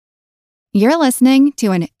You're listening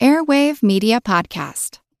to an Airwave Media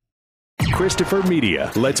Podcast. Christopher Media,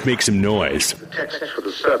 let's make some noise. The text for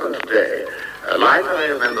the sermon today, a line I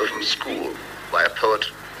remember from school by a poet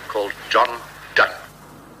called John Donne.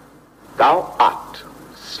 Thou art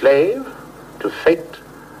slave to fate,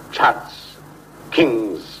 chance,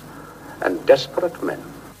 kings, and desperate men.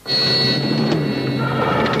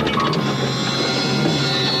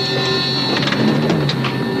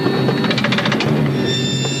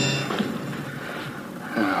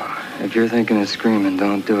 If you're thinking of screaming,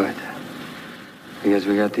 don't do it. Because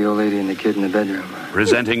we got the old lady and the kid in the bedroom.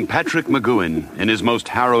 Presenting Patrick McGoohan in his most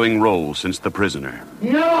harrowing role since The Prisoner.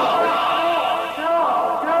 No!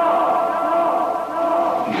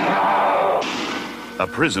 A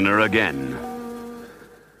prisoner again.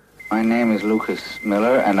 My name is Lucas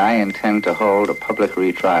Miller, and I intend to hold a public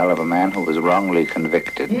retrial of a man who was wrongly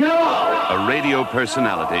convicted. No! A radio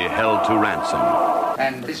personality held to ransom.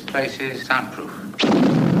 And this place is soundproof.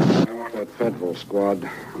 I want that federal squad,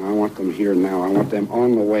 and I want them here now. I want them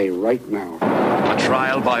on the way right now. A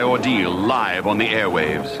trial by ordeal live on the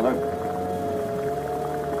airwaves.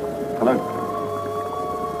 Hello.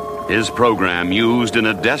 His program used in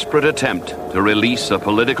a desperate attempt to release a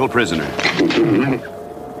political prisoner.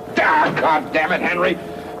 God damn it, Henry.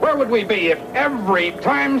 Where would we be if every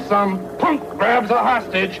time some punk grabs a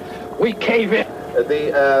hostage, we cave in?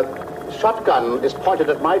 The shotgun is pointed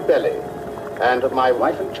at my belly and my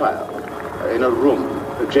wife and child in a room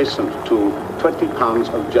adjacent to 20 pounds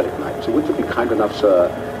of gelignite. So would you be kind enough, sir,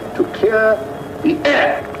 to clear the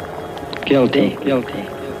air? Guilty.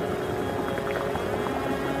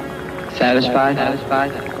 Satisfied?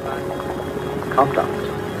 Count down.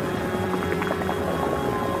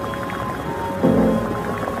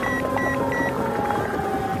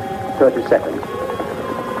 "30 seconds.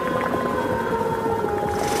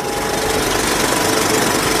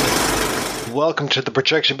 Welcome to the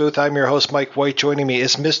projection booth. I'm your host, Mike White. Joining me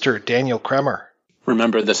is Mr. Daniel Kremer.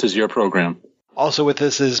 Remember, this is your program. Also with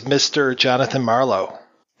us is Mr. Jonathan Marlow.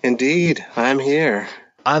 Indeed, I'm here.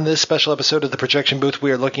 On this special episode of the projection booth,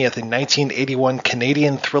 we are looking at the 1981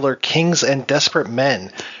 Canadian thriller Kings and Desperate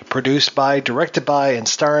Men, produced by, directed by, and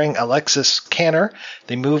starring Alexis Kanner.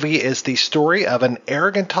 The movie is the story of an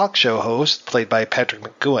arrogant talk show host, played by Patrick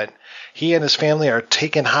McGoohan. He and his family are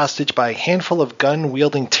taken hostage by a handful of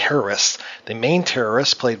gun-wielding terrorists. The main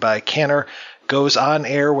terrorist, played by Kanner, goes on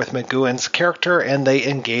air with McGoohan's character, and they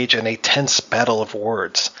engage in a tense battle of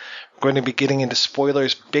words. We're going to be getting into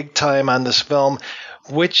spoilers big time on this film,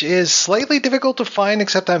 which is slightly difficult to find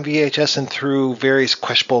except on VHS and through various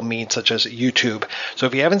questionable means such as YouTube. So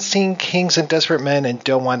if you haven't seen Kings and Desperate Men and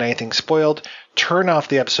don't want anything spoiled, turn off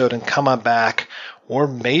the episode and come on back. Or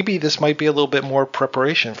maybe this might be a little bit more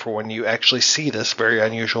preparation for when you actually see this very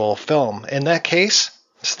unusual film. In that case,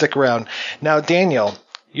 stick around. Now, Daniel,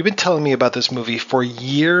 you've been telling me about this movie for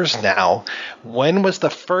years now. When was the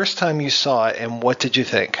first time you saw it, and what did you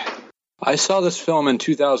think? I saw this film in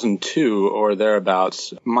 2002 or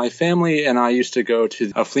thereabouts. My family and I used to go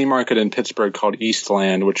to a flea market in Pittsburgh called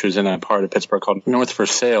Eastland, which was in a part of Pittsburgh called North for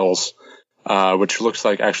Sales. Which looks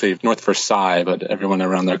like actually North Versailles, but everyone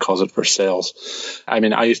around there calls it Versailles. I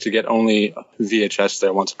mean, I used to get only VHS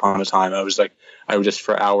there once upon a time. I would just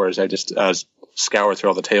for hours, I just scour through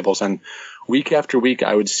all the tables. And week after week,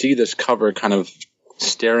 I would see this cover kind of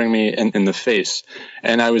staring me in the face.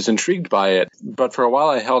 And I was intrigued by it. But for a while,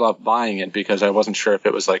 I held off buying it because I wasn't sure if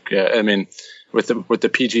it was like, with the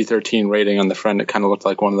PG-13 rating on the front, it kind of looked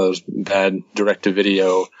like one of those bad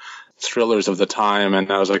direct-to-video thrillers of the time,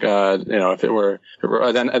 and I was like, if it were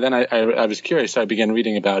then I was curious. So I began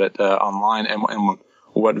reading about it online, and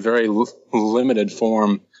what very limited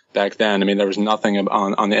form back then. I mean, there was nothing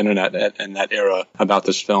on the internet in that era about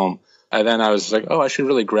this film. And then I was like, oh, I should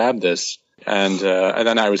really grab this. And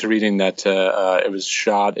then I was reading that it was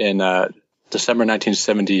shot in December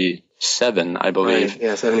 1977, I believe. Right.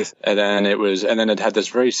 Yeah, 70. And then it had this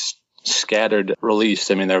very scattered release.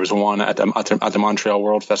 I mean, there was one at the Montreal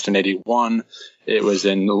World Fest in 81. It was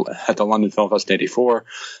at the London Film Fest in 84.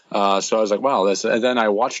 So I was like, wow, this. And then I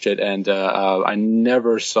watched it, and I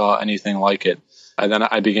never saw anything like it. And then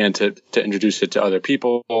I began to introduce it to other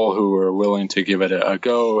people who were willing to give it a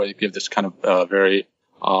go, give this kind of very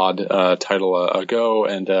odd title a go.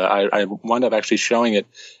 And I wound up actually showing it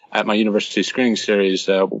at my university screening series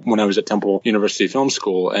when I was at Temple University Film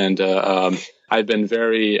School. And I'd been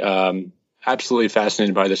very absolutely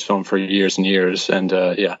fascinated by this film for years and years. And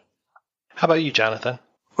yeah. How about you, Jonathan?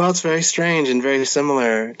 Well, it's very strange and very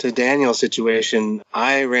similar to Daniel's situation.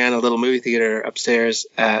 I ran a little movie theater upstairs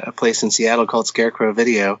at a place in Seattle called Scarecrow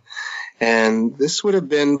Video. And this would have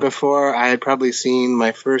been before I had probably seen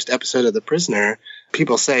my first episode of The Prisoner.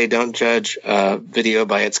 People say don't judge a video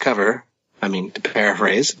by its cover. I mean, to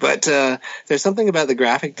paraphrase. But there's something about the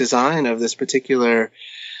graphic design of this particular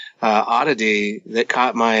oddity that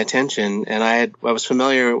caught my attention. And I was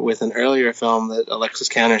familiar with an earlier film that Alexis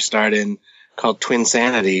Kanner starred in called Twin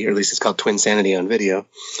Sanity, or at least it's called Twin Sanity on video.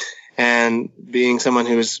 And being someone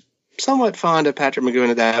who was somewhat fond of Patrick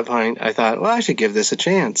McGoohan at that point, I thought, well, I should give this a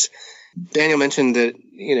chance. Daniel mentioned that,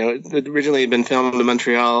 it originally had been filmed in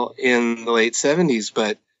Montreal in the late 70s,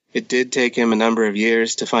 but it did take him a number of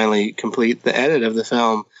years to finally complete the edit of the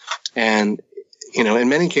film. And, in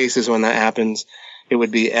many cases when that happens, it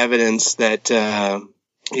would be evidence that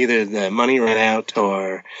either the money ran out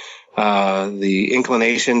or the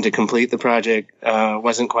inclination to complete the project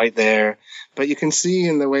wasn't quite there. But you can see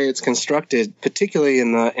in the way it's constructed, particularly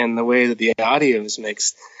in the way that the audio is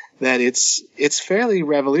mixed, that it's fairly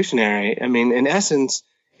revolutionary. I mean, in essence,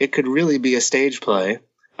 it could really be a stage play,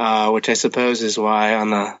 which I suppose is why on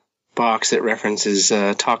the box it references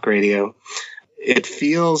talk radio. It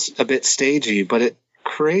feels a bit stagey, but it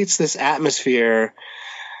creates this atmosphere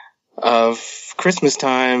of Christmas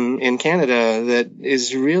time in Canada that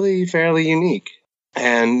is really fairly unique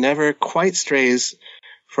and never quite strays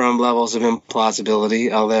from levels of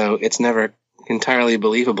implausibility, although it's never entirely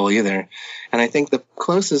believable either. And I think the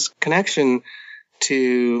closest connection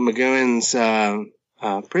to McGoohan's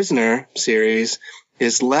Prisoner series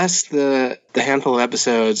is less the handful of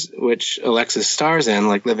episodes which Alexis stars in,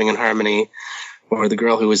 like Living in Harmony or The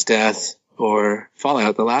Girl Who Was Death or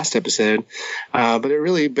Fallout, the last episode. But it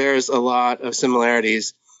really bears a lot of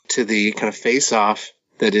similarities to the kind of face-off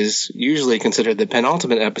that is usually considered the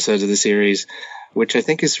penultimate episode of the series, which I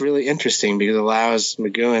think is really interesting because it allows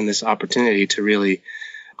McGoohan this opportunity to really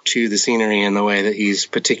chew the scenery in the way that he's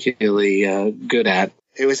particularly good at.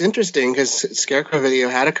 It was interesting because Scarecrow Video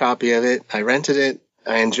had a copy of it. I rented it.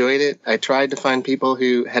 I enjoyed it. I tried to find people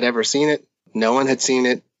who had ever seen it. No one had seen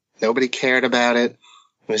it. Nobody cared about it.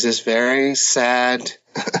 It was this very sad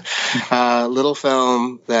little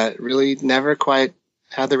film that really never quite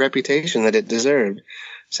had the reputation that it deserved.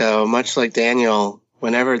 So much like Daniel,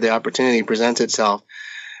 whenever the opportunity presents itself,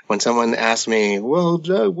 when someone asks me, well,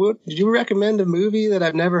 Doug, did you recommend a movie that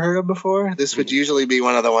I've never heard of before? This would usually be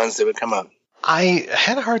one of the ones that would come up. I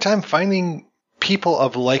had a hard time finding people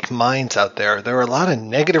of like minds out there. There were a lot of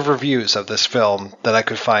negative reviews of this film that I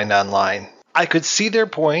could find online. I could see their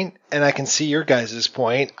point, and I can see your guys'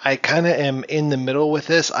 point. I kind of am in the middle with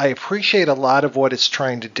this. I appreciate a lot of what it's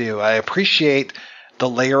trying to do. I appreciate the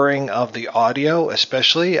layering of the audio,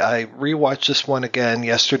 especially. I rewatched this one again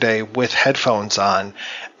yesterday with headphones on,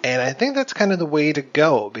 and I think that's kind of the way to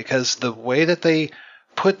go, because the way that they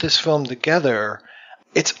put this film together,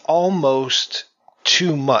 it's almost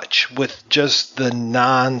too much with just the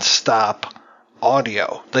non-stop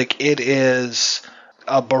audio. Like, it is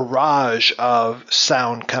a barrage of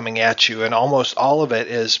sound coming at you, and almost all of it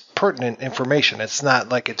is pertinent information. It's not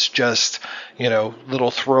like it's just,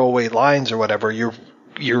 little throwaway lines or whatever.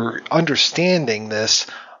 You're understanding this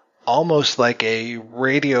almost like a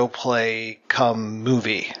radio play come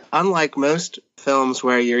movie. Unlike most films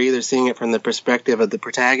where you're either seeing it from the perspective of the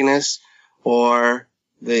protagonist or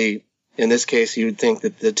in this case, you would think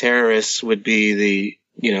that the terrorists would be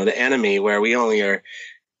the enemy, where we only are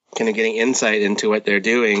kind of getting insight into what they're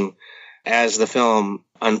doing as the film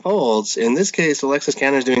unfolds. In this case, Alexis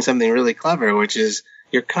Kanner is doing something really clever, which is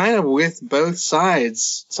you're kind of with both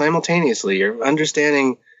sides simultaneously. You're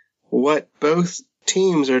understanding what both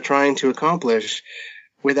teams are trying to accomplish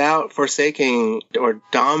without forsaking or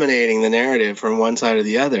dominating the narrative from one side or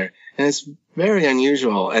the other. And it's very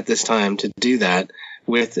unusual at this time to do that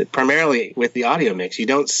primarily with the audio mix. You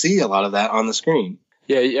don't see a lot of that on the screen.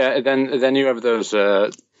 Yeah. Then you have those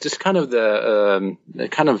just kind of the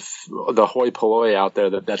hoi polloi out there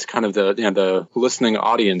that's kind of the listening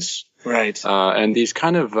audience, right? And these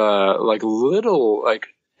kind of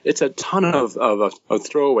it's a ton of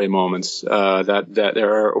throwaway moments that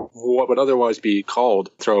are what would otherwise be called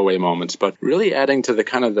throwaway moments, but really adding to the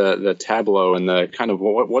kind of the tableau and the kind of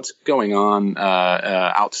what's going on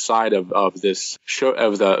outside of this show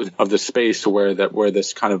of the space where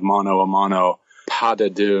this kind of mano a mano pas de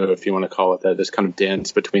deux, if you want to call it that, this kind of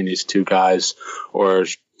dance between these two guys or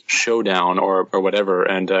showdown or whatever,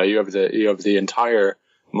 and you have the entire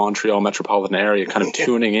Montreal metropolitan area kind of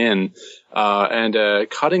tuning in and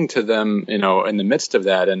cutting to them, in the midst of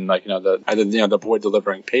that, and the boy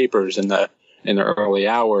delivering papers in the early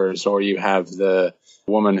hours, or you have the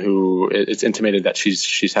woman who it's intimated that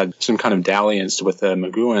she's had some kind of dalliance with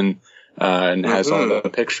McGoohan and has all the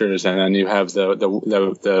pictures, and then you have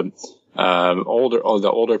the the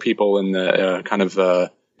older people in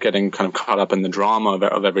the getting kind of caught up in the drama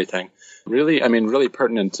of everything. Really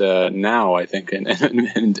pertinent now, I think,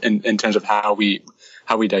 in terms of how we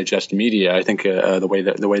digest media. I think the way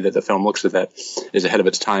that the film looks at that is ahead of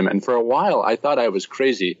its time. And for a while, I thought I was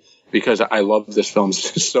crazy because I loved this film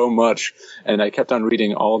so much, and I kept on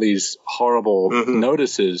reading all these horrible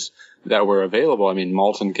notices that were available. I mean,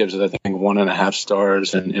 Malton gives it, I think, 1.5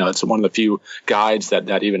 stars, and it's one of the few guides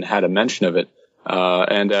that even had a mention of it.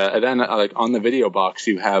 And then like on the video box,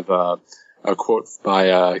 you have a quote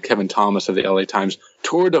by Kevin Thomas of the LA Times: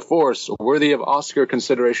 "Tour de force, worthy of Oscar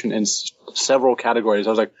consideration in several categories." I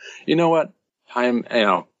was like, you know what? I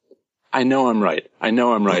know I'm right.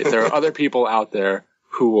 There are other people out there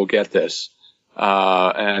who will get this,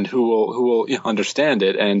 and who will understand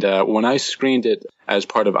it. And when I screened it as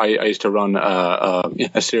part of, I used to run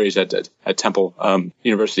a series at Temple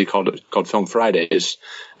University called Film Fridays.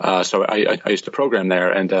 So I used to program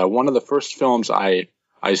there, and one of the first films I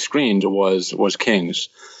screened was Kings.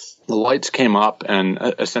 The lights came up, and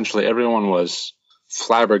essentially everyone was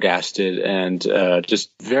flabbergasted and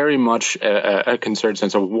just very much a concerned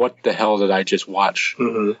sense of what the hell did I just watch?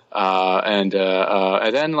 And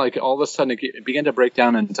then like all of a sudden it began to break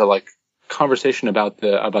down into like conversation about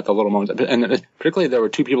the little moments, and particularly there were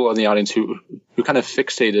two people in the audience who kind of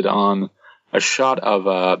fixated on a shot of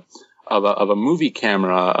a movie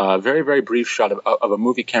camera, a very, very brief shot of a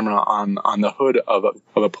movie camera on the hood of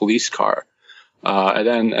a police car. And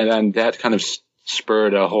then that kind of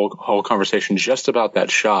spurred a whole conversation just about that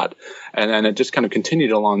shot. And then it just kind of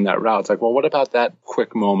continued along that route. It's like, well, what about that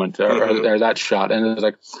quick moment or that shot? And it's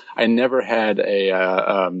like, I never had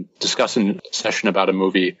a discussion session about a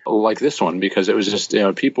movie like this one, because it was just,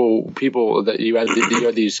 people that you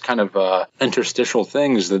had these kind of interstitial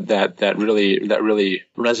things that really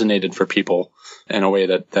resonated for people in a way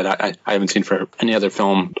that I haven't seen for any other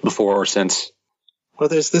film before or since. Well,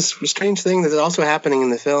 there's this strange thing that's also happening in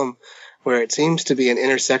the film, where it seems to be an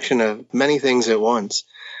intersection of many things at once.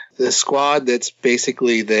 The squad that's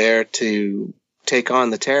basically there to take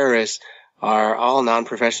on the terrorists are all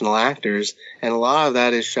non-professional actors, and a lot of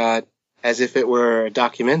that is shot as if it were a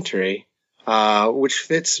documentary, which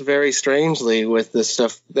fits very strangely with the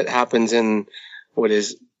stuff that happens in what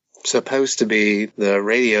is supposed to be the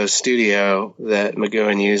radio studio that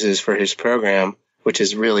McGoohan uses for his program, which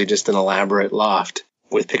is really just an elaborate loft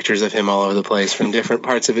with pictures of him all over the place from different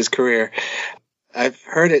parts of his career. I've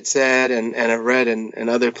heard it said, and I've read in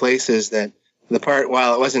other places, that the part,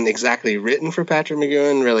 while it wasn't exactly written for Patrick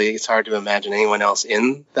McGoohan, really it's hard to imagine anyone else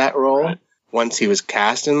in that role. Right. Once he was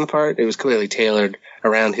cast in the part, it was clearly tailored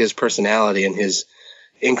around his personality and his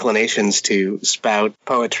inclinations to spout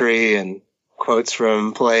poetry and quotes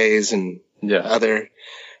from plays and other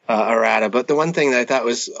errata. But the one thing that I thought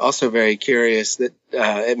was also very curious, that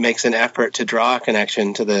it makes an effort to draw a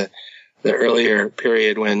connection to the earlier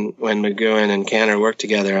period when McGoohan and Kanner worked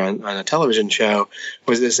together on a television show,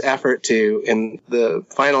 was this effort to, in the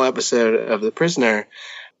final episode of The Prisoner,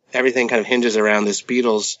 everything kind of hinges around this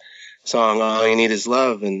Beatles song, All You Need Is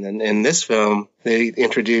Love. And in this film, they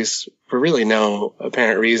introduce, for really no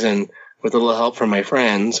apparent reason, With a Little Help from My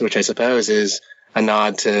Friends, which I suppose is a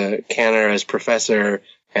nod to Kanner as professor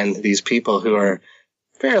and these people who are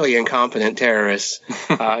fairly incompetent terrorists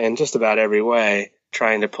in just about every way,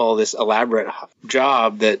 trying to pull this elaborate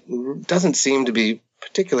job that doesn't seem to be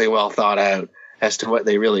particularly well thought out as to what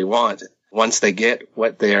they really want once they get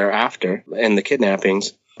what they're after in the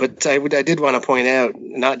kidnappings. But I did want to point out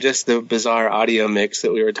not just the bizarre audio mix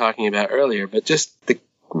that we were talking about earlier, but just the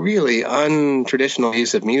really untraditional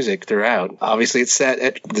use of music throughout. Obviously, it's set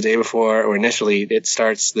at the day before, or initially it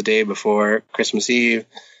starts the day before Christmas Eve.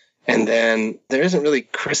 And then there isn't really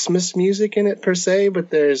Christmas music in it per se, but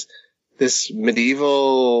there's this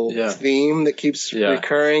medieval theme that keeps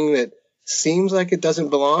recurring that seems like it doesn't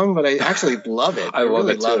belong, but I actually love it. I love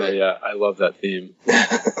it too. Yeah, I love that theme.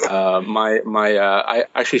 I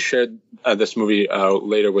actually shared this movie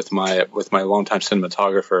later with my longtime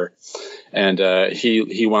cinematographer, and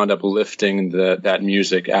he wound up lifting that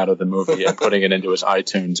music out of the movie and putting it into his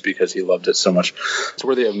iTunes because he loved it so much. It's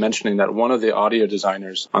worthy of mentioning that one of the audio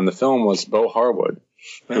designers on the film was Bo Harwood,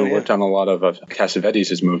 who worked on a lot of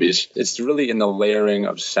Cassavetes' movies. It's really in the layering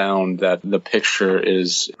of sound that the picture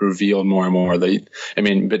is revealed more and more.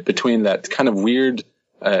 Between that kind of weird,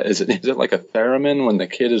 is it like a theremin when the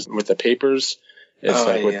kid is with the papers?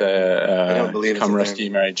 It's with the Come Rescue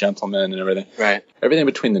Merry Gentlemen and everything. Right. Everything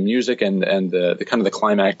between the music and the kind of the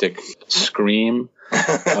climactic scream,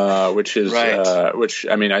 which is, right.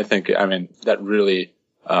 I think that really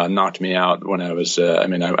knocked me out when I was,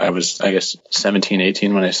 I was, I guess, 17,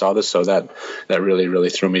 18 when I saw this. So that really, really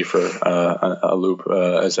threw me for a loop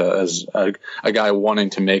as a guy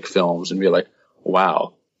wanting to make films and be like,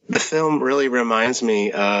 wow. The film really reminds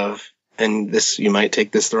me of, and this, you might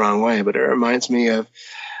take this the wrong way, but it reminds me of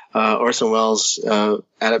Orson Welles'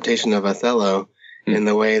 adaptation of Othello in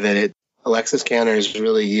the way that Alexis Kanner is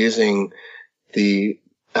really using the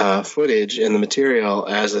footage and the material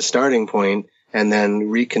as a starting point, and then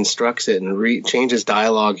reconstructs it and changes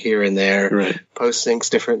dialogue here and there, right. Post-syncs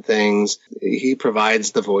different things. He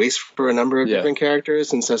provides the voice for a number of different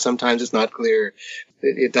characters, and so sometimes it's not clear.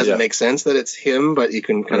 It doesn't make sense that it's him, but you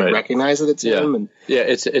can kind of recognize that it's him. And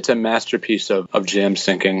it's a masterpiece of jam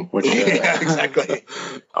syncing, which exactly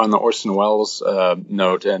on the Orson Welles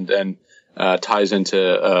note, and ties into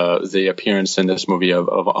the appearance in this movie of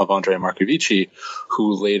Andrea Marcovicci,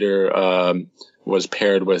 who later was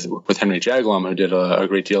paired with Henry Jaglom, who did a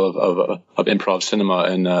great deal of improv cinema.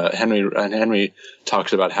 And Henry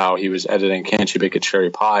talks about how he was editing Can't You Bake a Cherry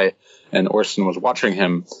Pie, and Orson was watching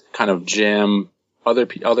him kind of jam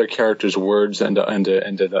other characters' words into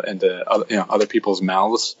other people's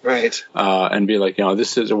mouths, right? And be like,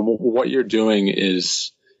 this is what you're doing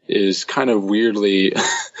is kind of weirdly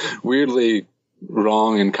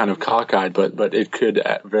wrong and kind of cockeyed, but it could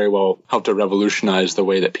very well help to revolutionize the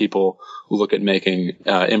way that people look at making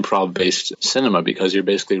improv-based cinema, because you're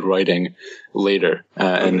basically writing later,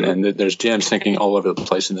 and there's jam syncing all over the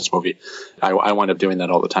place in this movie. I wind up doing that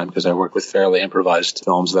all the time because I work with fairly improvised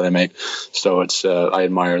films that I make, so it's I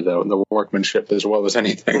admire the workmanship as well as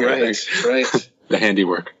anything. Right. The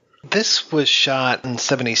handiwork. This was shot in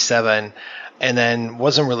 1977 and then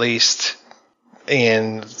wasn't released.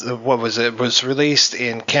 And what was it? It was released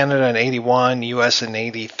in Canada in 1981, US in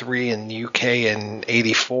 1983, and UK in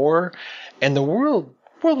 1984. And the world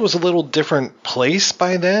was a little different place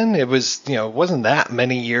by then. It was, it wasn't that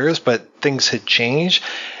many years, but things had changed.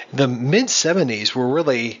 The mid-70s were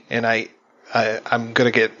really, and I'm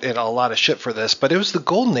going to get in a lot of shit for this, but it was the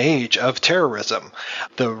golden age of terrorism.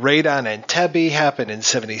 The raid on Entebbe happened in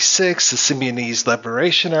 1976. The Symbionese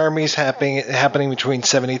Liberation Armies happening between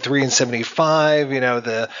 1973 and 1975.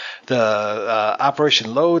 The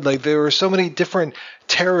Operation Load. Like, there were so many different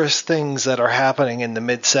terrorist things that are happening in the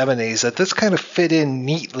mid-70s that this kind of fit in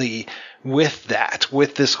neatly with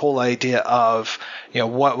this whole idea of,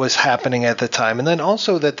 what was happening at the time. And then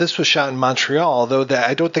also that this was shot in Montreal, though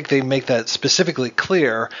I don't think they make that specifically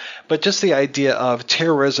clear, but just the idea of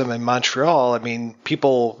terrorism in Montreal. I mean,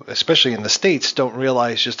 people, especially in the States, don't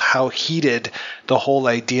realize just how heated the whole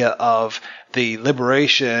idea of the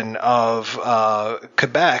liberation of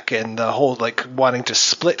Quebec and the whole wanting to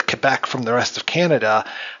split Quebec from the rest of Canada,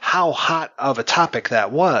 how hot of a topic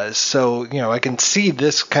that was. So, I can see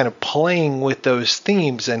this kind of playing with those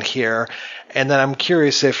themes in here. And then I'm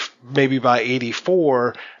curious if maybe by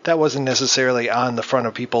 1984, that wasn't necessarily on the front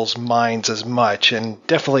of people's minds as much. And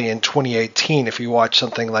definitely in 2018, if you watch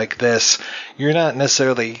something like this, you're not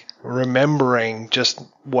necessarily remembering just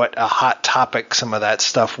what a hot topic some of that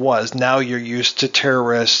stuff was. Now you're used to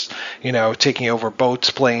terrorists, taking over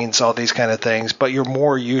boats, planes, all these kind of things, but you're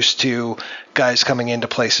more used to guys coming into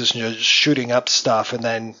places and just shooting up stuff, and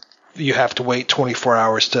then you have to wait 24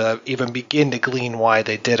 hours to even begin to glean why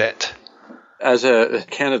they did it. As a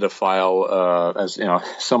Canada-phile, as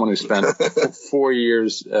someone who spent 4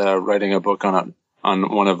 years writing a book on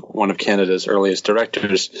one of Canada's earliest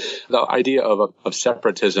directors, the idea of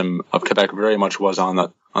separatism of Quebec very much was on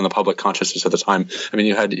the public consciousness at the time. I mean,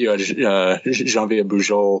 you had Geneviève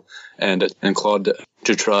Bujold and Claude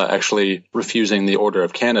Dutra actually refusing the Order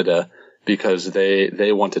of Canada because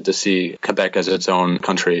they wanted to see Quebec as its own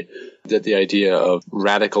country. That the idea of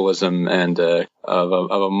radicalism and of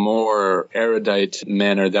a more erudite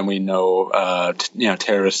manner than we know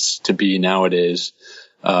terrorists to be nowadays.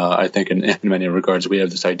 I think in many regards we have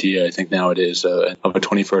this idea, I think nowadays, of a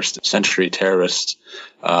 21st century terrorist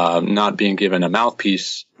not being given a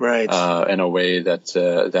mouthpiece, right? In a way that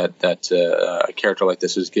a character like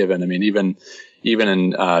this is given. I mean, even in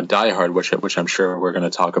Die Hard, which I'm sure we're going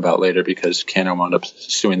to talk about later, because Kanner wound up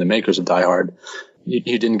suing the makers of Die Hard.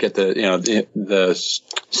 You didn't get the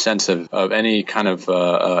sense of any kind of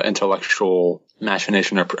intellectual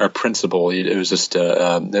machination or principle. It was just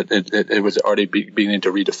it was already beginning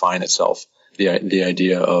to redefine itself, the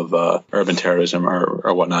idea of urban terrorism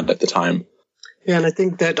or whatnot at the time. Yeah, and I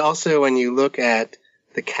think that also when you look at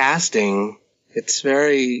the casting, it's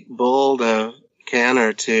very bold of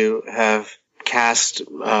Kanner to have cast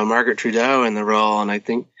Margaret Trudeau in the role, and I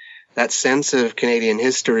think that sense of Canadian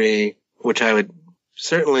history, which I would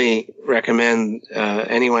certainly recommend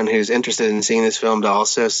anyone who's interested in seeing this film to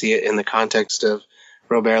also see it in the context of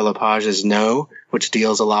Robert Lepage's No, which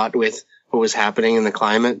deals a lot with what was happening in the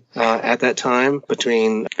climate at that time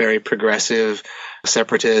between very progressive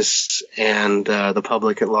separatists and the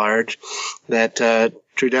public at large. That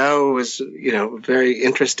Trudeau was, very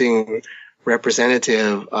interesting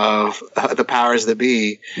representative of the powers that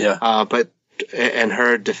be, and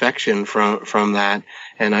her defection from that.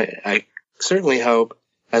 And I certainly hope,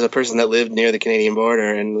 as a person that lived near the Canadian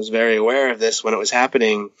border and was very aware of this when it was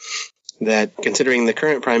happening, that considering the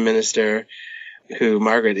current Prime Minister, who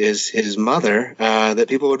Margaret is his mother, that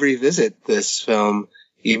people would revisit this film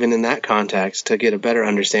even in that context to get a better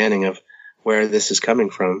understanding of where this is coming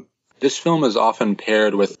from. This film is often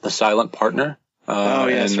paired with The Silent Partner.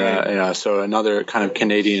 Yes, right. So another kind of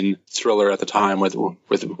Canadian thriller at the time with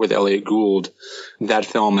Elliot Gould. That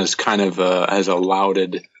film is kind of has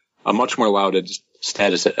a much more lauded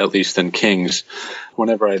status, at least, than King's.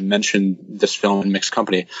 Whenever I mention this film in mixed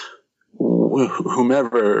company,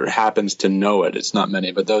 whomever happens to know it, it's not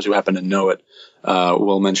many, but those who happen to know it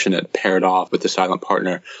will mention it paired off with The Silent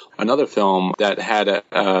Partner. Another film that had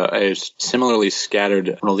a similarly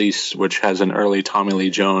scattered release, which has an early Tommy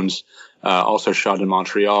Lee Jones, also shot in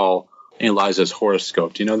Montreal, Eliza's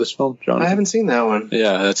Horoscope. Do you know this film, John? I haven't seen that one.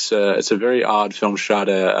 Yeah, it's a very odd film shot.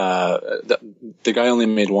 The guy only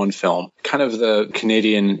made one film, kind of the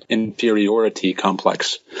Canadian inferiority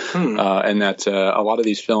complex, and that a lot of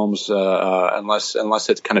these films, unless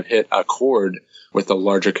it's kind of hit a chord with the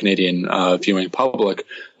larger Canadian viewing public,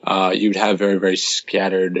 you'd have very, very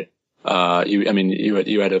scattered.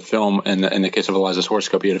 You had a film in the case of Eliza's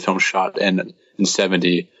Horoscope, you had a film shot in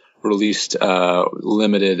 70. Released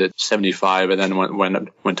limited at 75, and then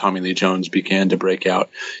when Tommy Lee Jones began to break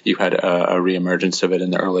out, you had a reemergence of it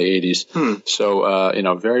in the early 80s.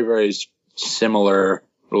 So very, very similar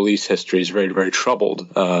release histories, very, very troubled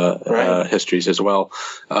histories as well.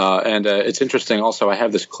 And it's interesting also, I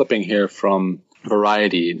have this clipping here from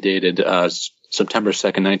Variety dated September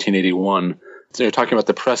 2nd, 1981. They're talking about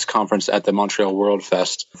the press conference at the Montreal World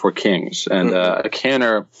Fest for Kings, and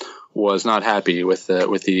Kanner was not happy with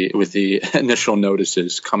the initial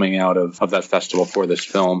notices coming out of that festival for this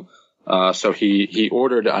film. So he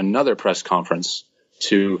ordered another press conference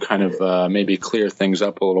to kind of maybe clear things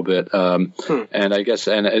up a little bit. And I guess,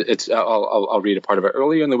 and I'll read a part of it.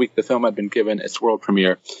 Earlier in the week, the film had been given its world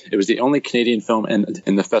premiere. It was the only Canadian film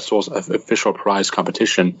in the festival's official prize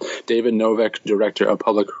competition. David Novak, director of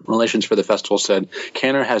public relations for the festival, said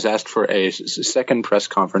Kanner has asked for a second press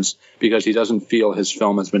conference because he doesn't feel his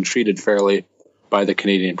film has been treated fairly by the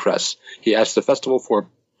Canadian press. He asked the festival for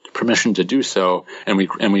permission to do so, and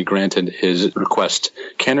we granted his request.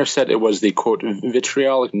 Kanner said it was the, quote,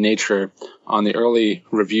 vitriolic nature on the early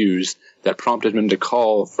reviews that prompted him to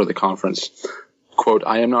call for the conference. Quote,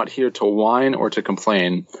 I am not here to whine or to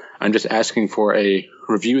complain. I'm just asking for a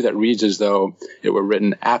review that reads as though it were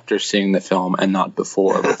written after seeing the film and not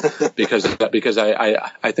before. because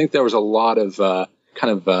I think there was a lot of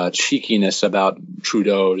cheekiness about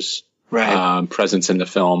Trudeau's presence in the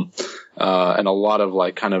film. And a lot of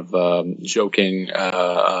joking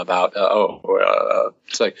about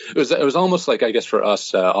it's like it was almost like, I guess, for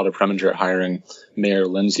us, Otto Preminger hiring Mayor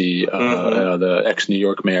Lindsay, the ex New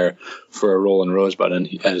York mayor, for a role in Rosebud,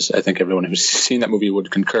 and as I think everyone who's seen that movie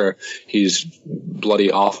would concur, he's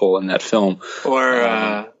bloody awful in that film.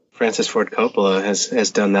 Or Francis Ford Coppola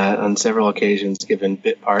has done that on several occasions, given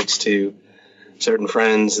bit parts to certain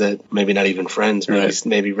friends that maybe not even friends,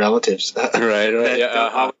 maybe relatives.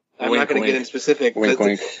 I'm not going to get in specific, but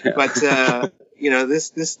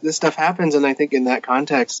this stuff happens, and I think in that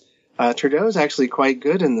context, Trudeau is actually quite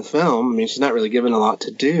good in the film. I mean, she's not really given a lot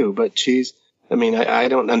to do, but I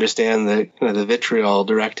don't understand the vitriol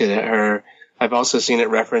directed at her. I've also seen it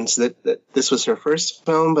referenced that this was her first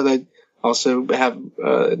film, but I also have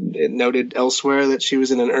it noted elsewhere that she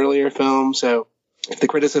was in an earlier film. So if the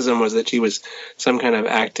criticism was that she was some kind of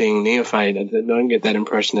acting neophyte, I don't get that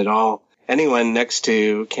impression at all. Anyone next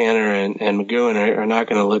to Kanner and McGoohan are not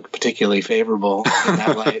going to look particularly favorable in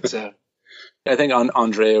that light. So, I think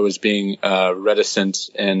Andrea was being reticent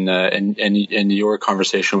in your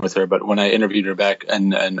conversation with her, but when I interviewed her back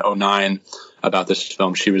in 2009 about this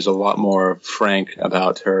film, she was a lot more frank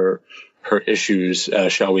about her issues,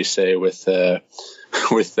 shall we say, with Kanner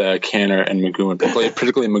and McGoohan,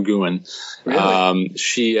 particularly McGoohan. Really?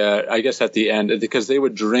 She, I guess, at the end, because they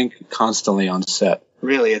would drink constantly on set.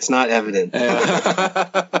 Really, it's not evident.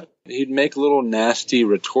 He'd make little nasty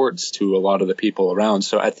retorts to a lot of the people around.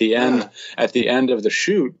 So at the end of the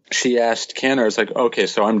shoot, she asked Kanner, "It's like, okay,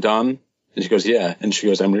 so I'm done. And she goes, yeah. And she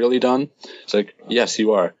goes, I'm really done? It's like, yes,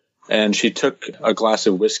 you are. And she took a glass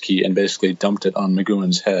of whiskey and basically dumped it on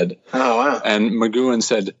McGoohan's head. Oh, wow. And McGoohan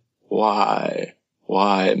said, why?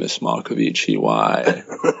 Why, Miss Malkovich? Why?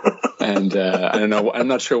 And I don't know. I'm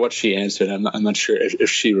not sure what she answered. I'm not sure if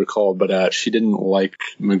she recalled, but she didn't like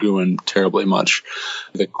McGoohan terribly much.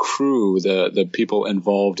 The crew, the people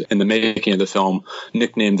involved in the making of the film,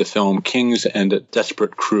 nicknamed the film "Kings and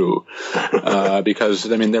Desperate Crew," because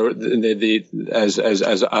I mean, as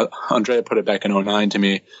Andrea put it back in 2009 to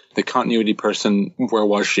me, the continuity person, where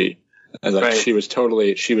was she? Like right. She was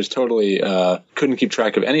totally couldn't keep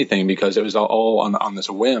track of anything because it was all on this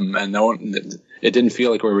whim, and it didn't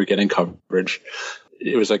feel like we were getting coverage.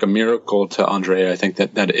 It was like a miracle to Andrea, I think,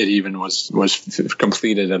 that it even was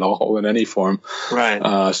completed at all in any form.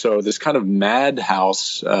 Right. So this kind of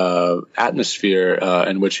madhouse atmosphere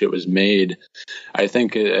in which it was made, I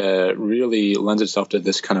think, really lends itself to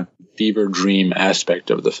this kind of fever dream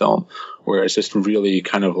aspect of the film, where it's just really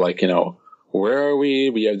kind of like, where are we?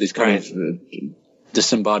 We have these kind of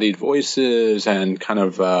disembodied voices and kind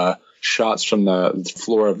of shots from the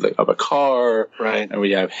floor of a car. Right. And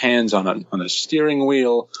we have hands on a steering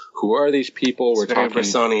wheel. Who are these people? We're talking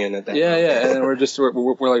Bressonian at that yeah, moment. Yeah. And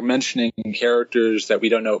we're like mentioning characters that we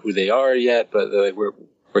don't know who they are yet, but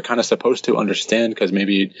we're kind of supposed to understand, because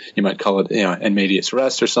maybe you might call it, in medias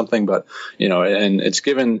res or something, but, and it's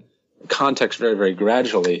given context very, very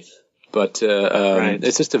gradually. But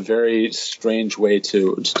It's just a very strange way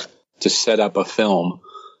to set up a film.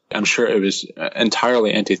 I'm sure it was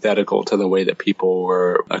entirely antithetical to the way that people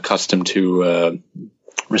were accustomed to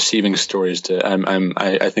receiving stories.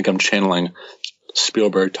 I think I'm channeling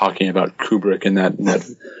Spielberg talking about Kubrick in that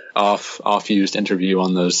off-used interview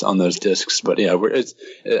on those discs. But yeah,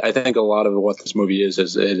 I think a lot of what this movie is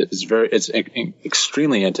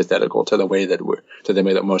extremely antithetical to the way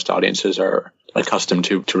that most audiences are accustomed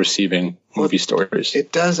to receiving movie stories.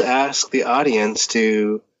 It does ask the audience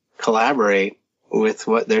to collaborate with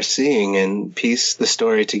what they're seeing and piece the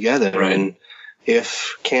story together. Right. And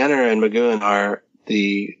if Kanner and McGoohan are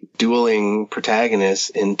the dueling protagonists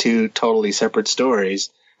in two totally separate stories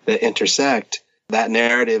that intersect, that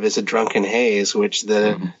narrative is a drunken haze, which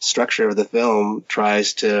the structure of the film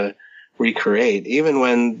tries to recreate. Even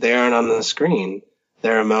when they aren't on the screen,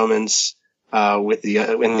 there are moments in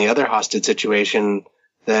the other hostage situation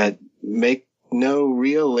that make no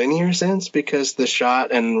real linear sense, because the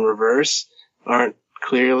shot and reverse aren't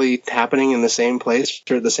clearly happening in the same place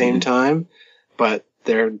or at the same time, but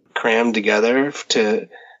they're crammed together to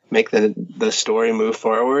make the story move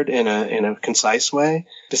forward in a concise way.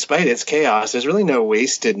 Despite its chaos, there's really no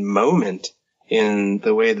wasted moment in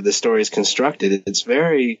the way that the story is constructed. It's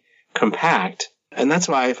very compact. And that's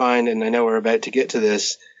why I find, and I know we're about to get to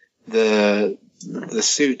this, the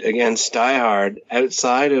suit against Die Hard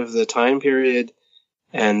outside of the time period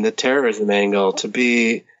and the terrorism angle to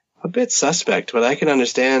be a bit suspect. But I can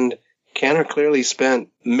understand Kanner clearly spent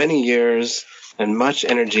many years and much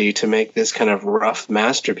energy to make this kind of rough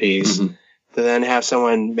masterpiece, to then have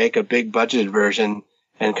someone make a big budgeted version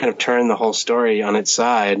and kind of turn the whole story on its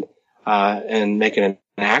side and make it an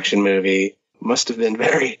action movie must have been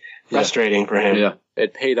very frustrating for him. Yeah,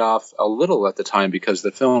 it paid off a little at the time, because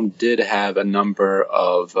the film did have a number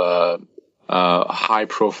of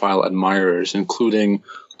high-profile admirers, including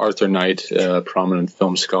Arthur Knight, prominent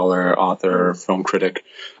film scholar, author, film critic,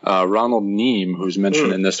 Ronald Neame, who's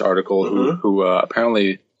mentioned in this article, who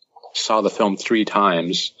apparently saw the film 3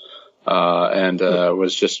 times and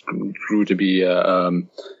was just grew to be.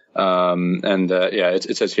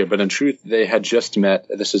 It says here, but in truth, they had just met.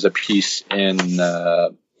 This is a piece in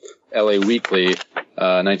L.A. Weekly,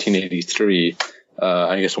 1983.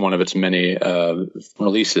 I guess one of its many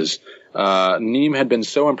releases. Neame had been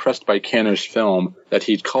so impressed by Kanner's film that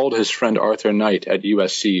he'd called his friend Arthur Knight at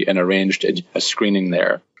USC and arranged a screening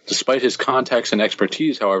there. Despite his contacts and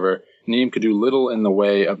expertise, however, Neame could do little in the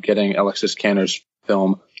way of getting Alexis Kanner's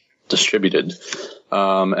film distributed.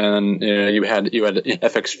 You had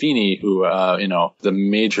FX Feeney, who the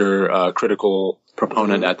major critical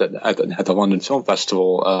proponent at the London Film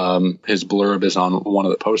Festival. His blurb is on one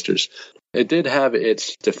of the posters. It did have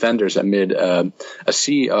its defenders amid a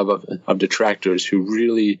sea of detractors who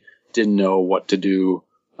really didn't know what to do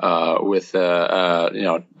with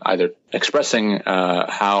either expressing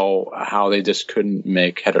how they just couldn't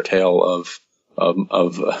make head or tail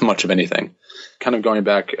of much of anything. Kind of going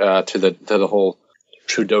back to the whole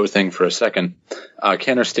Trudeau thing for a second,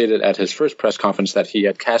 Kanner stated at his first press conference that he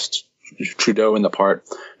had cast Trudeau in the part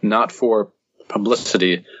not for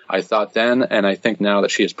publicity. I thought then, and I think now,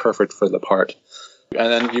 that she is perfect for the part.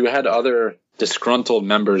 And then you had other disgruntled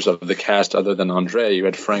members of the cast other than Andre. You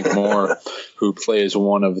had Frank Moore, who plays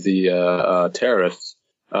one of the terrorists,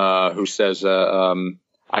 who says,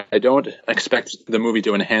 I don't expect the movie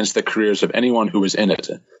to enhance the careers of anyone who is in it,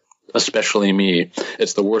 especially me.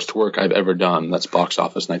 It's the worst work I've ever done. That's box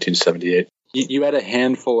office 1978. You had a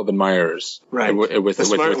handful of admirers, right? With the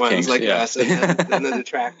smart ones Kings. like us, and then the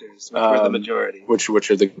detractors, which were the majority.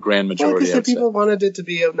 Which are the grand majority. Well, because the people wanted it to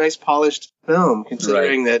be a nice, polished film,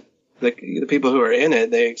 considering that the people who are in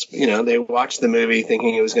it, they watched the movie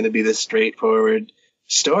thinking it was going to be this straightforward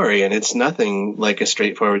story, and it's nothing like a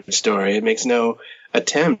straightforward story. It makes no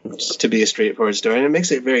attempt to be a straightforward story, and it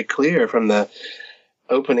makes it very clear from the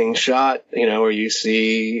opening shot, where you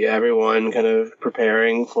see everyone kind of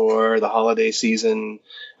preparing for the holiday season,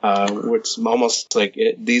 which almost like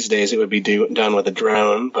these days it would be done with a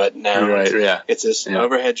drone, but now it's this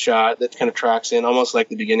overhead shot that kind of tracks in almost like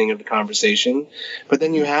the beginning of the conversation. But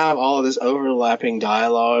then you have all of this overlapping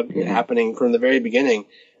dialogue happening from the very beginning,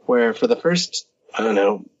 where for the first,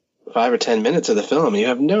 5 or 10 minutes of the film, you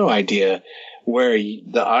have no idea where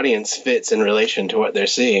the audience fits in relation to what they're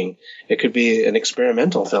seeing. It could be an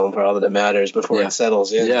experimental film for all that it matters before it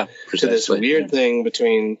settles in to this weird thing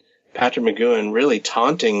between Patrick McGoohan really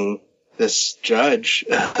taunting this judge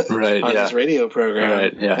on his radio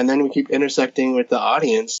program. And then we keep intersecting with the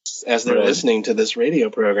audience as they're listening to this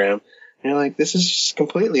radio program. And you're like, this is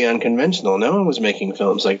completely unconventional. No one was making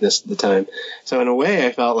films like this at the time. So in a way,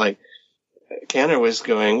 I felt like Kanner was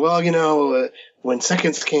going, well, when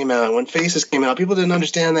Seconds came out, when Faces came out, people didn't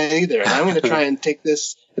understand that either. And I'm going to try and take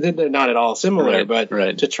this, they're not at all similar, but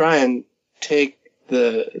to try and take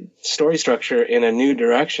the story structure in a new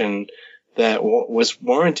direction that was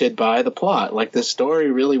warranted by the plot. Like, the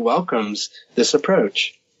story really welcomes this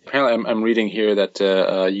approach. Apparently, I'm reading here that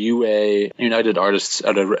UA, United Artists,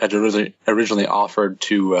 had originally offered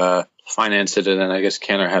to finance it, and then I guess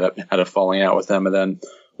Kanner had a falling out with them, and then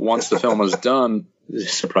once the film was done,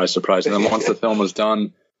 surprise, surprise, and then once the film was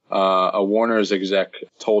done, a Warner's exec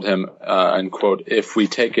told him, and quote, "If we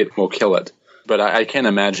take it, we'll kill it." But I can't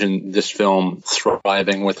imagine this film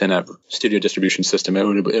thriving within a studio distribution system.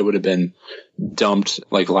 It would have been dumped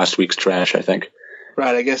like last week's trash, I think.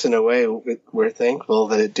 Right. I guess in a way we're thankful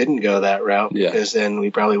that it didn't go that route, because then we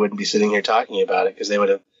probably wouldn't be sitting here talking about it, because they would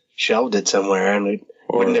have shelved it somewhere and it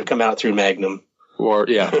wouldn't have come out through Magnum. Or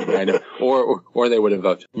they would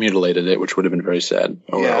have mutilated it, which would have been very sad.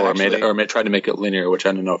 Or tried to make it linear, which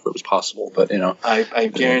I don't know if it was possible. But I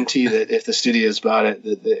guarantee that if the studios bought it,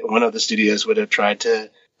 that one of the studios would have tried to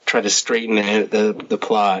straighten the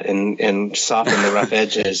plot and soften the rough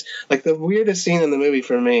edges. Like, the weirdest scene in the movie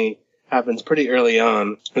for me happens pretty early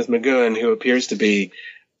on with McGoohan, who appears to be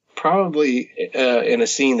probably in a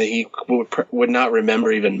scene that he would not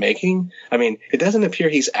remember even making. I mean, it doesn't appear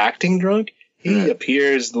he's acting drunk. He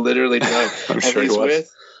appears literally drunk. I'm sure he's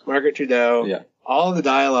with Margaret Trudeau. Yeah. All the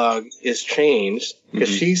dialogue is changed because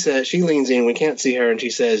she leans in. We can't see her, and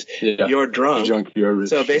she says, "You're drunk."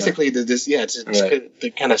 So basically,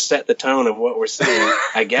 to kind of set the tone of what we're seeing,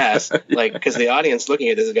 I guess, like, because the audience looking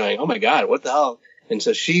at this is going, "Oh my God, what the hell?" And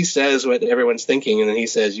so she says what everyone's thinking, and then he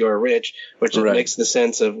says, "You're rich," which makes the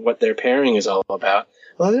sense of what their pairing is all about.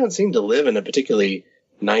 Well, they don't seem to live in a particularly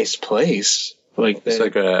nice place. Like, it's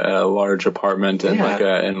like a large apartment and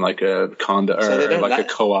like a condo or like a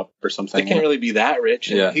co-op or something. They can't really be that rich.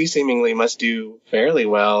 Yeah. He seemingly must do fairly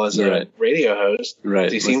well as a radio host. Right.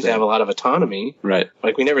 He seems to have a lot of autonomy. Right.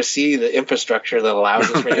 Like, we never see the infrastructure that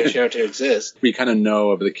allows this radio show to exist. We kind of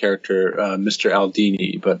know of the character Mr.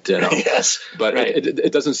 Aldini, but but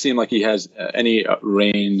it doesn't seem like he has any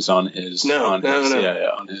reins on his. No.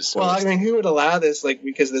 Well, I mean, who would allow this? Like,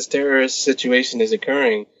 because this terrorist situation is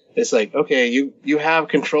occurring. It's like, okay, you have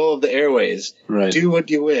control of the airways. Right. Do what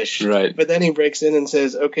you wish. Right. But then he breaks in and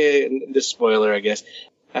says, okay, and this spoiler, I guess,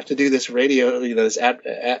 I have to do this radio, this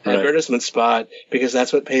advertisement spot because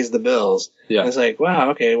that's what pays the bills. Yeah. And it's like, wow,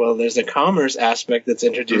 okay, well, there's a commerce aspect that's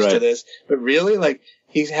introduced to this. But really, like,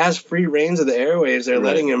 he has free reins of the airwaves. They're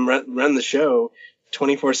letting him run the show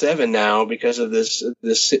 24/7 now because of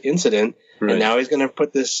this incident. Right. And now he's going to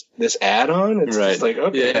put this ad on. It's just like,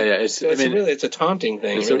 okay, it's a taunting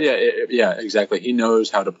thing. So exactly. He knows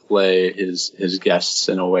how to play his guests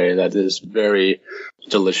in a way that is very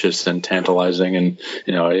delicious and tantalizing, and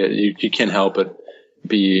you can't help but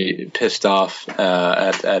be pissed off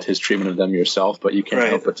at his treatment of them yourself, but you can't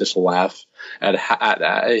help but just laugh at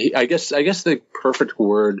I guess the perfect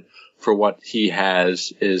word for what he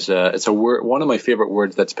has is it's a word, one of my favorite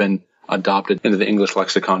words that's been adopted into the English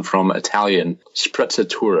lexicon from Italian,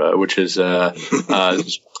 sprezzatura, which is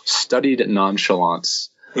studied nonchalance.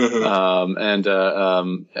 And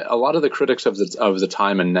a lot of the critics of the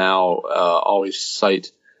time and now always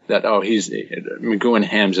cite that McGoohan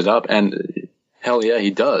hams it up, and hell yeah, he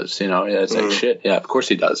does. It's like shit. Yeah, of course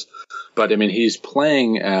he does. But I mean, he's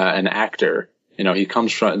playing an actor. He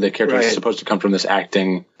comes from the character is supposed to come from this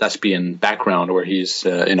acting thespian background where he's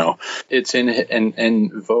it's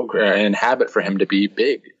in vogue and habit for him to be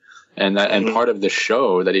big. And part of the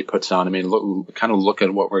show that he puts on, I mean, look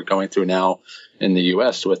at what we're going through now in the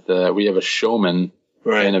U.S. with we have a showman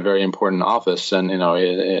in a very important office, and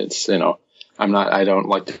I don't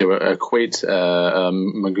like to equate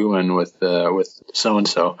McGoohan with so and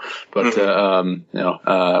so, but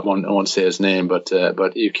I won't say his name, but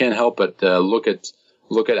you can't help but look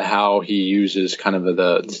at how he uses kind of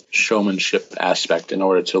the showmanship aspect in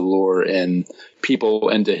order to lure in people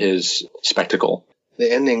into his spectacle.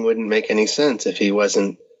 The ending wouldn't make any sense if he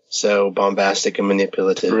wasn't so bombastic and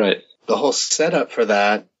manipulative. Right. The whole setup for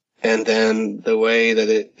that, and then the way that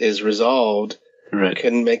it is resolved,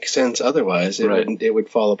 couldn't make sense otherwise. It would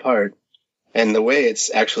fall apart. And the way it's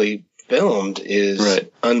actually filmed is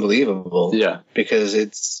unbelievable. Yeah. Because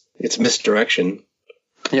it's misdirection.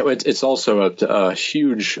 Yeah, it's also a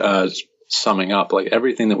huge summing up. Like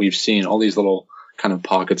everything that we've seen, all these little kind of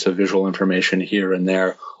pockets of visual information here and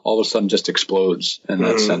there, all of a sudden just explodes in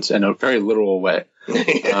that sense, in a very literal way.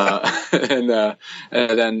 And then,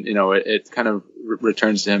 it kind of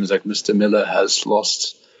returns to him as like, Mr. Miller has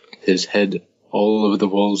lost his head all over the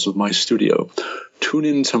walls of my studio. Tune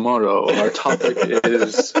in tomorrow. Our topic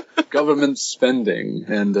is government spending.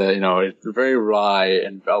 And, it's very wry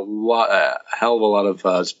and a hell of a lot of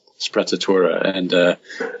sprezzatura, and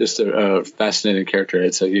just a fascinating character.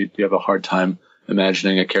 It's you have a hard time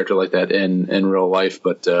imagining a character like that in real life,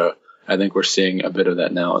 but I think we're seeing a bit of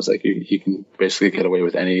that now. It's like he can basically get away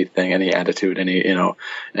with anything, any attitude,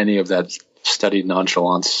 any of that studied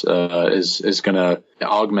nonchalance is going to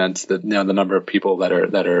augment the number of people that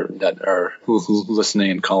are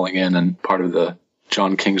listening and calling in, and part of the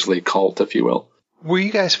John Kingsley cult, if you will. Were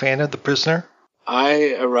you guys fan of The Prisoner?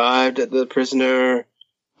 I arrived at The Prisoner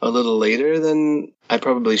a little later than I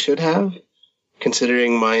probably should have,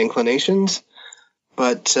 considering my inclinations.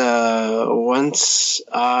 But once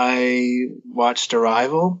I watched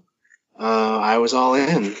Arrival, I was all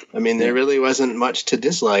in. I mean, there really wasn't much to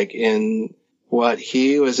dislike in what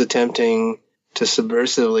he was attempting to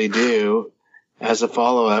subversively do as a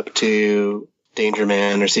follow-up to Danger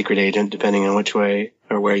Man or Secret Agent, depending on which way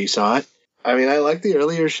or where you saw it. I mean, I like the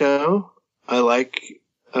earlier show. I like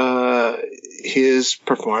his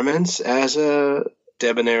performance as a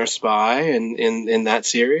debonair spy in that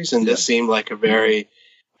series, and this seemed like a very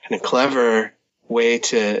kind of clever way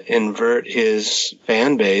to invert his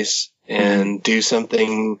fan base and do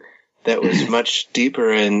something that was much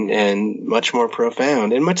deeper and much more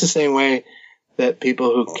profound, in much the same way that people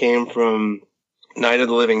who came from Night of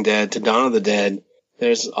the Living Dead to Dawn of the Dead,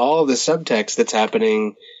 there's all the subtext that's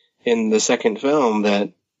happening in the second film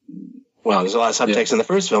that, well, there's a lot of subtext in the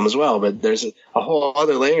first film as well, but there's a whole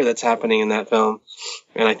other layer that's happening in that film.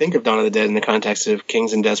 And I think of Dawn of the Dead in the context of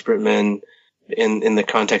Kings and Desperate Men, in the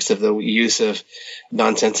context of the use of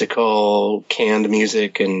nonsensical canned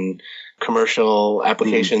music and commercial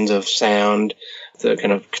applications of sound, the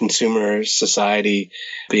kind of consumer society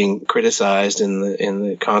being criticized in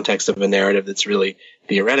the context of a narrative that's really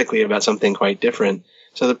theoretically about something quite different.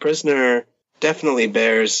 So The Prisoner definitely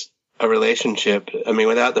bears a relationship. I mean,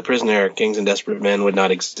 without The Prisoner, Kings and Desperate Men would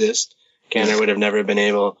not exist. Kanner would have never been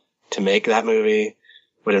able to make that movie,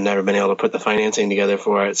 would have never been able to put the financing together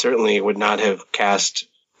for it, certainly would not have cast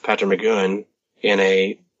Patrick McGoohan in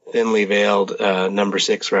a thinly veiled number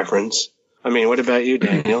 6 reference. I mean, what about you,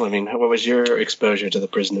 Daniel? I mean, what was your exposure to The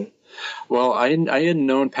Prisoner? Well, I had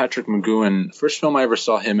known Patrick McGoohan. First film I ever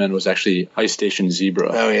saw him in was actually Ice Station Zebra.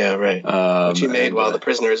 Oh, yeah, right. Which he made while The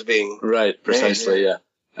Prisoner is being... Right, precisely, yeah.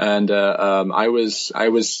 And I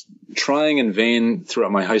was trying in vain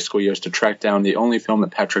throughout my high school years to track down the only film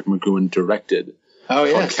that Patrick McGoohan directed. Oh,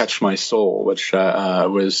 yes. Called Catch My Soul, which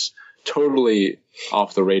was totally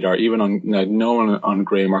off the radar. Even on no one on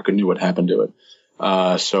Gray Market knew what happened to it.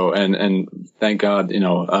 So thank God,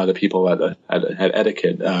 the people at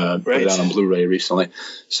Etiquette put it out on Blu-ray recently.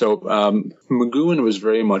 So McGoohan was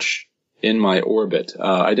very much in my orbit.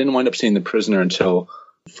 I didn't wind up seeing The Prisoner until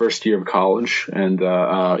first year of college, and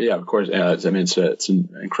of course, it's an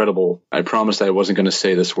incredible. I promised I wasn't going to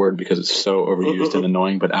say this word because it's so overused and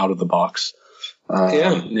annoying, but out of the box.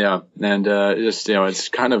 And it's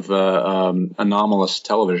kind of anomalous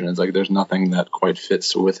television. It's like there's nothing that quite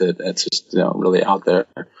fits with it. It's just really out there,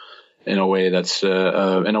 in a way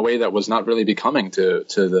that was not really becoming to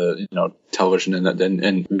the television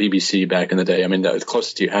and BBC back in the day. I mean, the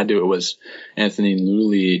closest you had to it was Anthony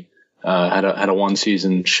Lully had a one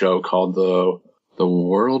season show called the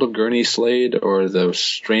World of Gurney Slade, or the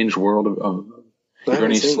Strange World of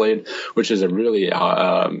Gurney Slade, which is a really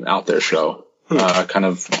out there show, kind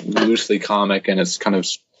of loosely comic, and it's kind of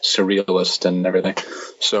surrealist and everything.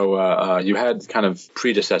 So you had kind of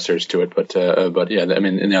predecessors to it, but yeah, I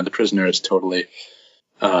mean, The Prisoner is totally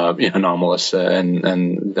anomalous,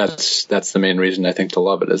 and that's the main reason I think to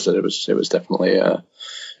love it, is that it was definitely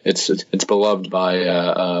it's beloved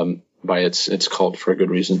by its cult for a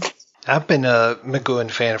good reason. I've been a McGoohan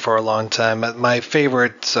fan for a long time. My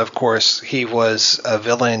favorites, of course, he was a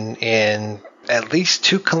villain in at least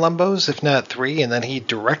 2 Columbos, if not 3, and then he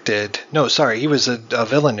was a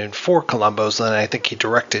villain in 4 Columbos, and then I think he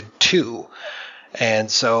directed 2.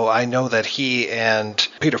 And so I know that he and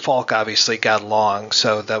Peter Falk obviously got along,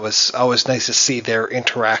 so that was always nice to see their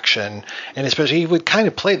interaction. And especially he would kind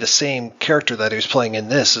of play the same character that he was playing in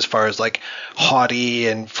this, as far as like haughty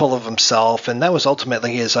and full of himself, and that was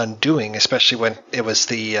ultimately his undoing, especially when it was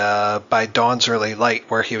the By Dawn's Early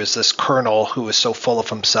Light, where he was this colonel who was so full of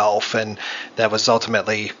himself, and that was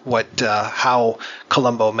ultimately how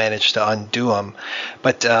Columbo managed to undo him.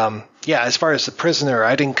 But yeah, as far as The Prisoner,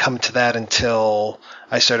 I didn't come to that until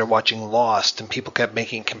I started watching Lost, and people kept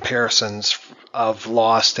making comparisons of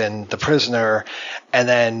Lost and The Prisoner. And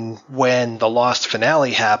then when the Lost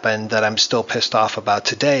finale happened, that I'm still pissed off about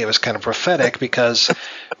today, it was kind of prophetic, because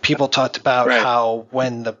people talked about how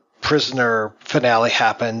when The Prisoner finale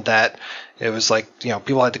happened, that it was like,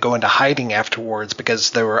 people had to go into hiding afterwards because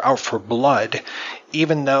they were out for blood.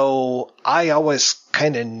 Even though I always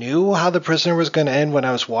kind of knew how The Prisoner was going to end when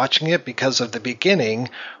I was watching it, because of the beginning,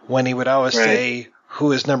 when he would always say,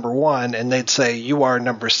 who is number 1? And they'd say, you are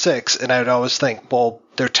number 6. And I would always think, well,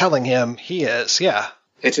 they're telling him he is. Yeah.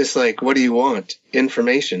 It's just like, what do you want?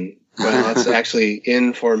 Information. Well, it's actually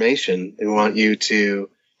information. They want you to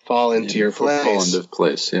fall into your place. Fall into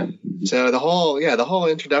place, yeah. So the whole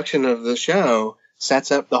introduction of the show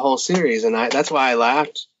sets up the whole series. And that's why I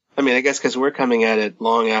laughed. I mean, I guess because we're coming at it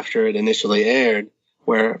long after it initially aired,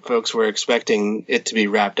 where folks were expecting it to be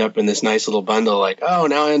wrapped up in this nice little bundle, like, oh,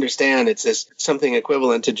 now I understand, it's this something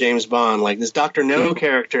equivalent to James Bond, like this Dr. No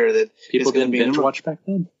character that people didn't binge watch back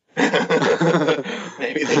then.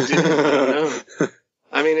 Maybe they did. I don't know.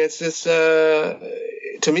 I mean, it's just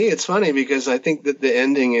to me, it's funny because I think that the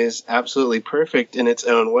ending is absolutely perfect in its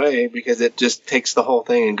own way, because it just takes the whole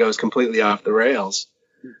thing and goes completely off the rails.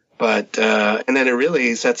 But, and then it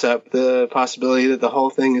really sets up the possibility that the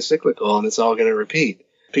whole thing is cyclical and it's all going to repeat.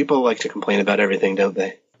 People like to complain about everything, don't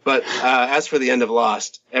they? But, as for the end of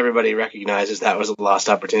Lost, everybody recognizes that was a lost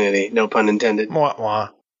opportunity. No pun intended. Wah, wah.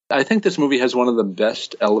 I think this movie has one of the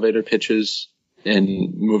best elevator pitches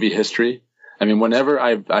in movie history. I mean, whenever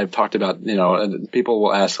I've talked about, people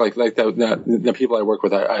will ask, like the people I work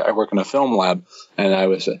with, I work in a film lab, and I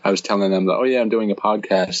was telling them that, oh yeah, I'm doing a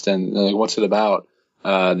podcast, and they're like, what's it about?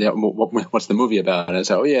 What's the movie about? And I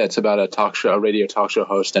said, oh yeah, it's about a radio talk show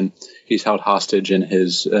host, and he's held hostage in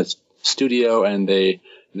his studio, and they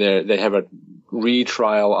have a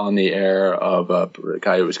retrial on the air of a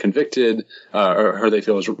guy who was convicted, or they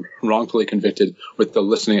feel was wrongfully convicted, with the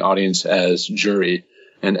listening audience as jury.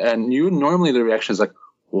 And normally the reaction is like,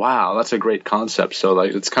 wow, that's a great concept. So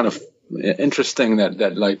like, it's kind of interesting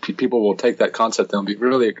that like people will take that concept and they'll be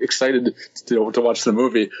really excited to watch the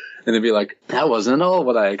movie, and they'll be like, that wasn't at all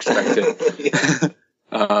what I expected.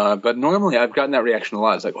 But normally I've gotten that reaction a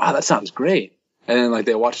lot. It's like, wow, that sounds great. And then like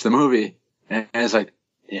they watch the movie and it's like,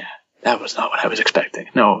 yeah, that was not what I was expecting.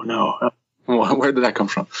 No. Where did that come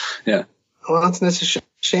from? Yeah. Well, it's a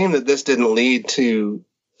shame that this didn't lead to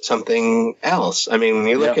something else. I mean, when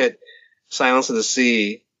you look at Silence of the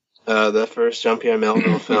Sea, the first Jean-Pierre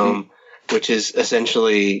Melville film, which is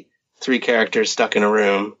essentially 3 characters stuck in a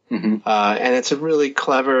room. Mm-hmm. And it's a really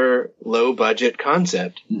clever, low-budget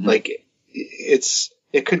concept. Mm-hmm. Like,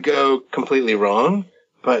 it could go completely wrong,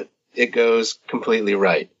 but it goes completely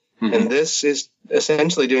right. Mm-hmm. And this is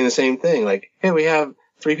essentially doing the same thing. Like, hey, we have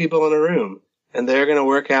 3 people in a room, and they're going to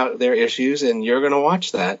work out their issues, and you're going to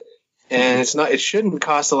watch that. And it shouldn't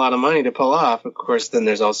cost a lot of money to pull off. Of course, then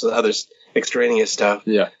there's also other extraneous stuff.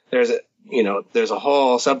 Yeah. There's a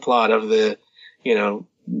whole subplot of the,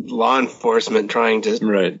 law enforcement trying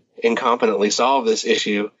to incompetently solve this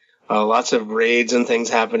issue. Lots of raids and things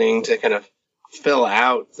happening to kind of fill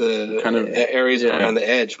out the areas around the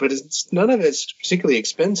edge. But none of it's particularly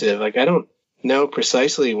expensive. Like, I don't know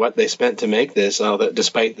precisely what they spent to make this,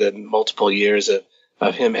 despite the multiple years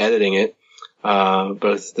of him editing it.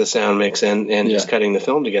 both the sound mix and just cutting the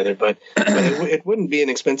film together. But it wouldn't be an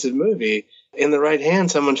expensive movie. In the right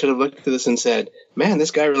hand, someone should have looked at this and said, man,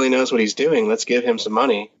 this guy really knows what he's doing. Let's give him some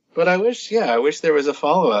money. But I wish there was a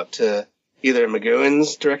follow-up to either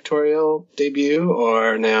McGoohan's directorial debut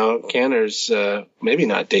or now Kanner's, maybe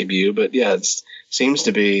not debut, but it seems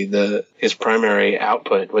to be his primary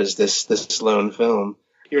output was this lone film.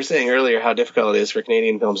 You were saying earlier how difficult it is for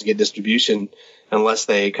Canadian films to get distribution unless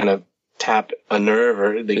they kind of tap a nerve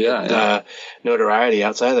or they get notoriety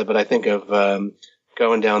outside of that. But I think of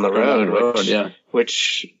Going Down the Road,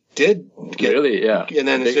 which did get really, and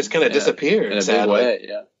then it just kind of disappeared. In a sadly. Big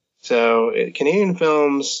way, So Canadian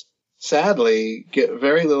films sadly get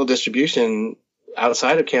very little distribution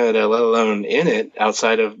outside of Canada, let alone in it,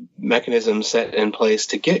 outside of mechanisms set in place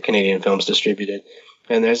to get Canadian films distributed.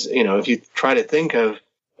 And there's, if you try to think of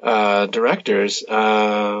directors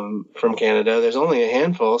from Canada, there's only a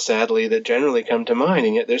handful, sadly, that generally come to mind,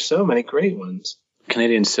 and yet there's so many great ones.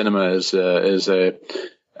 Canadian cinema is a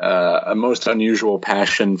most unusual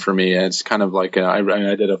passion for me. And it's kind of like I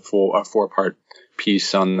did a 4-part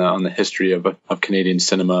piece on the history of Canadian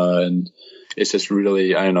cinema, and it's just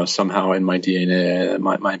really, I don't know, somehow in my DNA.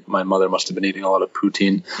 My mother must have been eating a lot of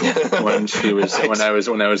poutine when she was when I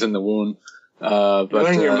was in the womb. But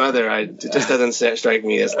knowing your mother, it just doesn't strike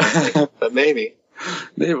me as like, but maybe.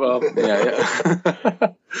 Well,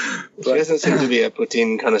 yeah. She doesn't seem to be a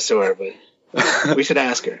poutine connoisseur, but we should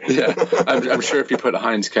ask her. I'm sure if you put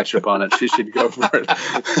Heinz ketchup on it, she should go for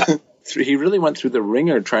it. He really went through the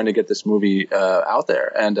ringer trying to get this movie out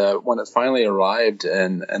there, and when it finally arrived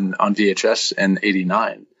and on VHS in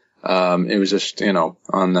 '89, it was just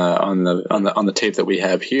on the tape that we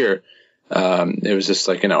have here. It was just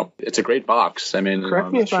like it's a great box. I mean,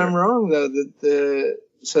 correct me if I'm wrong though.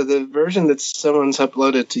 So the version that someone's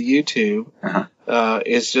uploaded to YouTube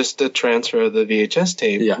is just a transfer of the VHS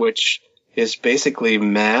tape, which is basically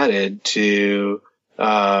matted to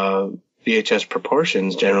VHS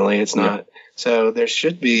proportions. Generally, it's not. So there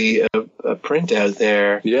should be a print out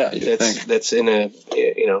there. That's in a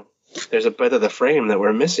there's a bit of the frame that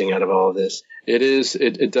we're missing out of all of this. It is.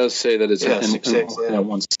 It does say that it's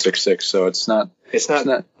 166. So it's not. It's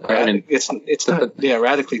not. I mean, it's not.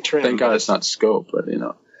 Radically trimmed. Thank God it's not scope, but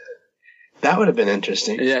that would have been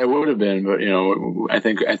interesting. Yeah, it would have been. But I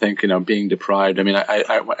think being deprived. I mean,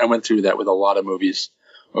 I went through that with a lot of movies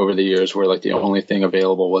over the years, where like the only thing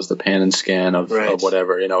available was the pan and scan of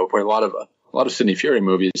whatever. Where a lot of Sidney Fury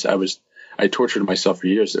movies, I tortured myself for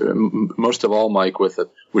years. Most of all, Mike, with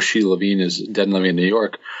Sheila Levine is Dead and Living in New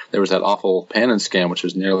York, there was that awful pan and scan, which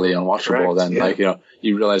was nearly unwatchable.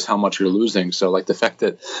 You realize how much you're losing. So like the fact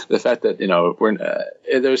that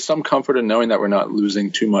we're there's some comfort in knowing that we're not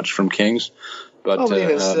losing too much from Kings. But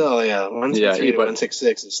even still, 163 to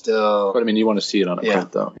 166 is still. But I mean, you want to see it on a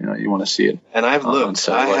print, though. You want to see it. And I've looked.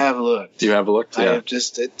 I have looked. You have looked. Yeah. I have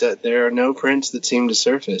just. There are no prints that seem to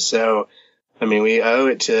surface. So. I mean, we owe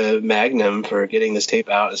it to Magnum for getting this tape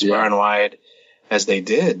out as far and wide as they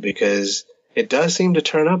did, because it does seem to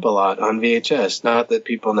turn up a lot on VHS. Not that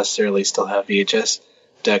people necessarily still have VHS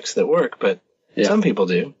decks that work, but some people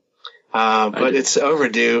do. But it's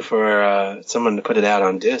overdue for someone to put it out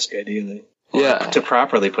on disc, ideally. To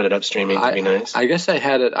properly put it up streaming would be nice. I guess I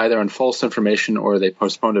had it either on false information or they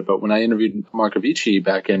postponed it. But when I interviewed Mark Avici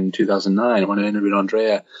back in 2009, when I interviewed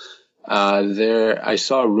Andrea, I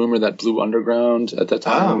saw a rumor that Blue Underground at that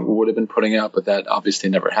time would have been putting out, but that obviously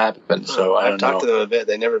never happened. So I've talked to them a bit.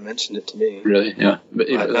 They never mentioned it to me. Really? Yeah. But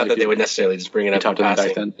not that they would necessarily just bring it up. Talked to them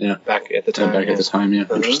back then. Yeah. Back at the time. At the time. Yeah.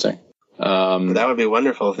 Interesting. But that would be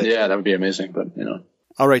wonderful. That would be amazing. But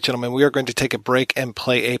All right, gentlemen, we are going to take a break and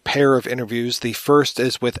play a pair of interviews. The first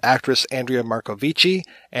is with actress Andrea Markovici,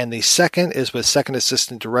 and the second is with second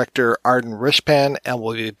assistant director Arden Rishpan, and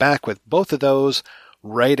we'll be back with both of those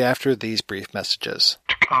right after these brief messages.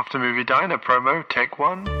 After Movie Diner promo, take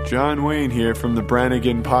one. John Wayne here from the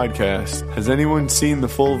Brannigan Podcast. Has anyone seen The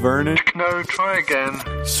Full Vernon? No, try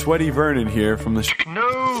again. Sweaty Vernon here from the...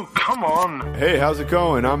 No, come on. Hey, how's it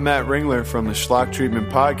going? I'm Matt Ringler from the Schlock Treatment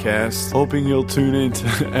Podcast. Hoping you'll tune in to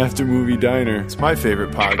After Movie Diner. It's my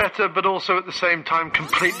favorite podcast. Better, but also at the same time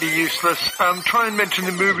completely useless. Try and mention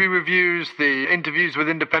the movie reviews, the interviews with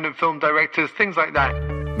independent film directors, things like that.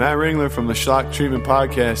 Matt Ringler from the Schlock Treatment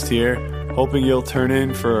Podcast here. Hoping you'll turn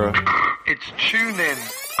in for a... It's tune in.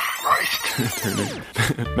 Christ. Turn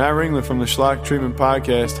in. Matt Ringler from the Schlock Treatment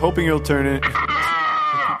Podcast. Hoping you'll turn in.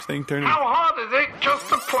 I keep saying turn in. How hard is it just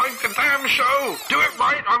to plug the damn show? Do it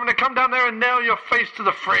right. I'm going to come down there and nail your face to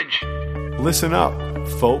the fridge. Listen up.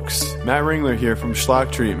 folks? Matt Ringler here from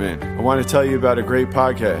Schlock Treatment. I want to tell you about a great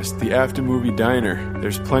podcast, The After Movie Diner.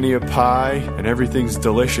 There's plenty of pie, and everything's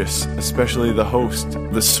delicious, especially the host,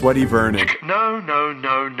 the sweaty Vernon. No.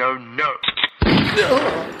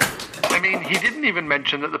 I mean, he didn't even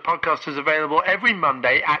mention that the podcast is available every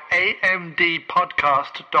Monday at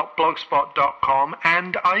amdpodcast.blogspot.com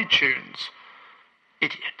and iTunes.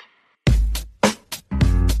 Idiot.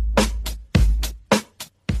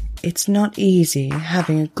 It's not easy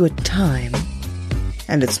having a good time,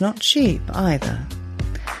 and it's not cheap either.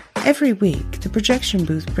 Every week, the Projection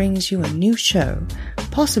Booth brings you a new show,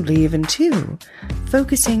 possibly even two,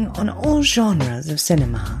 focusing on all genres of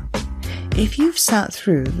cinema. If you've sat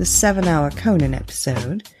through the 7-hour Conan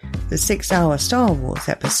episode, the 6-hour Star Wars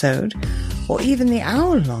episode, or even the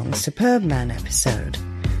hour-long Superman episode,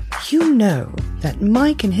 you know that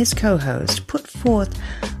Mike and his co-host put forth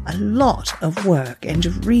a lot of work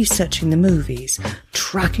into researching the movies,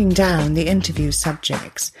 tracking down the interview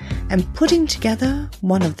subjects, and putting together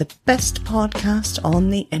one of the best podcasts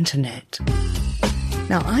on the internet.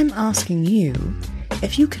 Now I'm asking you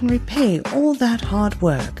if you can repay all that hard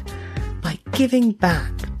work by giving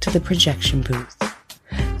back to the Projection Booth.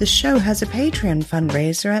 The show has a Patreon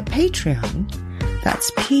fundraiser at Patreon.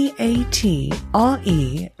 That's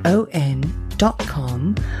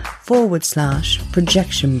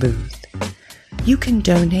patreon.com/projection booth. You can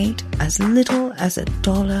donate as little as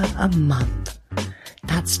 $1 a month.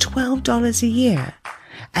 That's $12 a year.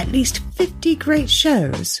 At least 50 great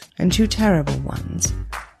shows and 2 terrible ones.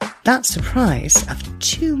 That's the price of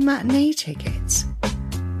 2 matinee tickets.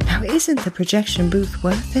 Now isn't the Projection Booth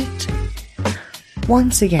worth it?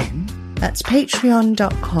 Once again, that's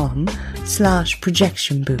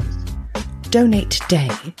patreon.com/projection booth. Donate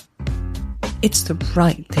today. It's the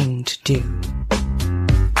right thing to do.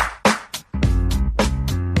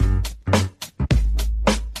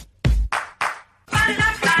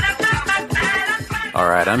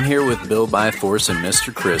 Alright, I'm here with Bill Byforce and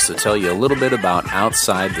Mr. Chris to tell you a little bit about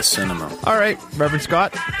Outside the Cinema. Alright, Reverend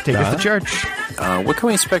Scott, take us to church. What can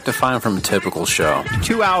we expect to find from a typical show?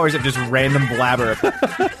 2 hours of just random blabber.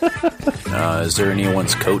 Is there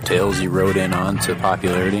anyone's coattails you rode in on to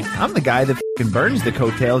popularity? I'm the guy that f***ing burns the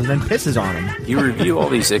coattails and then pisses on them. You review all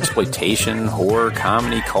these exploitation, horror,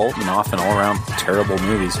 comedy, cult, and often all-around terrible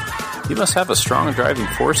movies. You must have a strong driving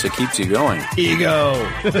force that keeps you going. Ego.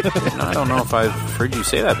 I don't know if I've heard you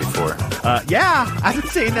say that before. Yeah, I've been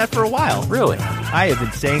saying that for a while. Really? I have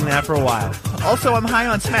been saying that for a while. Also, I'm high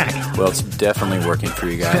on smack. Well, it's definitely working for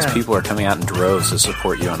you guys. People are coming out in droves to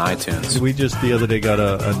support you on iTunes. We just the other day got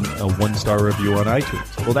a 1-star review on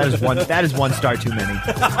iTunes. Well, that is one star too many.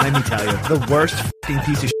 Let me tell you, the worst f***ing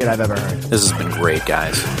piece of shit I've ever heard. This has been great,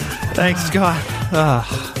 guys. Thanks, Scott.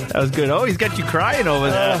 That was good. Oh, he's got you crying over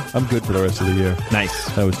there. I'm good for the rest of the year. Nice.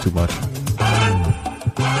 That was too much.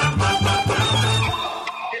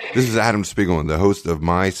 This is Adam Spiegelman, the host of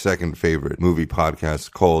my second favorite movie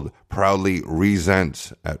podcast called Proudly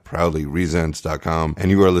Resents at proudlyresents.com.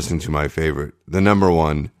 And you are listening to my favorite, the number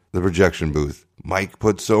one, The Projection Booth. Mike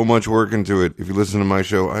put so much work into it. If you listen to my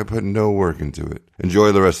show, I put no work into it.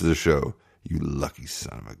 Enjoy the rest of the show, you lucky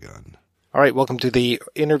son of a gun. All right, welcome to the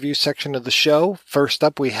interview section of the show. First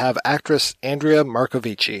up, we have actress Andrea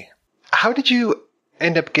Marcovici. How did you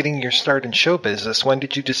end up getting your start in show business? When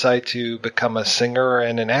did you decide to become a singer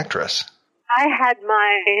and an actress? I had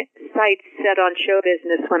my sights set on show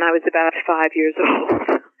business when I was about 5 years old.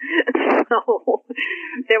 So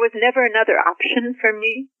there was never another option for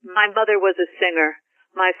me. My mother was a singer.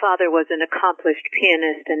 My father was an accomplished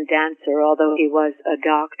pianist and dancer, although he was a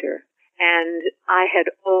doctor. And I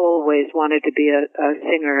had always wanted to be a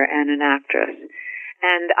singer and an actress.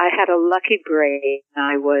 And I had a lucky break.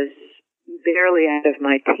 I was barely out of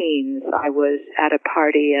my teens. I was at a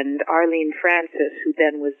party, and Arlene Francis, who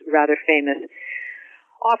then was rather famous,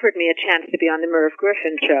 offered me a chance to be on the Merv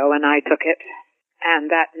Griffin show, and I took it.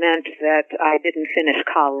 And that meant that I didn't finish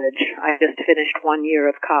college. I just finished 1 year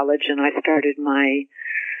of college, and I started my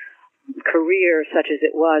career, such as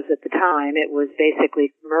it was at the time. It was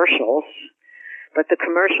basically commercials, but the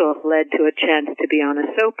commercials led to a chance to be on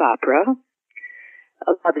a soap opera.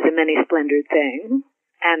 Love is a Many Splendored Thing.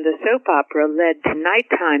 And the soap opera led to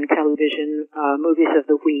nighttime television, movies of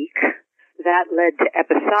the week. That led to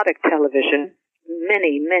episodic television,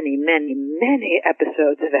 many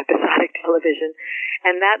episodes of episodic television.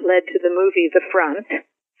 And that led to the movie The Front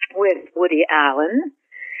with Woody Allen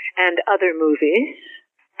and other movies.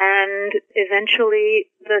 And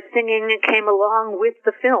eventually the singing came along with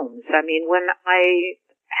the films. I mean, when I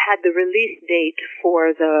had the release date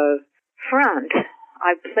for The Front,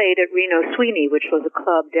 I played at Reno Sweeney, which was a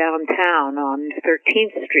club downtown on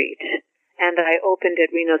 13th Street. And I opened at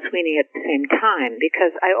Reno Sweeney at the same time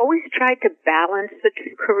because I always tried to balance the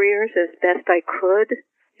two careers as best I could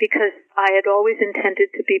because I had always intended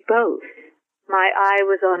to be both. My eye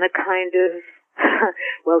was on a kind of,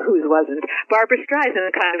 well, whose wasn't? Barbra Streisand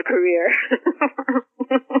kind of career.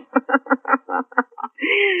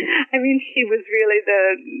 I mean, she was really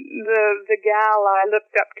the gal I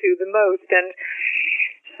looked up to the most, and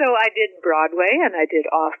so I did Broadway and I did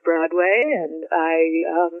off-Broadway, and I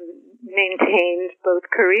maintained both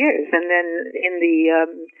careers. And then in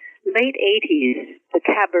the late 80s, the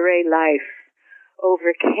cabaret life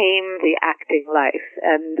overcame the acting life,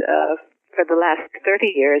 and for the last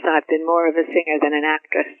 30 years, I've been more of a singer than an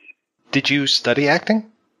actress. Did you study acting?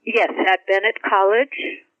 Yes, at Bennett College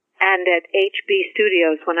and at HB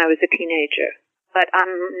Studios when I was a teenager. But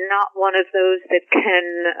I'm not one of those that can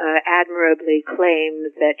admirably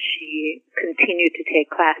claim that she continued to take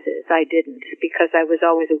classes. I didn't, because I was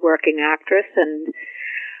always a working actress, and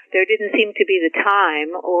there didn't seem to be the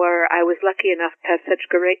time, or I was lucky enough to have such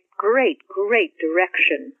great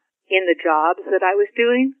direction in the jobs that I was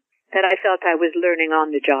doing that I felt I was learning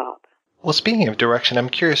on the job. Well, speaking of direction, I'm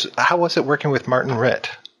curious, how was it working with Martin Ritt?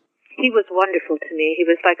 He was wonderful to me. He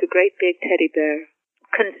was like a great big teddy bear.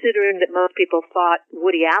 Considering that most people thought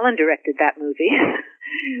Woody Allen directed that movie,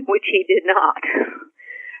 which he did not.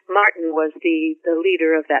 Martin was the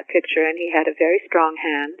leader of that picture, and he had a very strong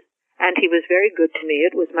hand, and he was very good to me.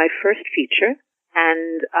 It was my first feature,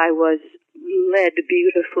 and I was led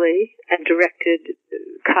beautifully and directed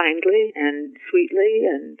kindly and sweetly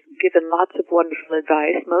and given lots of wonderful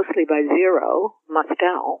advice, mostly by Zero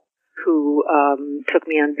Mostel, who took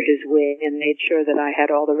me under his wing and made sure that I had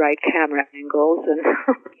all the right camera angles, and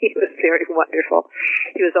he was very wonderful.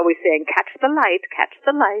 He was always saying, catch the light, catch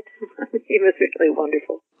the light. He was really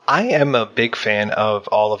wonderful. I am a big fan of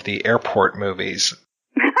all of the airport movies.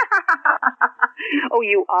 Oh,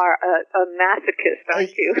 you are a masochist,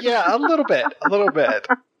 aren't you? Yeah, a little bit.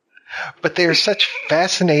 But they're such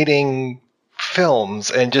fascinating films,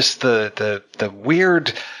 and just the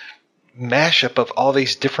weird mashup of all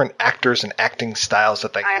these different actors and acting styles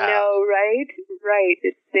that they have. I know, right? Right.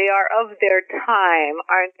 They are of their time,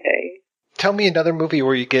 aren't they? Tell me another movie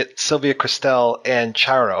where you get Sylvia Kristel and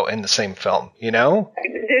Charo in the same film, you know?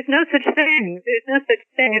 There's no such thing. There's no such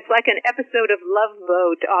thing. It's like an episode of Love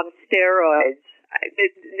Boat on steroids.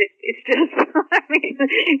 It's just, I mean,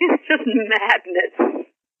 it's just madness.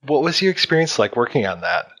 What was your experience like working on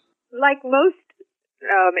that? Like most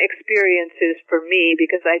experiences for me,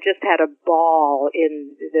 because I just had a ball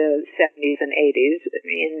in the 70s and 80s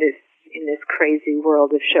in this crazy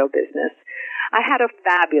world of show business. I had a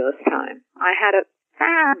fabulous time.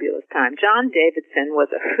 John Davidson was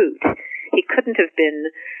a hoot. He couldn't have been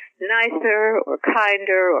nicer or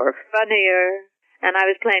kinder or funnier. And I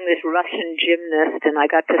was playing this Russian gymnast, and I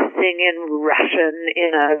got to sing in Russian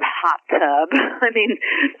in a hot tub. I mean,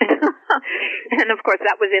 and of course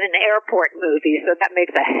that was in an airport movie, so that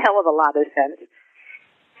makes a hell of a lot of sense.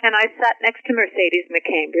 And I sat next to Mercedes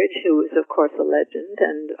McCambridge, who is of course a legend,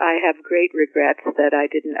 and I have great regrets that I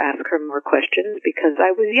didn't ask her more questions because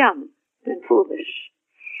I was young and foolish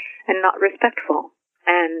and not respectful.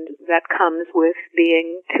 And that comes with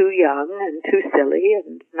being too young and too silly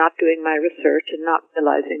and not doing my research and not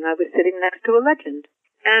realizing I was sitting next to a legend.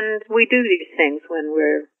 And we do these things when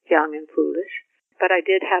we're young and foolish. But I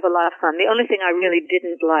did have a lot of fun. The only thing I really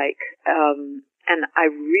didn't like, and I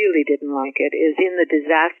really didn't like it, is in the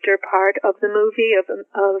disaster part of the movie of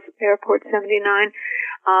Airport 79.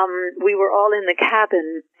 We were all in the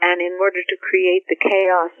cabin, and in order to create the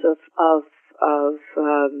chaos of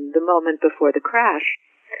the moment before the crash,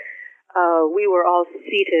 we were all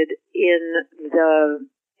seated in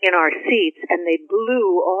our seats, and they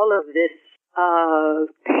blew all of this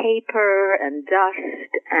paper and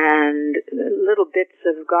dust and little bits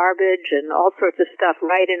of garbage and all sorts of stuff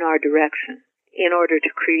right in our direction in order to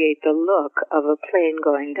create the look of a plane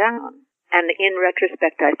going down. And in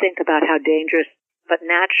retrospect, I think about how dangerous, but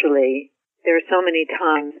naturally, there are so many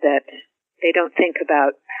times that they don't think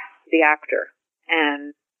about the actor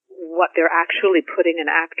and what they're actually putting an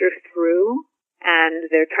actor through, and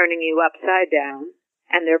they're turning you upside down,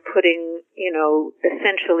 and they're putting,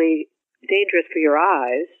 essentially dangerous for your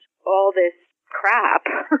eyes, all this crap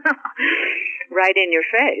right in your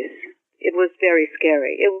face. It was very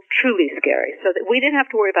scary. It was truly scary. So that we didn't have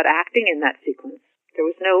to worry about acting in that sequence. There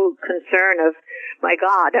was no concern of, my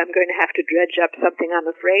God, I'm going to have to dredge up something I'm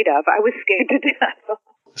afraid of. I was scared to death.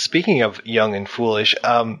 Speaking of young and foolish,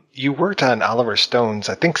 you worked on Oliver Stone's,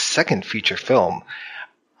 I think, second feature film.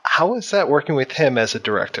 How is that working with him as a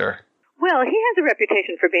director? Well, he has a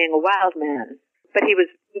reputation for being a wild man, but he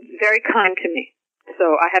was very kind to me.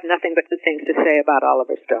 So I have nothing but good things to say about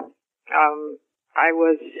Oliver Stone.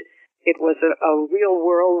 It was a real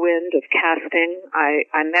whirlwind of casting. I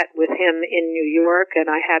met with him in New York, and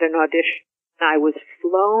I had an audition. I was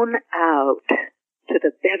flown out to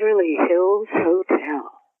the Beverly Hills Hotel.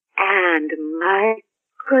 And my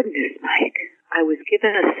goodness, Mike, I was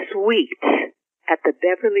given a suite at the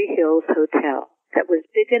Beverly Hills Hotel that was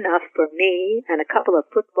big enough for me and a couple of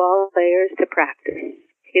football players to practice.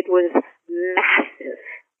 It was massive,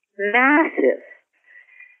 massive.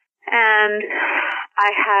 And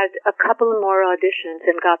I had a couple more auditions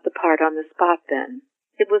and got the part on the spot then.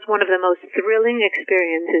 It was one of the most thrilling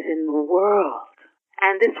experiences in the world.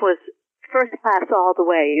 And this was first class all the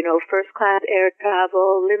way, first class air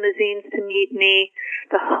travel, limousines to meet me,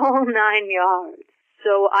 the whole 9 yards.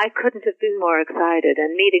 So I couldn't have been more excited.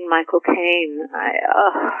 And meeting Michael Caine,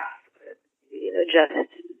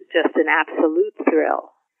 just an absolute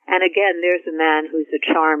thrill. And again, there's a man who's a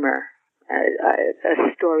charmer,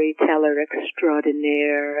 a storyteller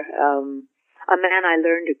extraordinaire, a man I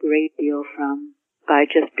learned a great deal from by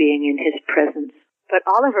just being in his presence. But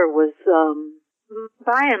Oliver was,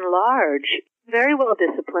 by and large, very well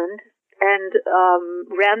disciplined and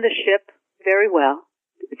ran the ship very well.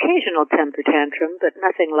 Occasional temper tantrum, but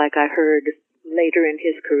nothing like I heard later in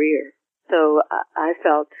his career. So I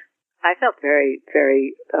felt very,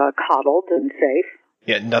 very coddled and safe.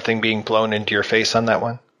 Yeah, nothing being blown into your face on that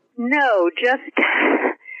one? No, just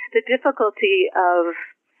the difficulty of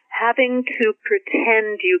having to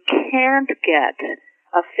pretend you can't get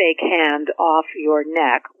a fake hand off your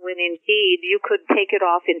neck when indeed you could take it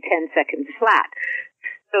off in 10 seconds flat.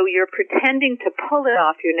 So you're pretending to pull it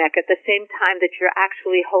off your neck at the same time that you're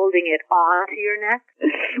actually holding it onto your neck,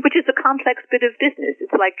 which is a complex bit of business.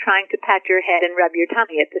 It's like trying to pat your head and rub your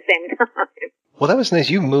tummy at the same time. Well, that was nice.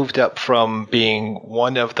 You moved up from being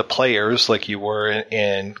one of the players like you were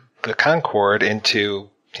in the Concorde into,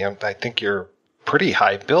 I think you're pretty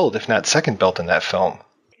high billed, if not second billed in that film.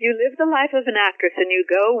 You live the life of an actress and you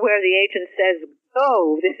go where the agent says,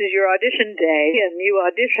 oh, this is your audition day, and you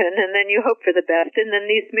audition, and then you hope for the best, and then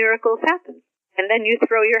these miracles happen. And then you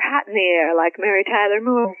throw your hat in the air like Mary Tyler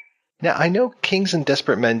Moore. Now, I know Kings and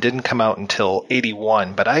Desperate Men didn't come out until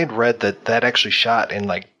 81, but I had read that actually shot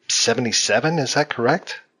in 77, is that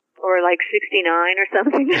correct? Or 69 or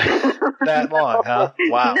something. That long, huh?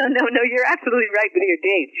 Wow. No, you're absolutely right with your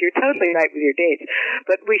dates. You're totally right with your dates.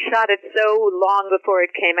 But we shot it so long before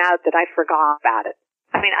it came out that I forgot about it.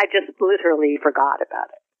 I mean, I just literally forgot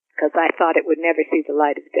about it because I thought it would never see the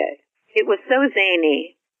light of day. It was so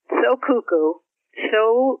zany, so cuckoo,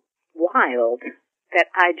 so wild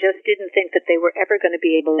that I just didn't think that they were ever going to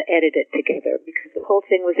be able to edit it together because the whole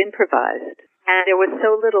thing was improvised. And there was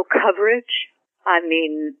so little coverage. I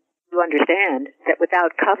mean, you understand that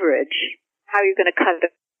without coverage, how are you going to cut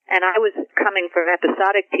it? And I was coming from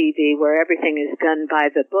episodic TV where everything is done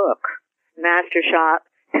by the book. Master shot,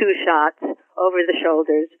 2 shots, over the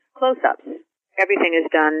shoulders, close-ups. Everything is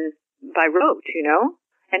done by rote,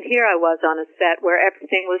 And here I was on a set where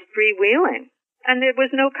everything was freewheeling. And there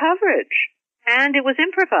was no coverage. And it was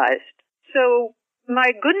improvised. So,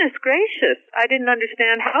 my goodness gracious, I didn't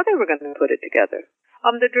understand how they were going to put it together.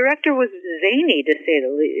 The director was zany, to say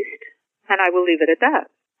the least. And I will leave it at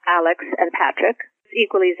that. Alex and Patrick,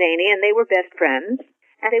 equally zany, and they were best friends.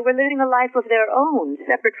 And they were living a life of their own,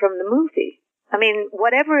 separate from the movie. I mean,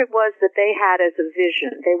 whatever it was that they had as a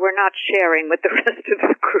vision, they were not sharing with the rest of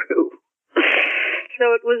the crew.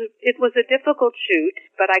 So it was a difficult shoot,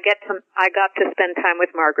 but I got to spend time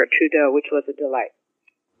with Margaret Trudeau, which was a delight.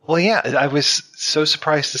 Well, yeah, I was so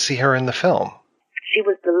surprised to see her in the film. She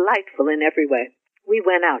was delightful in every way. We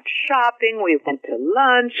went out shopping, we went to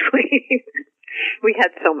lunch, we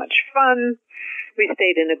had so much fun. We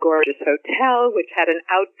stayed in a gorgeous hotel, which had an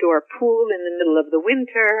outdoor pool in the middle of the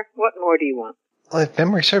winter. What more do you want? Well, if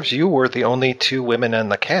memory serves, you were the only 2 women in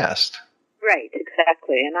the cast. Right,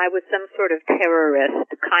 exactly. And I was some sort of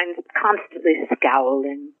terrorist, constantly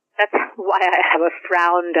scowling. That's why I have a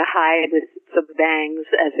frown to hide with some bangs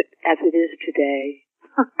as it is today.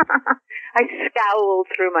 I scowled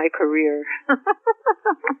through my career.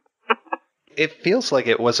 It feels like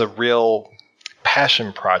it was a real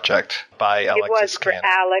passion project by Alexis Kanner. It was for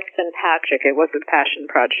Alex and Patrick. It was a passion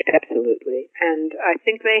project, absolutely. And I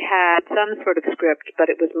think they had some sort of script, but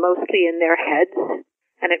it was mostly in their heads,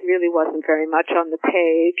 and it really wasn't very much on the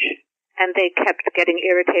page. And they kept getting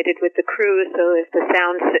irritated with the crew, so if the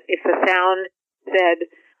sound said,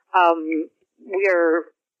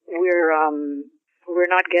 we're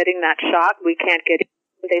not getting that shot, we can't get it,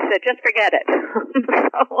 They said, just forget it.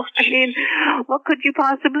 So, I mean, what could you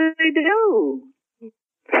possibly do?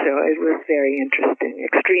 So it was very interesting,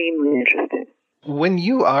 extremely interesting. When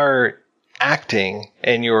you are acting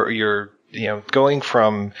and you're going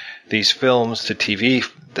from these films to TV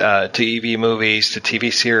movies to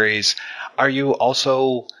TV series, are you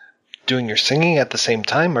also doing your singing at the same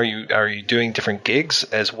time? Are you doing different gigs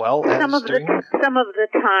as well? Some of the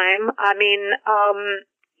time. I mean,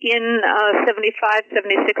 in 75,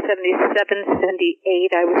 76, 77,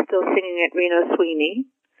 78, I was still singing at Reno Sweeney.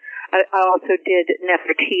 I also did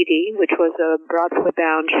Nefertiti, which was a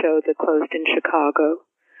Broadway-bound show that closed in Chicago.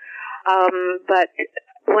 But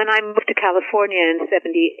when I moved to California in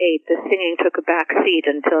 78, the singing took a back seat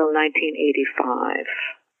until 1985.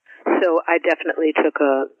 So I definitely took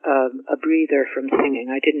a breather from singing.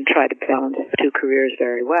 I didn't try to balance the two careers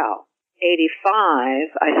very well.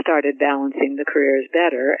 85, I started balancing the careers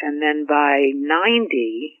better, and then by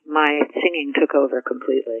 90, my singing took over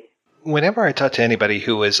completely. Whenever I talk to anybody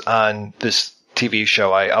who was on this TV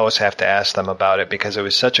show, I always have to ask them about it because it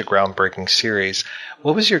was such a groundbreaking series.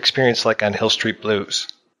 What was your experience like on Hill Street Blues?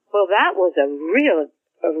 Well, that was a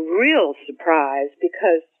real surprise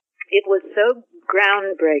because it was so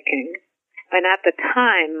groundbreaking. And at the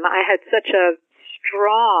time, I had such a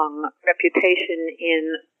strong reputation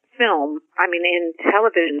in in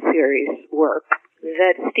television series work,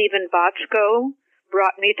 that Stephen Bochco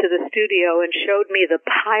brought me to the studio and showed me the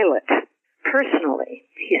pilot personally.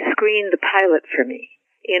 He screened the pilot for me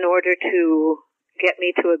in order to get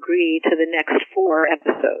me to agree to the next 4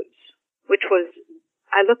 episodes, which was,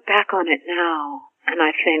 I look back on it now and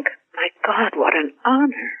I think, my God, what an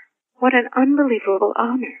honor. What an unbelievable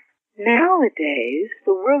honor. Nowadays,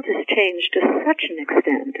 the world has changed to such an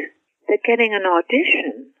extent that getting an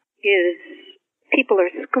audition is, people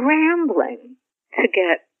are scrambling to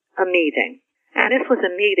get a meeting. And this was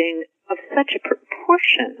a meeting of such a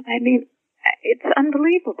proportion. I mean, it's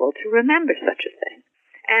unbelievable to remember such a thing.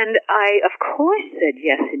 And I, of course, said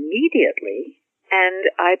yes immediately. And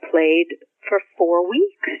I played for 4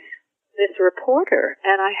 weeks this reporter.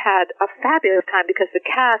 And I had a fabulous time because the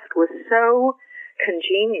cast was so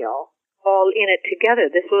congenial, all in it together.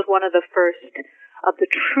 This was one of the first of the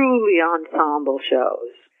truly ensemble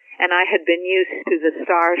shows. And I had been used to the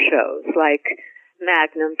star shows like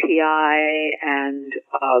Magnum PI and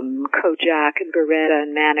Kojak and Beretta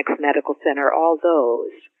and Mannix Medical Center, all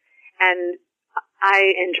those. And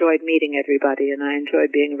I enjoyed meeting everybody and I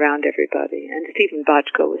enjoyed being around everybody. And Stephen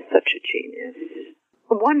Bochco was such a genius.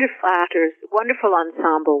 Wonderful actors, wonderful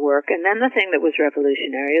ensemble work. And then the thing that was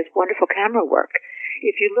revolutionary is wonderful camera work.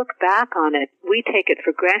 If you look back on it, we take it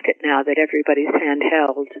for granted now that everybody's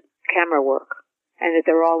handheld camera work. And that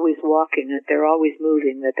they're always walking, that they're always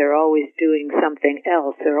moving, that they're always doing something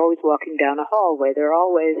else. They're always walking down a hallway. They're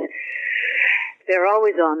always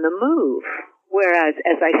on the move. Whereas,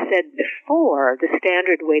 as I said before, the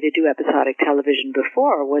standard way to do episodic television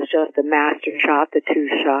before was just the master shot, the two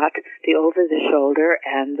shot, the over the shoulder,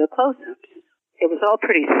 and the close-ups. It was all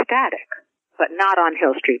pretty static, but not on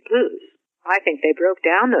Hill Street Blues. I think they broke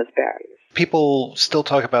down those barriers. People still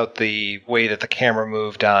talk about the way that the camera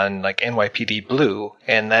moved on like NYPD Blue,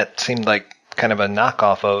 and that seemed like kind of a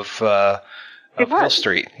knockoff of Hill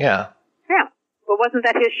Street. Yeah. Yeah. Well, wasn't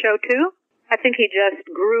that his show too? I think he just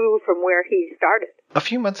grew from where he started. A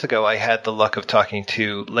few months ago, I had the luck of talking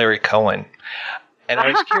to Larry Cohen, and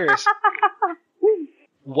I was curious,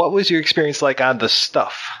 what was your experience like on The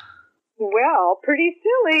Stuff? Well, pretty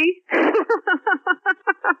silly.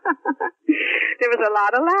 There was a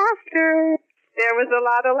lot of laughter.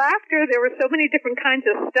 There were so many different kinds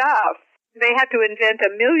of stuff. They had to invent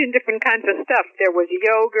a million different kinds of stuff. There was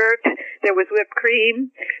yogurt. There was whipped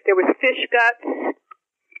cream. There was fish guts,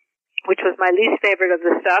 which was my least favorite of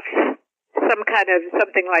the stuff.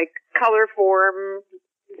 Something like color form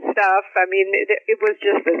stuff. I mean, it was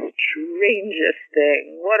just the strangest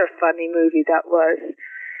thing. What a funny movie that was.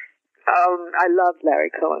 I loved Larry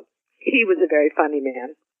Cohen. He was a very funny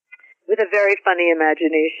man with a very funny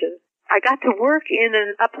imagination. I got to work in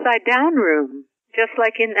an upside-down room, just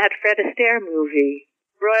like in that Fred Astaire movie,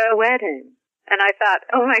 Royal Wedding. And I thought,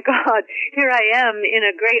 oh my God, here I am in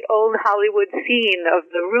a great old Hollywood scene of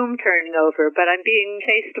the room turning over, but I'm being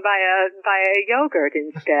chased by a yogurt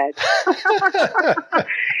instead.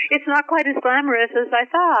 It's not quite as glamorous as I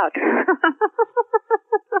thought.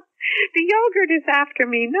 The yogurt is after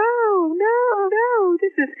me. No.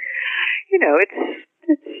 This is,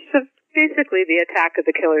 it's basically the attack of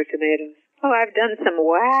the killer tomatoes. Oh, I've done some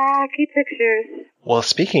wacky pictures. Well,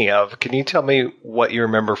 speaking of, can you tell me what you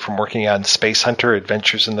remember from working on Space Hunter: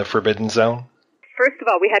 Adventures in the Forbidden Zone? First of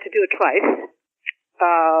all, we had to do it twice.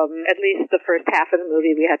 At least the first half of the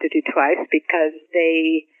movie we had to do twice because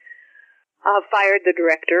they fired the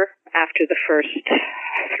director after the first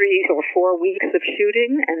 3 or 4 weeks of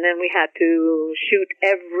shooting, and then we had to shoot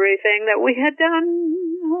everything that we had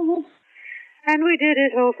done, and we did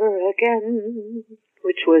it over again,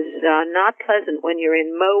 which was not pleasant when you're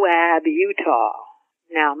in Moab, Utah.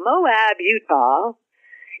 Now, Moab, Utah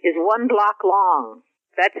is 1 block long.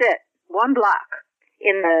 That's it. 1 block.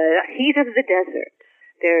 In the heat of the desert.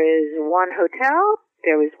 There is 1 hotel,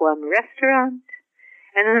 there is 1 restaurant,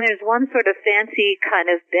 and then there's 1 sort of fancy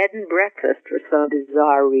kind of bed and breakfast for some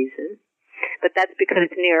bizarre reason. But that's because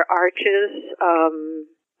it's near Arches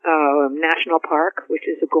National Park, which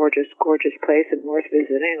is a gorgeous, gorgeous place and worth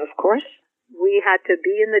visiting, of course. We had to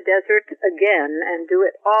be in the desert again and do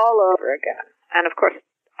it all over again. And of course,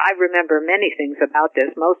 I remember many things about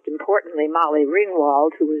this, most importantly Molly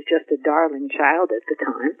Ringwald, who was just a darling child at the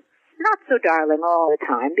time. Not so darling all the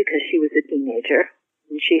time because she was a teenager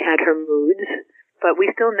and she had her moods, but we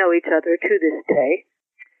still know each other to this day.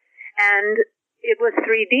 And it was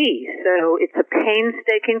 3D, so it's a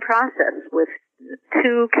painstaking process with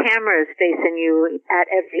 2 cameras facing you at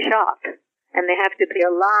every shot, and they have to be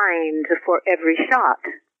aligned for every shot.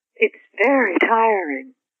 It's very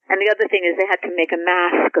tiring. And the other thing is they had to make a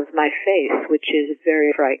mask of my face, which is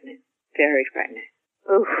very frightening. Very frightening.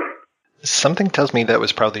 Oof. Something tells me that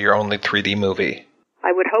was probably your only 3D movie.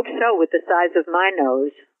 I would hope so, with the size of my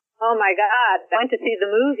nose. Oh my God, I went to see the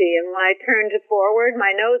movie, and when I turned forward,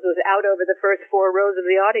 my nose was out over the first 4 rows of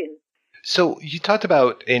the audience. So you talked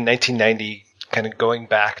about in 1990 kind of going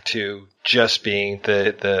back to just being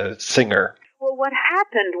the singer. Well, what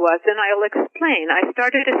happened was, and I'll explain, I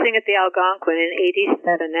started to sing at the Algonquin in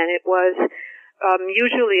 87, and it was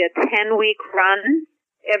usually a 10-week run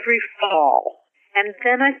every fall. And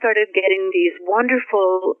then I started getting these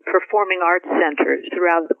wonderful performing arts centers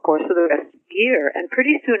throughout the course of the rest of the year. And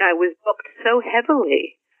pretty soon I was booked so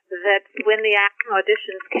heavily that when the acting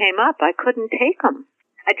auditions came up, I couldn't take them.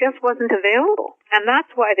 I just wasn't available. And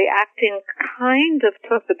that's why the acting kind of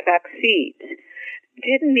took the back seat.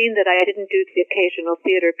 Didn't mean that I didn't do the occasional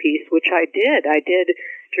theater piece, which I did. I did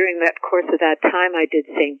during that course of that time. I did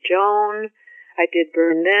St. Joan. I did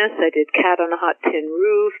Burn This. I did Cat on a Hot Tin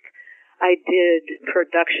Roof. I did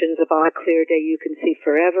productions of On a Clear Day You Can See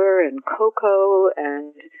Forever and Coco,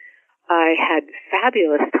 and I had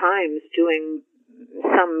fabulous times doing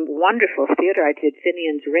some wonderful theater. I did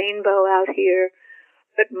Finian's Rainbow out here.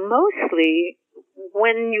 But mostly,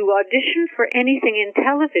 when you audition for anything in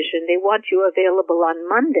television, they want you available on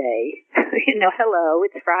Monday. Hello,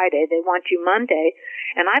 it's Friday. They want you Monday.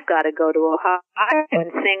 And I've got to go to Ohio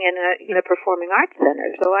and sing in a performing arts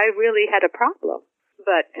center. So I really had a problem.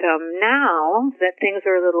 But now that things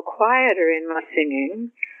are a little quieter in my singing,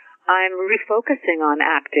 I'm refocusing on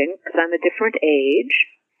acting because I'm a different age,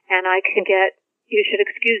 and I can get, you should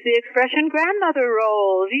excuse the expression, grandmother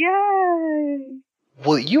roles. Yay!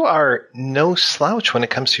 Well, you are no slouch when it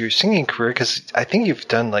comes to your singing career because I think you've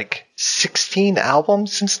done like 16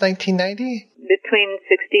 albums since 1990? Between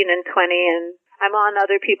 16 and 20, and I'm on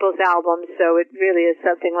other people's albums, so it really is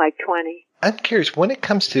something like 20. I'm curious, when it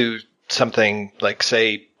comes to something like,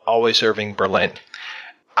 say, Always Irving Berlin,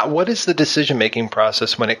 what is the decision-making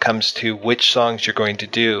process when it comes to which songs you're going to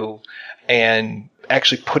do and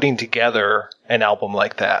actually putting together an album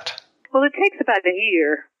like that? Well, it takes about a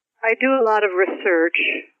year. I do a lot of research,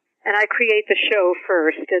 and I create the show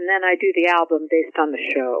first, and then I do the album based on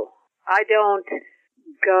the show. I don't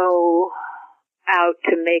go out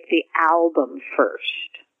to make the album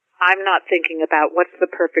first. I'm not thinking about what's the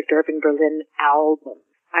perfect Irving Berlin album.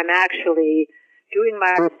 I'm actually doing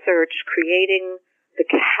my research, creating the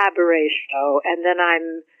cabaret show, and then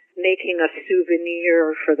I'm making a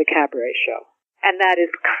souvenir for the cabaret show. And that is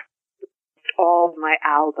all my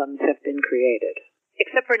albums have been created,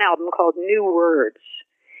 except for an album called New Words,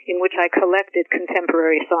 in which I collected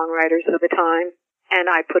contemporary songwriters of the time, and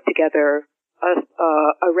I put together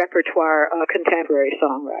a repertoire of contemporary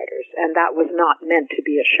songwriters, and that was not meant to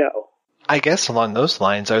be a show. I guess along those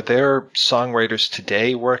lines, are there songwriters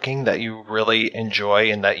today working that you really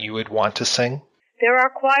enjoy and that you would want to sing? There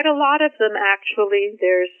are quite a lot of them, actually.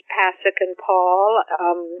 There's Pasek and Paul.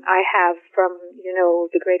 I have from,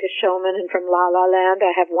 The Greatest Showman and from La La Land,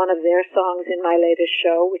 I have one of their songs in my latest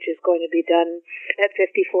show, which is going to be done at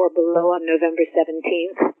 54 Below on November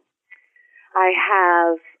 17th.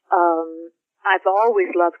 I've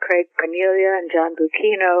always loved Craig Cornelia and John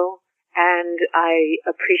Bucchino, and I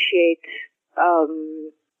appreciate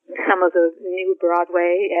some of the new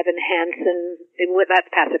Broadway, Evan Hansen,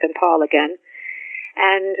 that's Pasek and Paul again.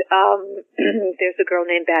 And there's a girl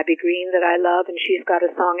named Babby Green that I love, and she's got a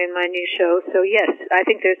song in my new show. So yes, I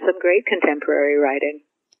think there's some great contemporary writing.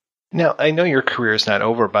 Now, I know your career is not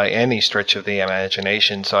over by any stretch of the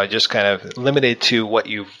imagination, so I just kind of limited to what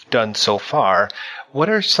you've done so far. What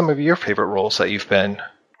are some of your favorite roles that you've been?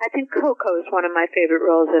 I think Coco is one of my favorite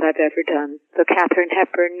roles that I've ever done. The Katharine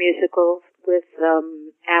Hepburn musical with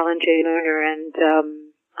Alan J. Lerner and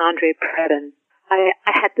Andre Previn. I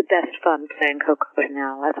had the best fun playing Coco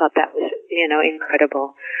now. I thought that was,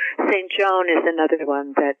 incredible. St. Joan is another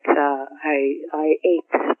one that I ate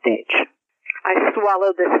the stage. I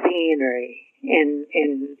swallowed the scenery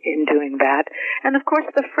in doing that. And of course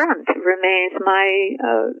the front remains my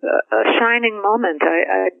shining moment.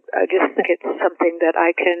 I just think it's something that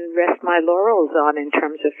I can rest my laurels on in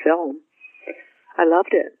terms of film. I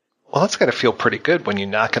loved it. Well, that's got to feel pretty good when you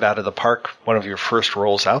knock it out of the park, one of your first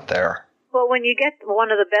roles out there. Well, when you get one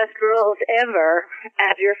of the best roles ever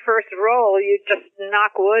as your first role, you just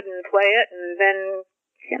knock wood and play it, and then,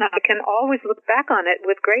 I can always look back on it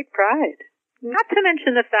with great pride. Not to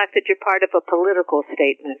mention the fact that you're part of a political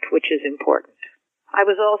statement, which is important. I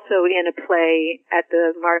was also in a play at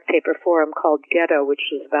the Mark Taper Forum called Ghetto, which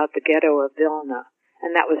was about the ghetto of Vilna,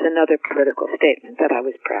 and that was another political statement that I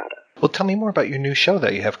was proud of. Well, tell me more about your new show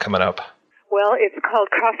that you have coming up. Well, it's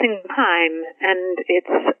called Crossing Time, and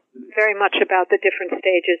it's very much about the different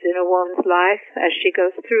stages in a woman's life as she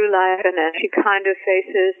goes through life and as she kind of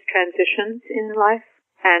faces transitions in life.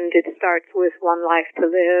 And it starts with One Life to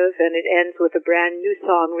Live, and it ends with a brand new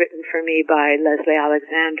song written for me by Leslie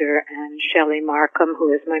Alexander and Shelley Markham,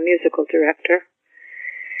 who is my musical director.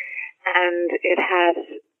 And it has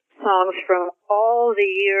songs from all the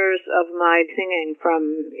years of my singing from,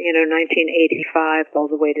 1985 all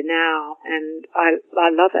the way to now. And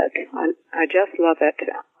I love it. I just love it.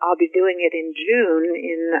 I'll be doing it in June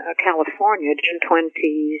in California, June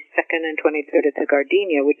 22nd and 23rd at the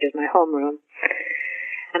Gardenia, which is my homeroom.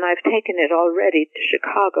 And I've taken it already to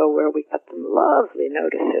Chicago, where we got some lovely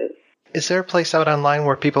notices. Is there a place out online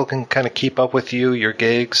where people can kind of keep up with you, your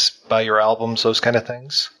gigs, buy your albums, those kind of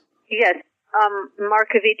things? Yes,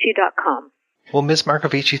 marcovici.com. Well, Ms.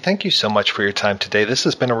 Marcovici, thank you so much for your time today. This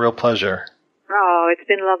has been a real pleasure. Oh, it's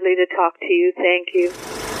been lovely to talk to you. Thank you.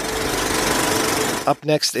 Up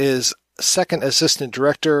next is second assistant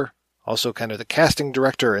director, also kind of the casting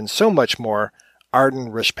director, and so much more,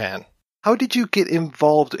 Arden Rishpan. How did you get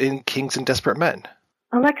involved in Kings and Desperate Men?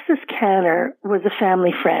 Alexis Kanner was a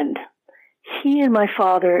family friend. He and my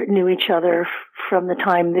father knew each other from the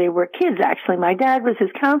time they were kids, actually. My dad was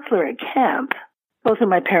his counselor at camp. Both of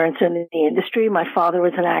my parents are in the industry. My father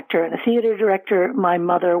was an actor and a theater director. My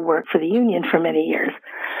mother worked for the union for many years.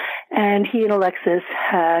 And he and Alexis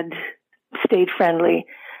had stayed friendly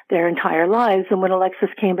their entire lives. And when Alexis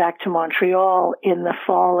came back to Montreal in the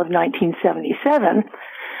fall of 1977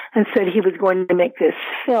 and said he was going to make this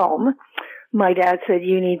film, my dad said,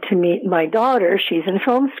 "You need to meet my daughter. She's in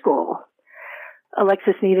film school."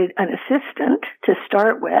 Alexis needed an assistant to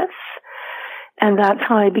start with, and that's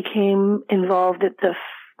how I became involved with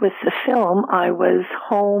the film. I was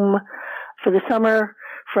home for the summer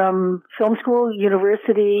from film school,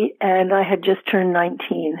 university, and I had just turned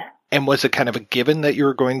 19. And was it kind of a given that you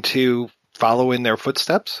were going to follow in their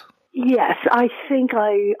footsteps? Yes, I think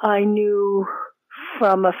I knew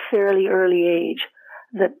from a fairly early age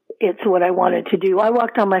that it's what I wanted to do. I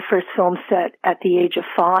walked on my first film set at the age of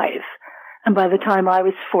 5. And by the time I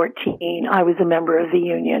was 14, I was a member of the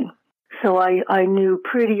union. So I knew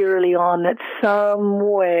pretty early on that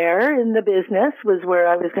somewhere in the business was where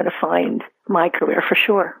I was going to find my career for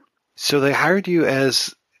sure. So they hired you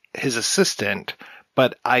as his assistant,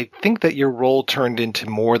 but I think that your role turned into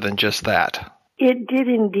more than just that. It did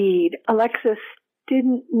indeed. Alexis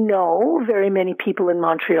didn't know very many people in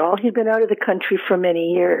Montreal. He'd been out of the country for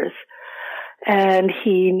many years. And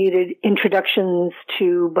he needed introductions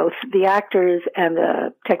to both the actors and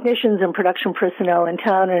the technicians and production personnel in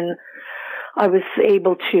town. And I was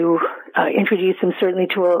able to introduce him certainly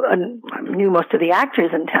to I knew most of the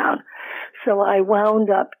actors in town. So I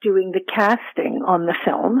wound up doing the casting on the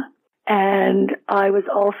film. And I was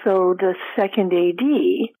also the second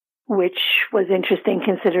AD, which was interesting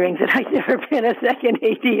considering that I'd never been a second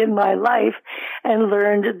AD in my life and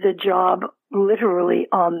learned the job literally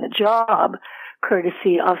on the job,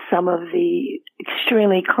 courtesy of some of the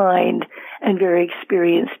extremely kind and very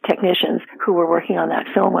experienced technicians who were working on that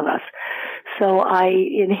film with us. So I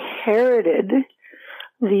inherited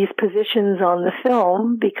these positions on the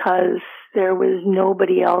film because there was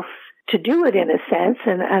nobody else to do it in a sense.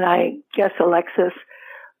 And I guess Alexis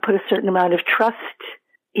put a certain amount of trust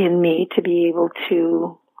in me to be able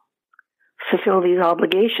to fulfill these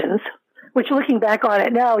obligations, which looking back on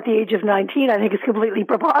it now at the age of 19, I think is completely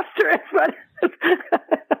preposterous. But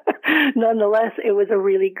nonetheless, it was a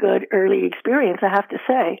really good early experience, I have to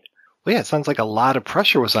say. Well, yeah, it sounds like a lot of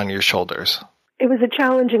pressure was on your shoulders. It was a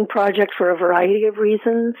challenging project for a variety of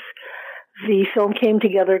reasons. The film came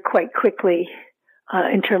together quite quickly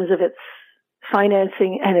in terms of its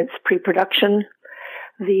financing and its pre-production.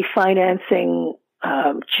 The financing,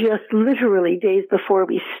 just literally days before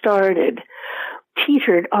we started,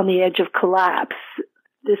 teetered on the edge of collapse.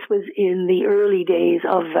 This was in the early days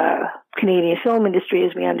of the Canadian film industry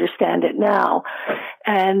as we understand it now.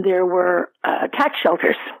 And there were tax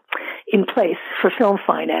shelters in place for film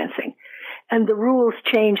financing. And the rules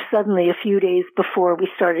changed suddenly a few days before we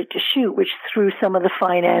started to shoot, which threw some of the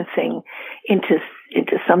financing into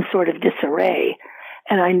some sort of disarray.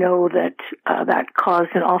 And I know that that caused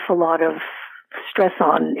an awful lot of stress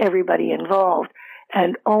on everybody involved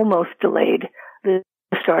and almost delayed the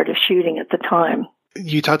start of shooting at the time.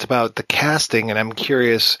 You talked about the casting, and I'm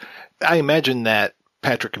curious, I imagine that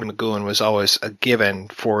Patrick McGoohan was always a given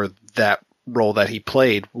for that role that he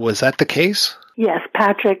played. Was that the case? Yes,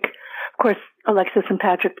 Patrick. Of course, Alexis and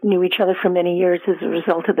Patrick knew each other for many years as a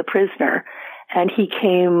result of The Prisoner, and he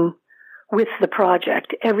came with the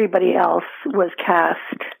project. Everybody else was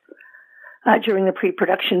cast during the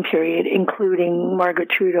pre-production period, including Margaret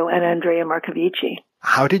Trudeau and Andrea Marcovici.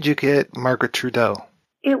 How did you get Margaret Trudeau?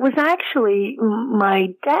 It was actually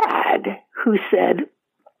my dad who said,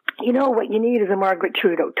 you know, what you need is a Margaret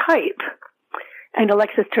Trudeau type. And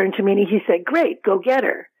Alexis turned to me and he said, great, go get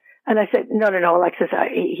her. And I said, no, Alexis,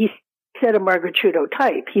 he said a Margaret Trudeau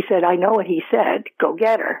type. He said, I know what he said, go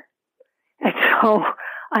get her. And so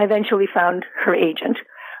I eventually found her agent.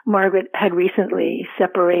 Margaret had recently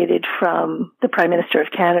separated from the Prime Minister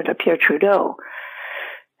of Canada, Pierre Trudeau.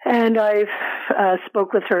 And I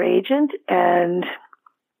spoke with her agent and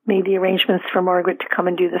made the arrangements for Margaret to come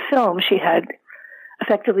and do the film. She had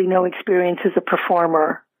effectively no experience as a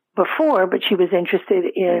performer before, but she was interested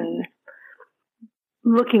in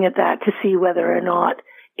looking at that to see whether or not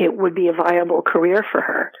it would be a viable career for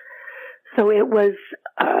her. So it was,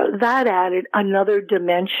 that added another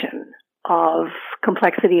dimension of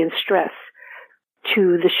complexity and stress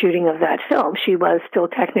to the shooting of that film. She was still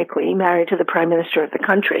technically married to the Prime Minister of the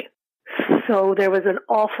country. So there was an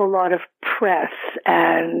awful lot of press,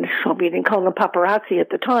 and we didn't call them paparazzi at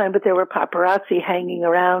the time, but there were paparazzi hanging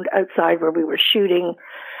around outside where we were shooting.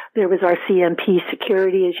 There was our CMP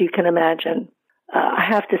security, as you can imagine. I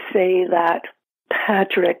have to say that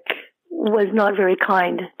Patrick was not very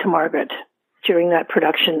kind to Margaret during that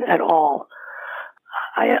production at all.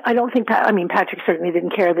 I don't think, Patrick certainly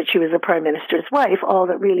didn't care that she was the Prime Minister's wife. All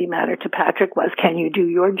that really mattered to Patrick was, can you do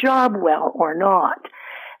your job well or not?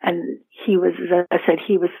 And he was, as I said,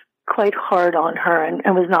 he was quite hard on her and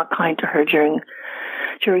was not kind to her during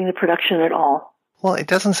the production at all. Well, it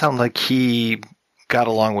doesn't sound like he got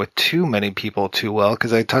along with too many people too well,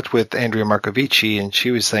 because I talked with Andrea Marcovici and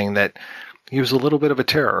she was saying that he was a little bit of a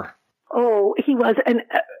terror. Oh, he was. And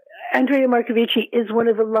Andrea Marcovici is one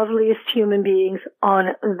of the loveliest human beings on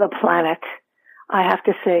the planet. I have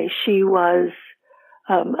to say, she was,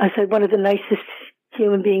 I said, one of the nicest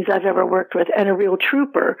human beings I've ever worked with, and a real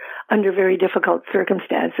trooper under very difficult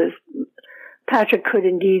circumstances. Patrick could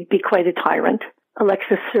indeed be quite a tyrant.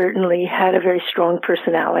 Alexis certainly had a very strong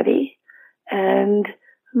personality, and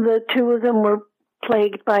the two of them were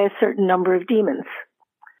plagued by a certain number of demons,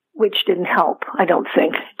 which didn't help, I don't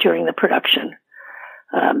think, during the production.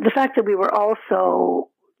 The fact that we were also,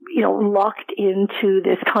 locked into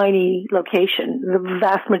this tiny location. The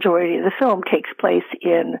vast majority of the film takes place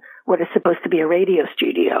in what is supposed to be a radio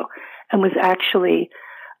studio and was actually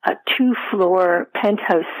a 2-floor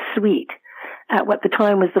penthouse suite at what the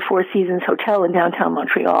time was the Four Seasons Hotel in downtown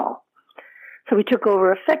Montreal. So we took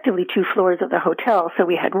over effectively 2 floors of the hotel. So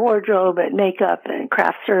we had wardrobe and makeup and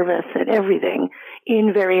craft service and everything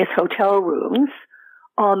in various hotel rooms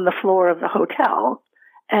on the floor of the hotel.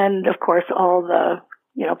 And of course, all the,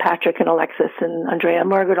 Patrick and Alexis and Andrea and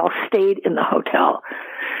Margaret all stayed in the hotel.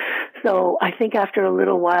 So I think after a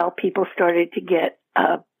little while, people started to get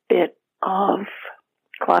a bit of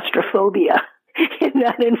claustrophobia in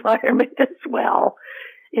that environment as well.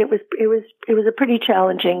 It was a pretty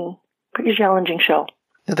challenging show.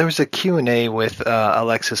 There was a Q&A with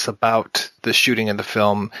Alexis about the shooting of the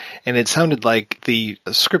film, and it sounded like the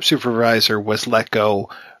script supervisor was let go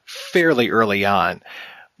fairly early on.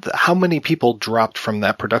 How many people dropped from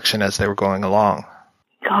that production as they were going along?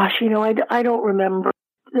 Gosh, I don't remember.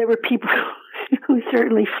 There were people who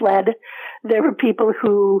certainly fled. There were people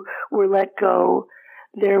who were let go.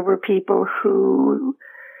 There were people who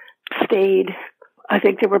stayed. I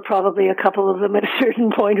think there were probably a couple of them at a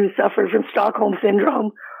certain point who suffered from Stockholm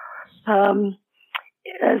Syndrome.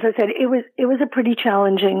 As I said, it was a pretty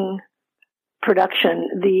challenging production.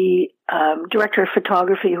 The director of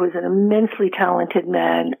photography, who was an immensely talented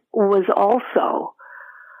man, was also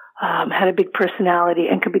had a big personality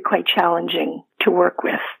and could be quite challenging to work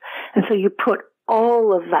with. And so you put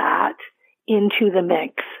all of that into the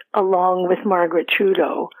mix, along with Margaret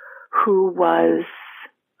Trudeau, who was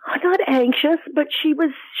not anxious, but she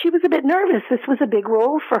was a bit nervous. This was a big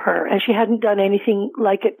role for her, and she hadn't done anything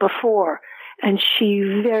like it before. And she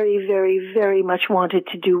very, very, very much wanted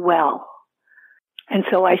to do well. And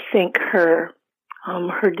so I think her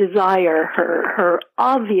desire, her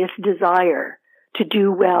obvious desire to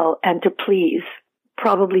do well and to please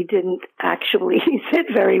probably didn't actually sit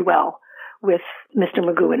very well with Mr.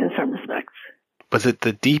 McGoohan in some respects. Was it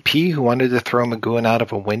the DP who wanted to throw McGoohan out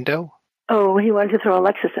of a window? Oh, he wanted to throw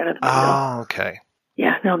Alexis out of the window. Oh, okay.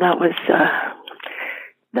 Yeah, no, that was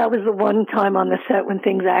the one time on the set when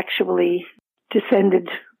things actually descended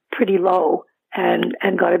pretty low and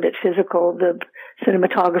got a bit physical. The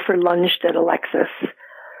cinematographer lunged at Alexis.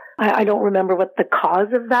 I don't remember what the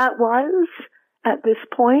cause of that was at this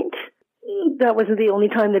point. That wasn't the only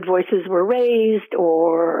time that voices were raised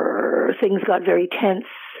or things got very tense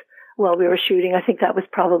while we were shooting. I think that was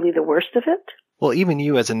probably the worst of it. Well, even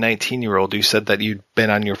you as a 19-year-old, you said that you'd been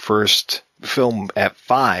on your first film at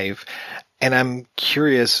 5. And I'm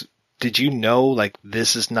curious, did you know, like,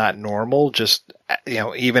 this is not normal, just,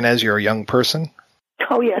 even as you're a young person?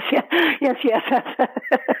 Oh, yes.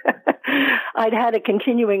 I'd had a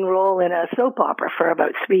continuing role in a soap opera for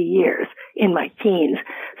about 3 years in my teens.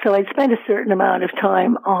 So I'd spent a certain amount of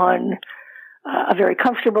time on a very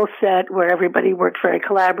comfortable set where everybody worked very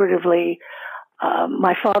collaboratively.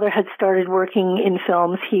 My father had started working in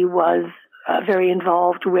films. He was very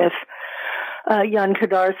involved with Jan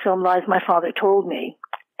Kadar's film, Lies My Father Told Me.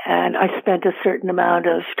 And I spent a certain amount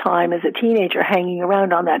of time as a teenager hanging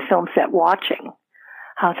around on that film set watching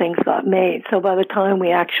how things got made. So by the time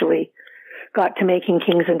we actually got to making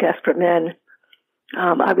Kings and Desperate Men,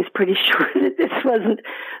 I was pretty sure that this wasn't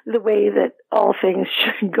the way that all things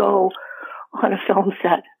should go on a film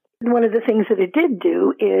set. One of the things that it did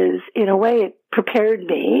do is, in a way, it prepared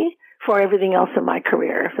me for everything else in my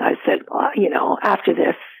career. I said, after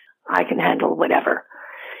this, I can handle whatever.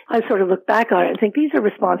 I sort of look back on it and think these are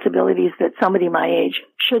responsibilities that somebody my age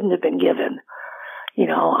shouldn't have been given.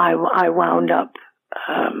 I wound up,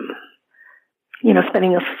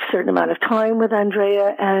 spending a certain amount of time with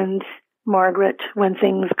Andrea and Margaret when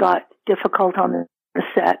things got difficult on the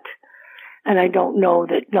set. And I don't know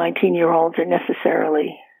that 19-year-olds are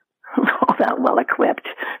necessarily all that well equipped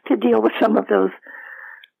to deal with some of those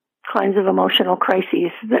kinds of emotional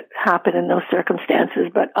crises that happen in those circumstances.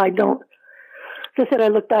 But as I said, I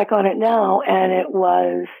look back on it now and it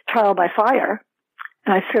was trial by fire.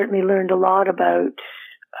 And I certainly learned a lot about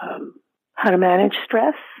how to manage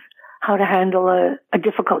stress, how to handle a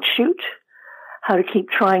difficult shoot, how to keep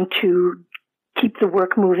trying to keep the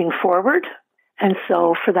work moving forward. And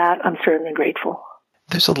so for that, I'm certainly grateful.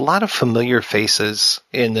 There's a lot of familiar faces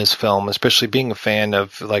in this film, especially being a fan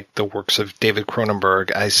of like the works of David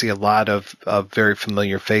Cronenberg. I see a lot of very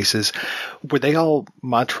familiar faces. Were they all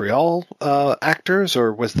Montreal actors,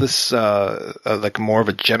 or was this like more of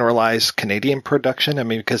a generalized Canadian production? I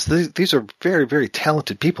mean, because these are very, very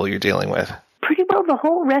talented people you're dealing with. Pretty well the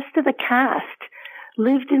whole rest of the cast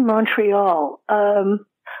lived in Montreal.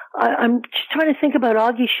 I'm just trying to think about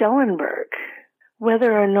Augie Schellenberg,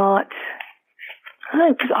 whether or not...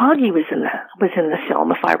 Because Augie was in the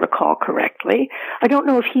film, if I recall correctly. I don't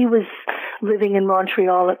know if he was living in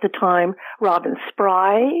Montreal at the time. Robin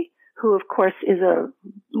Spry, who of course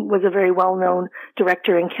was a very well-known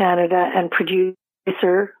director in Canada and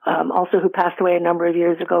producer, also who passed away a number of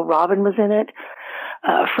years ago. Robin was in it.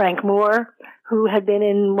 Frank Moore, who had been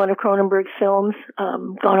in one of Cronenberg's films,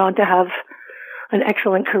 gone on to have an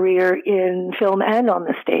excellent career in film and on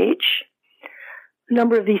the stage. A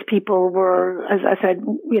number of these people were, as I said,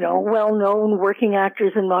 well-known working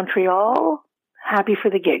actors in Montreal, happy for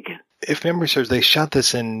the gig. If memory serves, they shot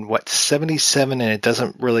this in, 77, and it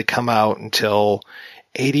doesn't really come out until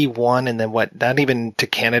 81, and then not even to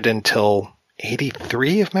Canada until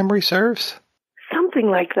 83, if memory serves? Something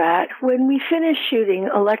like that. When we finished shooting,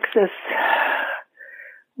 Alexis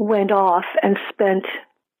went off and spent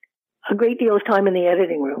a great deal of time in the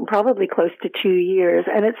editing room, probably close to 2 years.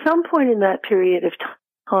 And at some point in that period of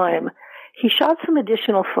time, he shot some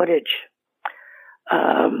additional footage.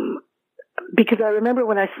 Because I remember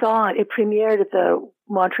when I saw it, it premiered at the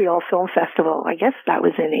Montreal Film Festival. I guess that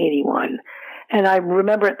was in 81. And I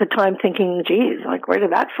remember at the time thinking, geez, like, where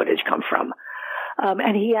did that footage come from?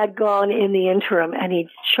 And he had gone in the interim and he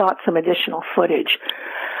shot some additional footage.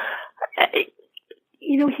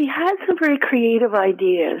 You know, he had some very creative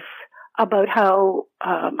ideas about how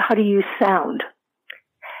to use sound.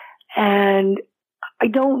 And I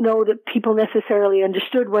don't know that people necessarily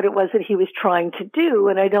understood what it was that he was trying to do,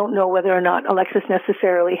 and I don't know whether or not Alexis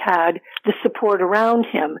necessarily had the support around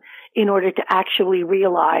him in order to actually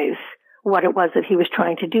realize what it was that he was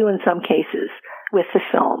trying to do in some cases with the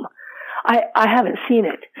film. I haven't seen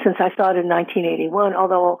it since I saw it in 1981,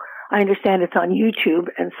 although I understand it's on YouTube,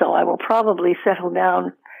 and so I will probably settle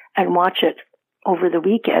down and watch it over the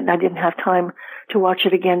weekend. I didn't have time to watch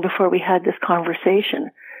it again before we had this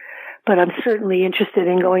conversation. But I'm certainly interested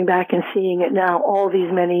in going back and seeing it now all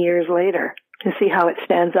these many years later to see how it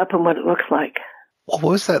stands up and what it looks like. What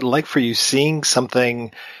was that like for you, seeing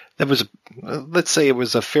something that was, let's say it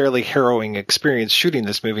was a fairly harrowing experience shooting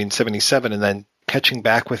this movie in 77 and then catching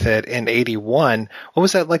back with it in 81? What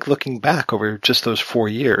was that like looking back over just those 4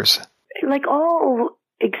 years? Like all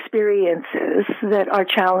experiences that are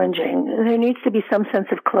challenging, there needs to be some sense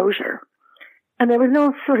of closure. And there was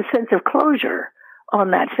no sort of sense of closure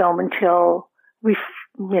on that film until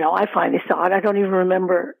I finally saw it. I don't even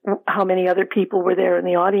remember how many other people were there in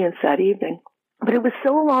the audience that evening. But it was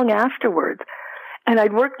so long afterwards, and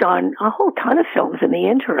I'd worked on a whole ton of films in the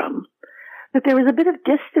interim, that there was a bit of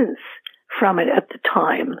distance from it at the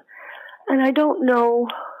time. And I don't know,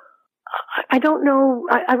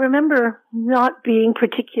 I remember not being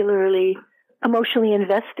particularly emotionally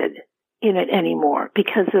invested in it anymore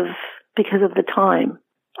because of the time.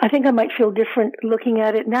 I think I might feel different looking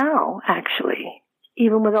at it now, actually,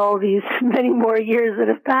 even with all these many more years that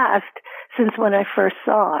have passed since when I first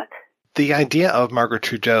saw it. The idea of Margaret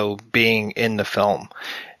Trudeau being in the film,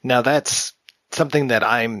 now that's something that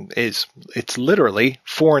it's literally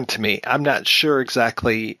foreign to me. I'm not sure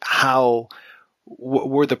exactly how,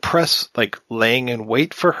 were the press like laying in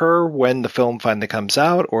wait for her when the film finally comes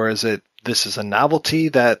out, or is it this is a novelty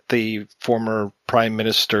that the former prime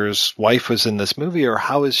minister's wife was in this movie, or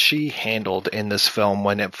how is she handled in this film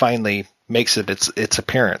when it finally makes its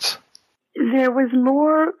appearance? There was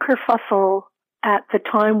more kerfuffle at the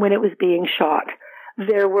time when it was being shot.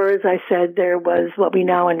 There were, as I said, there was what we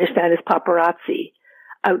now understand as paparazzi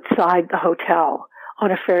outside the hotel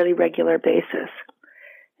on a fairly regular basis.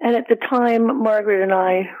 And at the time, Margaret and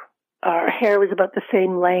I, our hair was about the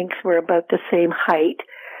same length, we're about the same height.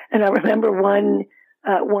 And I remember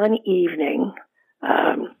one evening,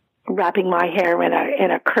 wrapping my hair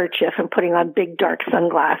in a kerchief and putting on big dark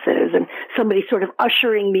sunglasses, and somebody sort of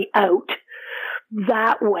ushering me out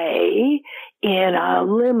that way in a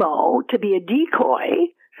limo to be a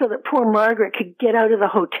decoy so that poor Margaret could get out of the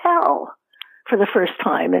hotel for the first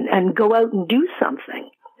time and go out and do something.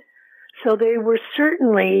 So they were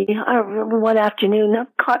certainly, I remember one afternoon,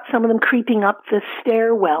 I caught some of them creeping up the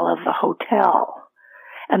stairwell of the hotel.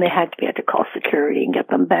 And they had to call security and get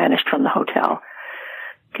them banished from the hotel.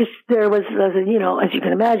 Because there was, as you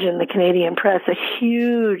can imagine, the Canadian press, a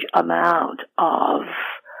huge amount of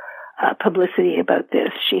publicity about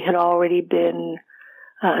this. She had already been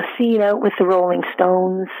seen out with the Rolling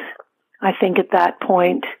Stones. I think at that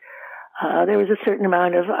point, there was a certain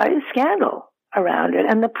amount of scandal around it.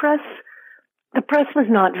 And the press was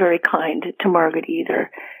not very kind to Margaret either.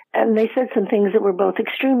 And they said some things that were both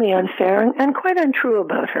extremely unfair and quite untrue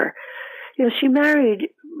about her. You know, she married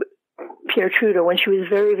Pierre Trudeau when she was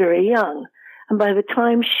very, very young. And by the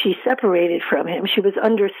time she separated from him, she was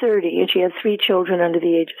under 30 and she had 3 children under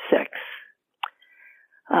the age of 6.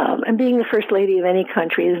 And being the first lady of any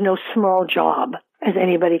country is no small job, as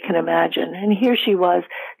anybody can imagine. And here she was,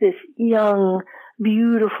 this young,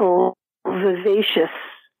 beautiful, vivacious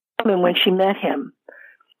woman when she met him.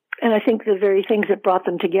 And I think the very things that brought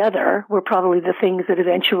them together were probably the things that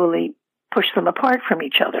eventually pushed them apart from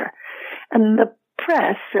each other. And the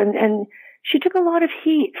press, and she took a lot of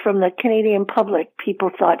heat from the Canadian public.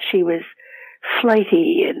 People thought she was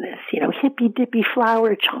flighty and this, hippy-dippy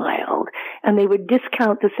flower child. And they would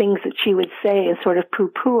discount the things that she would say and sort of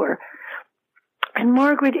poo-poo her. And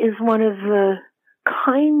Margaret is one of the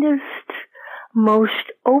kindest,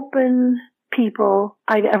 most open people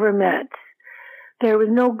I'd ever met. There was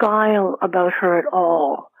no guile about her at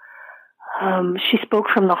all. She spoke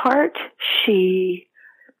from the heart.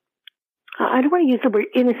 I don't want to use the word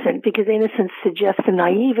innocent because innocence suggests a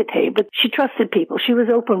naivete, but she trusted people. She was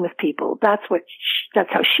open with people. That's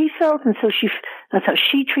how she felt, and that's how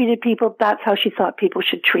she treated people. That's how she thought people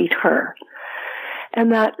should treat her.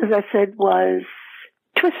 And that, as I said, was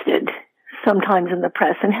twisted sometimes in the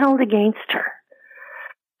press and held against her.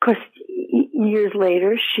 Of course, years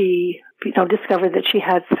later, she discovered that she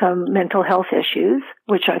had some mental health issues,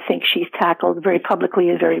 which I think she's tackled very publicly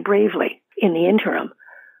and very bravely in the interim.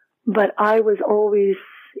 But I was always,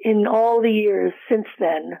 in all the years since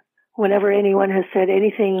then, whenever anyone has said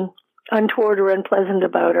anything untoward or unpleasant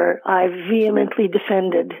about her, I vehemently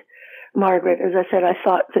defended Margaret. As I said, I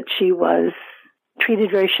thought that she was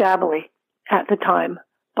treated very shabbily at the time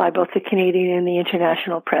by both the Canadian and the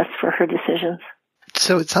international press for her decisions.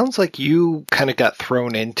 So it sounds like you kind of got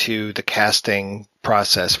thrown into the casting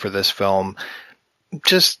process for this film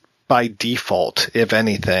just by default, if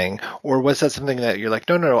anything, or was that something that you're like,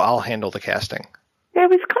 no, I'll handle the casting? It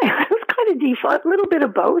was kind of default, a little bit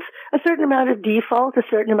of both, a certain amount of default, a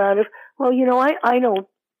certain amount of, I know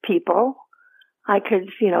people. I could,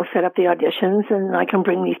 set up the auditions and I can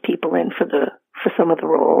bring these people in for some of the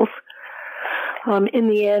roles. In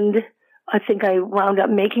the end, I think I wound up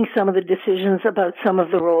making some of the decisions about some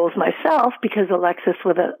of the roles myself because Alexis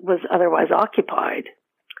was otherwise occupied.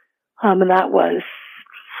 And that was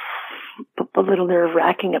a little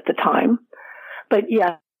nerve-wracking at the time. But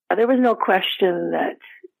yeah, there was no question that,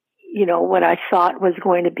 what I thought was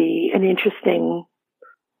going to be an interesting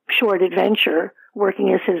short adventure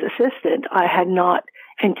working as his assistant, I had not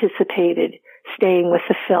anticipated staying with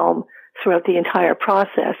the film throughout the entire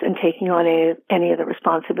process and taking on any of the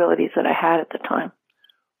responsibilities that I had at the time.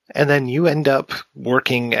 And then you end up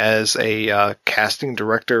working as a casting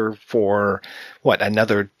director for,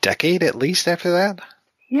 another decade at least after that?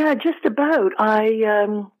 Yeah, just about.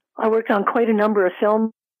 I worked on quite a number of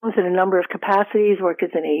films in a number of capacities, worked as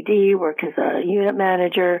an AD, worked as a unit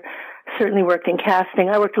manager, certainly worked in casting.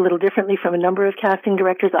 I worked a little differently from a number of casting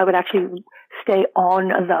directors. I would actually stay on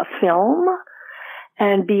the film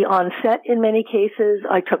and be on set in many cases.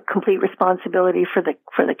 I took complete responsibility for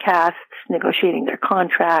the cast, negotiating their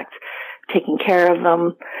contracts, taking care of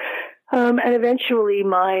them. And eventually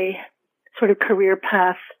my sort of career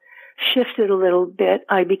path shifted a little bit.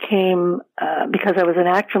 I became, because I was an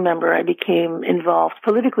ACTRA member, I became involved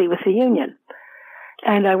politically with the union.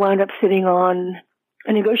 And I wound up sitting on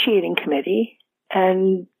a negotiating committee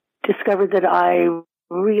and discovered that I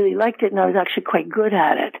really liked it and I was actually quite good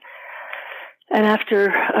at it. And after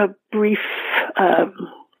a brief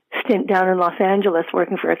stint down in Los Angeles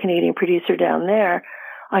working for a Canadian producer down there,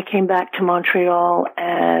 I came back to Montreal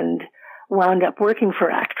and wound up working for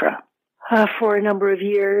ACTRA for a number of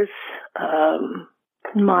years.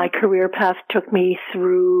 My career path took me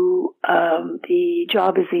through the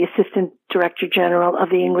job as the Assistant Director General of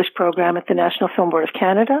the English program at the National Film Board of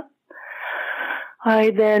Canada.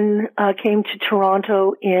 I then came to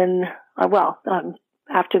Toronto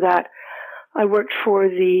after that, I worked for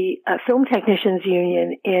the Film Technicians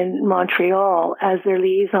Union in Montreal as their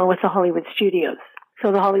liaison with the Hollywood studios.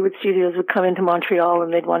 So the Hollywood studios would come into Montreal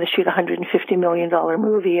and they'd want to shoot a $150 million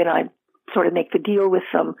movie, and I'd sort of make the deal with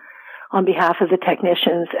them on behalf of the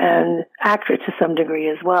technicians and ACTRA to some degree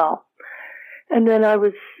as well. And then I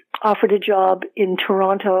was offered a job in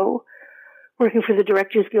Toronto working for the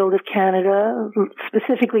Directors Guild of Canada,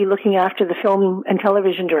 specifically looking after the film and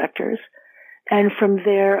television directors. And from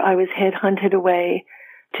there, I was headhunted away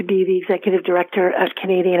to be the executive director at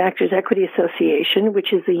Canadian Actors Equity Association,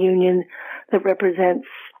 which is the union that represents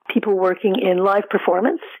people working in live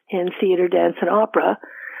performance in theater, dance, and opera,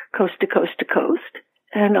 coast to coast to coast.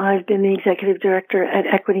 And I've been the executive director at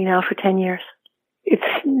Equity now for 10 years. It's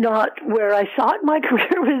not where I thought my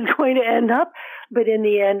career was going to end up, but in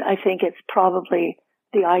the end, I think it's probably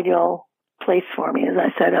the ideal place for me. As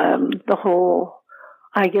I said,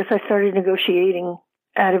 I guess I started negotiating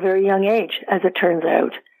at a very young age, as it turns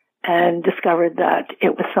out, and discovered that it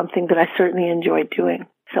was something that I certainly enjoyed doing.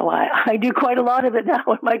 So I do quite a lot of it now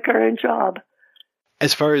in my current job.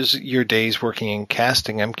 As far as your days working in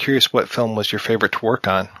casting, I'm curious what film was your favorite to work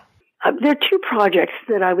on? There are two projects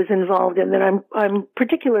that I was involved in that I'm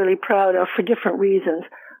particularly proud of for different reasons.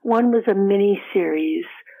 One was a mini-series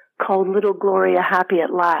called Little Gloria Happy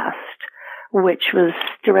at Last, which was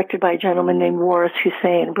directed by a gentleman named Waris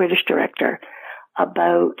Hussein, a British director,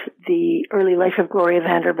 about the early life of Gloria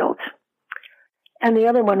Vanderbilt. And the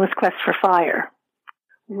other one was Quest for Fire,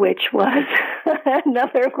 which was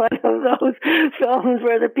another one of those films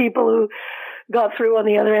where the people who got through on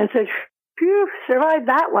the other end said, phew, survived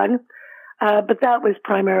that one. But that was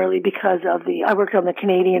primarily because of I worked on the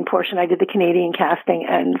Canadian portion. I did the Canadian casting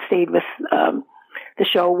and stayed with the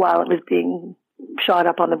show while it was being shot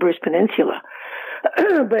up on the Bruce Peninsula.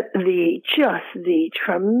 But the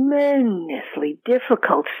tremendously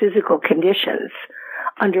difficult physical conditions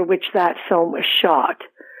under which that film was shot,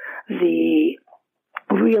 the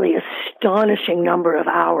really astonishing number of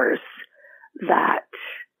hours that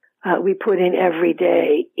we put in every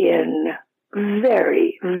day in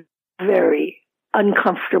very, very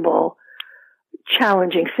uncomfortable,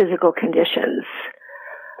 challenging physical conditions.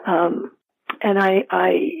 And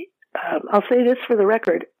I'll say this for the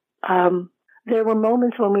record. There were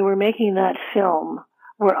moments when we were making that film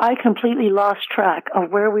where I completely lost track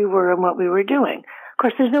of where we were and what we were doing. Of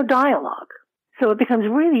course, there's no dialogue. So it becomes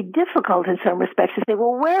really difficult in some respects to say,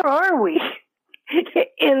 well, where are we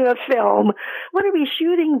in the film? What are we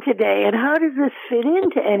shooting today? And how does this fit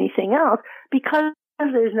into anything else? Because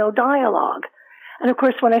there's no dialogue. And of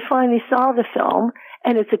course, when I finally saw the film,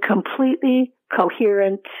 and it's a completely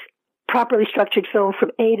coherent, properly structured film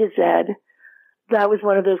from A to Z, that was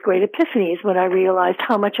one of those great epiphanies when I realized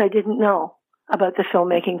how much I didn't know about the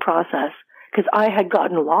filmmaking process. Because I had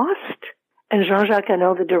gotten lost, and Jean-Jacques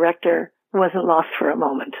Hano, the director, wasn't lost for a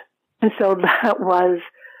moment. And so that was,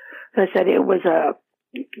 as I said, it was a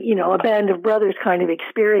band of brothers kind of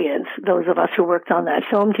experience, those of us who worked on that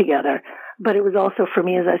film together. But it was also, for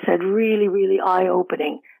me, as I said, really, really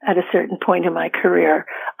eye-opening at a certain point in my career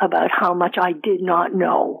about how much I did not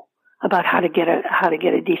know about how to get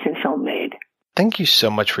a decent film made. Thank you so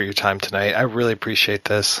much for your time tonight. I really appreciate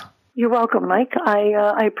this. You're welcome, Mike.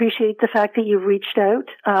 I appreciate the fact that you've reached out.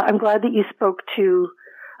 I'm glad that you spoke to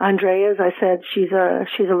Andrea. As I said, she's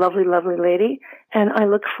a lovely, lovely lady, and I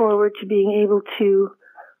look forward to being able to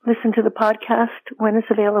listen to the podcast when it's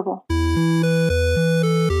available.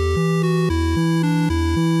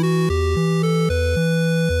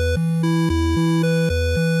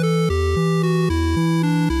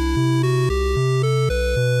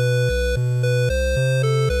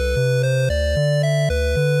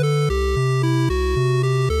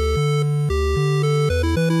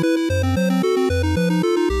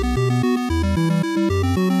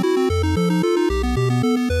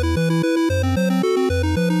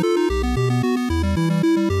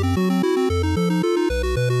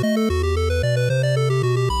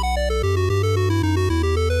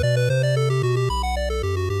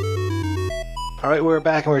 All right, we're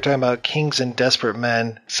back and we're talking about Kings and Desperate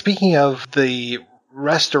Men. Speaking of the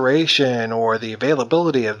restoration or the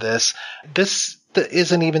availability of this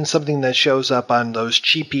isn't even something that shows up on those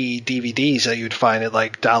cheapy DVDs that you'd find at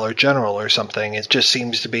like Dollar General or something. It just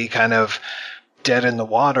seems to be kind of dead in the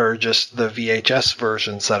water, just the VHS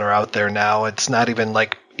versions that are out there now. It's not even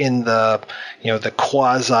like in the, the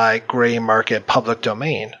quasi gray market public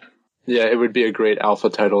domain. Yeah, it would be a great alpha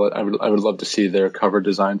title. I would love to see their cover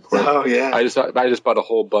design for it. Oh yeah. I just bought a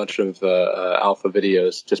whole bunch of alpha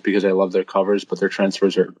videos just because I love their covers, but their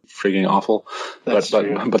transfers are freaking awful.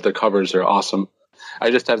 But their covers are awesome. I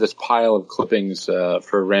just have this pile of clippings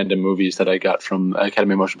for random movies that I got from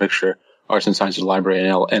Academy of Motion Picture Arts and Sciences Library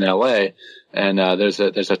in LA. And there's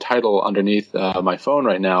a title underneath my phone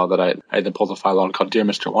right now that I had to pull the file on called Dear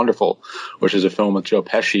Mr. Wonderful, which is a film with Joe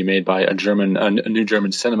Pesci made by a new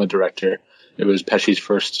German cinema director. It was Pesci's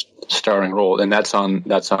first starring role, and that's on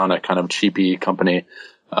a kind of cheapy company,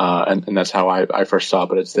 and that's how I first saw it.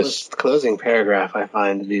 But it's this closing paragraph I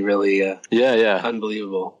find to be really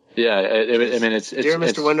unbelievable. Yeah, I mean, it's Dear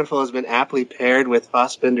Mr. Wonderful has been aptly paired with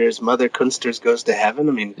Fassbinder's Mother Kunsters Goes to Heaven.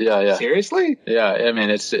 I mean, seriously? Yeah, I mean,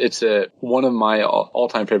 it's one of my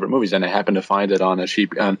all-time favorite movies, and I happen to find it on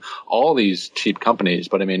all these cheap companies.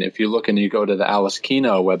 But I mean, if you look and you go to the Alice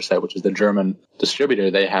Kino website, which is the German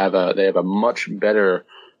distributor, they have a much better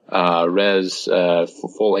res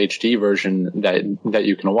full HD version that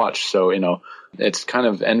you can watch. So it's kind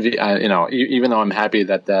of envy. Even though I'm happy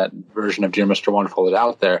that version of Dear Mr. Wonderful is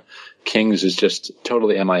out there, Kings is just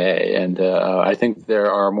totally MIA. And I think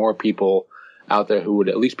there are more people out there who would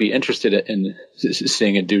at least be interested in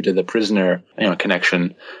seeing it due to the Prisoner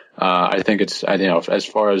connection. I think as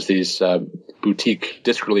far as these boutique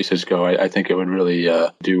disc releases go, I think it would really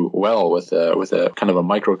do well with a kind of a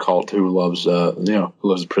micro cult who loves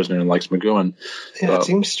the Prisoner and likes McGoohan. Yeah, it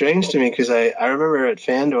seems strange to me because I remember at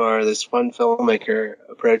Fandor this one filmmaker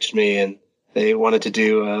approached me and they wanted to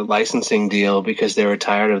do a licensing deal because they were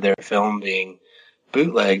tired of their film being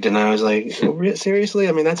bootlegged, and I was like, seriously?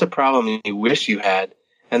 I mean, that's a problem you wish you had.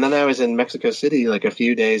 And then I was in Mexico City like a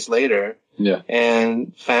few days later,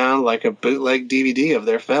 and found like a bootleg DVD of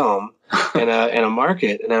their film in a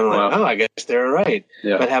market, and I'm like, oh, I guess they're right.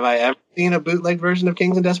 Yeah. But have I ever seen a bootleg version of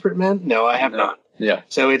Kings and Desperate Men? No, I have not. Yeah.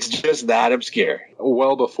 So it's just that obscure.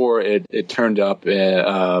 Well before it turned up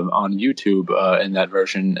on YouTube in that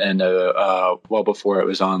version, and well before it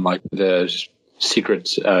was on like the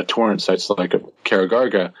secret torrent sites like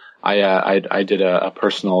Karagarga, I did a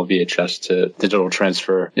personal VHS to digital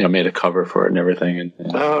transfer, made a cover for it and everything. And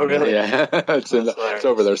oh, really? Yeah, it's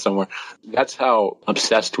over there somewhere. That's how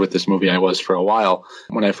obsessed with this movie I was for a while.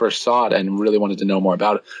 When I first saw it and really wanted to know more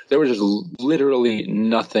about it, there was just literally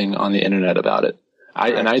nothing on the internet about it.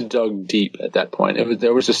 I dug deep at that point.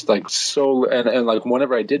 There was just like and like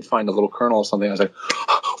whenever I did find a little kernel or something, I was like,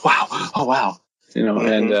 oh wow.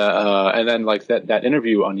 And then like that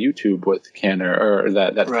interview on YouTube with Kanner, or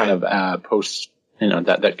that kind of post,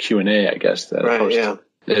 that Q&A, I guess, that post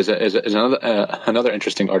is another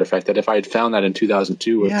interesting artifact, that if I had found that in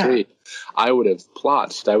 2002 or 3, I would have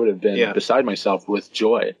plotzed. I would have been beside myself with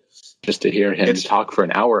joy just to hear him talk for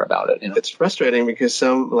an hour about it. It's frustrating because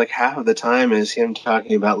half of the time is him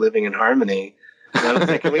talking about living in harmony. And I was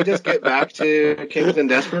like, can we just get back to Kings and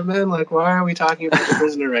Desperate Men? Like, why are we talking about The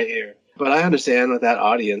Prisoner right here? But I understand with that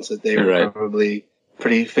audience that they were probably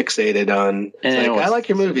pretty fixated on. I like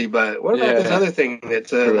your movie, but what about this other thing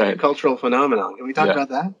that's a cultural phenomenon? Can we talk about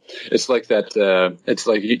that? It's like that. It's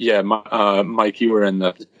like, Mike, you were in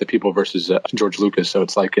the People versus George Lucas, so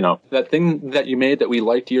it's like, that thing that you made that we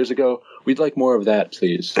liked years ago. We'd like more of that,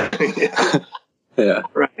 please. Yeah.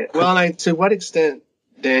 Right. Well, to what extent,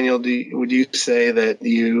 Daniel, would you say that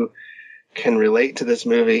you can relate to this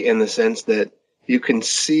movie in the sense that you can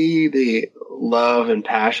see the love and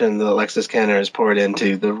passion that Alexis Kanner has poured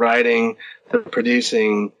into the writing, the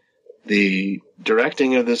producing, the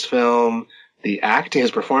directing of this film, the acting,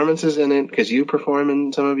 his performances in it, because you perform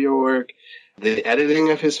in some of your work, the editing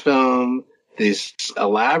of his film, this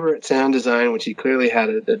elaborate sound design, which he clearly had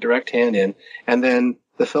a direct hand in, and then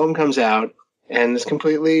the film comes out, and it's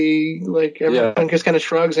completely like everyone just kind of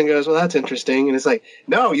shrugs and goes, well, that's interesting. And it's like,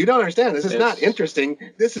 no, you don't understand. This is not interesting.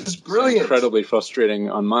 This is brilliant. It's incredibly frustrating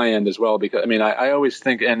on my end as well, because I always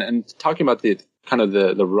think, and talking about the kind of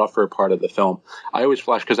the rougher part of the film, I always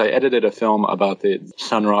flash, because I edited a film about the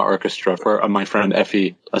Sun Ra Orchestra for my friend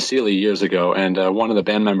Effie Asili years ago. And one of the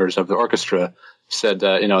band members of the orchestra said,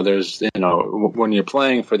 there's, when you're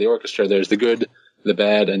playing for the orchestra, there's the good, the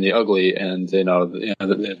bad, and the ugly, and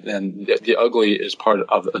the ugly is part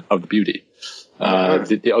of the beauty.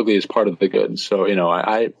 The ugly is part of the good. So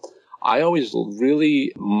I always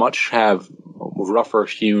really much have rougher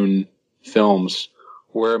hewn films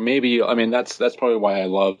where maybe, that's probably why I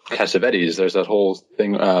love Cassavetes. There's that whole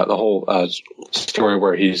thing, the whole story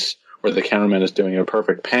where the cameraman is doing a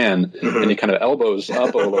perfect pan, and he kind of elbows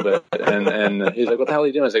up a little bit, and he's like, "What the hell are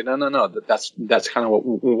you doing?" I was like, "No, that's kind of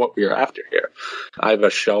what we are after here." I have a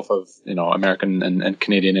shelf of American and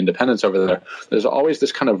Canadian independence over there. There's always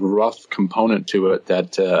this kind of rough component to it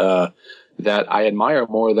that I admire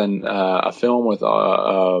more than a film with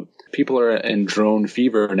people are in drone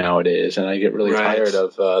fever nowadays, and I get really tired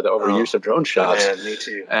of the overuse of drone shots. Man, me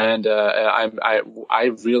too. And I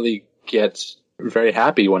really get very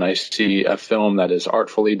happy when I see a film that is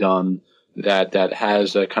artfully done, that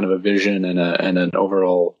has a kind of a vision and an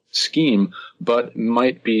overall scheme, but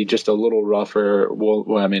might be just a little rougher.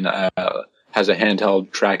 Has a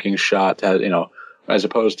handheld tracking shot, as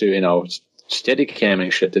opposed to steady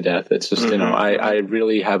camming shit to death. It's just I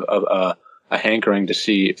really have a hankering to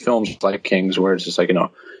see films like Kings, where it's just like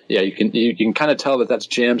you can kind of tell that that's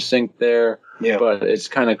jam synced there. Yeah. But it's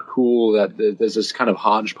kind of cool that there's this kind of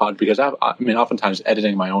hodgepodge, because oftentimes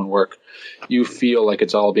editing my own work, you feel like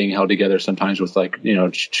it's all being held together sometimes with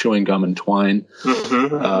chewing gum and twine.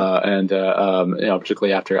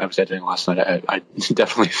 Particularly after I was editing last night, I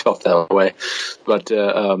definitely felt that way. But,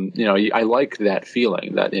 I like that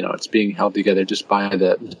feeling that, it's being held together just by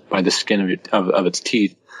the skin of its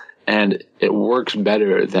teeth. And it works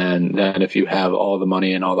better than if you have all the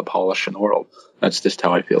money and all the polish in the world. That's just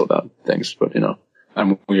how I feel about things. But,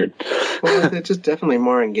 I'm weird. Well, it's just definitely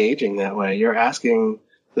more engaging that way. You're asking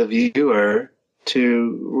the viewer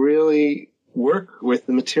to really work with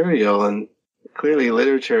the material. And clearly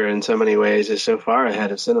literature in so many ways is so far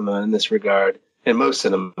ahead of cinema in this regard. And most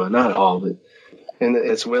cinema, not all, but in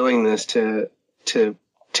its willingness to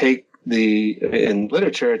take in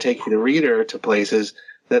literature, take the reader to places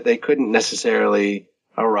that they couldn't necessarily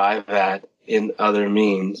arrive at in other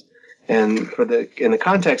means. And in the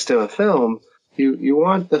context of a film, you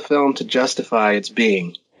want the film to justify its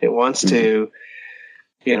being. It wants to,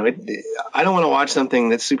 I don't want to watch something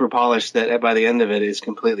that's super polished that by the end of it is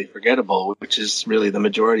completely forgettable, which is really the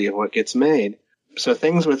majority of what gets made. So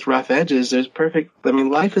things with rough edges, there's perfect.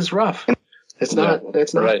 Life is rough. It's not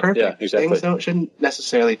perfect. Yeah, exactly. Things shouldn't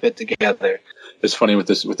necessarily fit together. It's funny with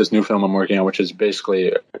this new film I'm working on, which is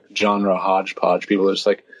basically a genre hodgepodge. People are just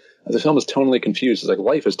like, the film is tonally confused. It's like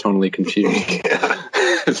life is tonally confused.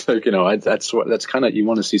 It's like, that's kind of, you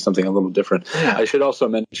want to see something a little different. Yeah. I should also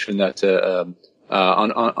mention that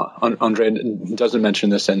Andre doesn't mention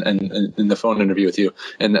this in the phone interview with you,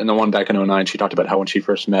 and the one back in 2009, she talked about how when she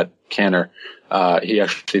first met Kanner, he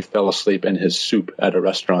actually fell asleep in his soup at a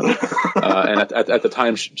restaurant, and at the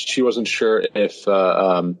time she wasn't sure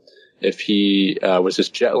if he was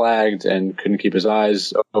just jet lagged and couldn't keep his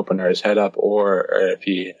eyes open or his head up, or if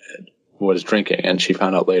he was drinking, and she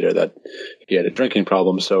found out later that he had a drinking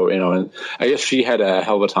problem. So, and I guess she had a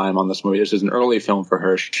hell of a time on this movie. This is an early film for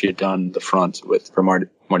her. She had done the front for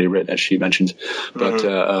Marty Ritt, as she mentioned, but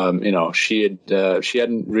she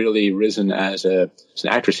hadn't really risen as an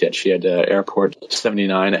actress yet. She had Airport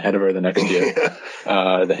 79 ahead of her the next year,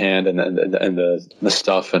 The Hand and the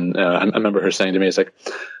stuff. And I remember her saying to me, "It's like,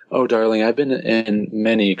 oh, darling, I've been in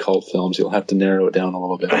many cult films. You'll have to narrow it down a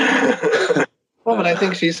little bit." Well, but I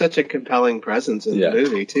think she's such a compelling presence in the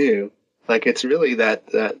movie too. Like, it's really that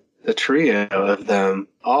the trio of them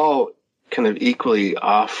all kind of equally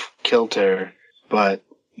off kilter, but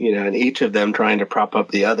and each of them trying to prop up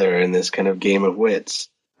the other in this kind of game of wits.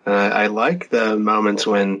 I like the moments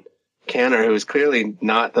when Kanner, who is clearly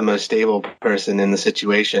not the most stable person in the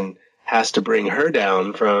situation, has to bring her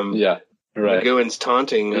down from McGoohan's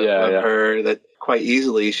taunting of her, that quite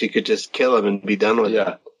easily she could just kill him and be done with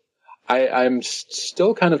it. I'm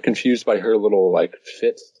still kind of confused by her little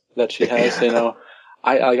fit that she has.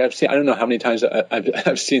 I've seen, I don't know how many times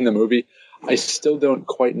I've seen the movie. I still don't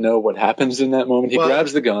quite know what happens in that moment. He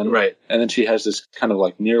grabs the gun, right, and then she has this kind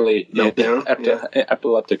of nearly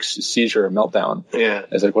epileptic seizure meltdown. Yeah,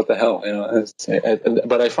 it's like, what the hell,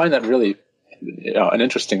 But I find that really an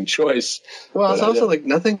interesting choice. Well, it's also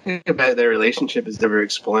nothing about their relationship is ever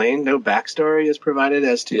explained. No backstory is provided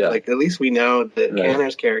as to at least we know that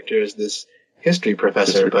Kanner's character is this history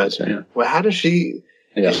professor. Well, how does she?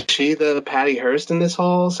 Is she the Patty Hearst in this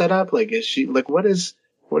whole setup? Is she what is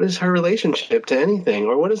her relationship to anything,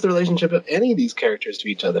 or what is the relationship of any of these characters to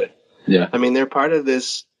each other? Yeah, I mean, they're part of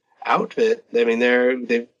this outfit. I mean,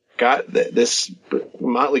 they've got this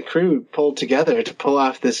motley crew pulled together to pull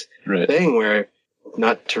off this thing where,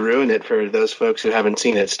 not to ruin it for those folks who haven't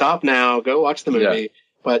seen it, stop now, go watch the movie.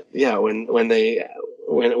 But when one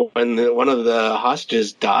of the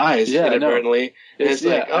hostages dies inadvertently, it's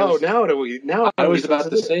now what do we now? I was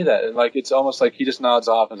about to say that, and it's almost like he just nods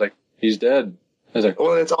off and is like, he's dead.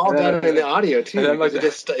 Well, it's all done in the audio too. And then,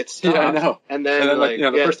 it stops. Yeah, I know. And then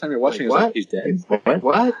the first time you're watching, it's he's dead.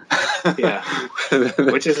 What? Yeah,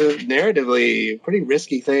 which is a narratively pretty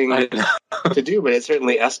risky thing to do, but it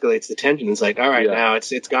certainly escalates the tension. It's like, all right, now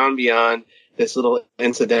it's gone beyond this little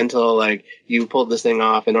incidental, you pulled this thing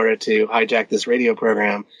off in order to hijack this radio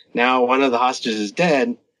program. Now one of the hostages is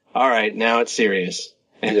dead. All right, now it's serious.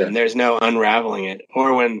 And there's no unraveling it.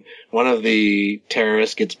 Or when one of the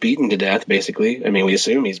terrorists gets beaten to death, basically. I mean, we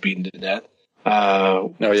assume he's beaten to death.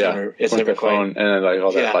 It's never quite. Phone and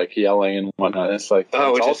all that yelling and whatnot. It's which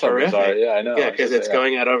is horrific. Bizarre. Yeah, I know. Yeah, because it's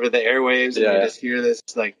going out over the airwaves, and you just hear this.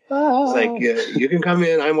 You can come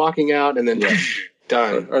in. I'm walking out, and then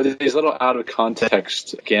done. Or these little out of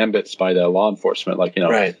context gambits by the law enforcement.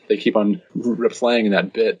 They keep on replaying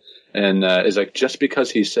that bit, and is just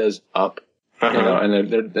because he says up.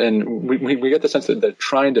 And we get the sense that they're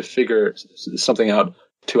trying to figure something out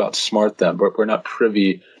to outsmart them, but we're not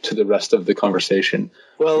privy to the rest of the conversation.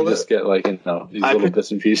 Well, we just get these little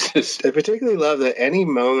bits and pieces. I particularly love that any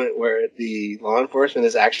moment where the law enforcement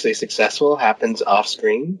is actually successful happens off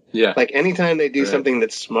screen. Yeah. Anytime they do something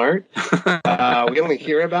that's smart, we only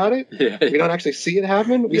hear about it. We don't actually see it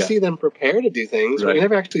happen. We see them prepare to do things, but we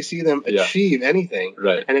never actually see them achieve anything.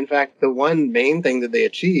 Right. And in fact, the one main thing that they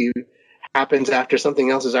achieve happens after something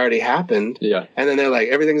else has already happened. Yeah. And then they're like,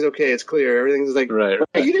 everything's okay, it's clear, everything's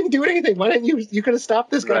hey, you didn't do anything. Why didn't you could have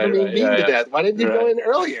stopped this guy from being beaten to death. Why didn't you go in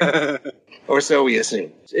earlier? Or so we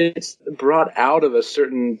assume. It's brought out of a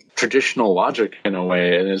certain traditional logic in a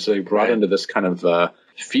way, and it's brought into this kind of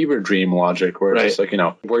fever dream logic where it's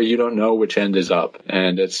where you don't know which end is up.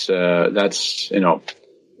 And it's that's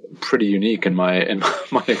pretty unique in my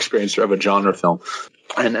experience of a genre film.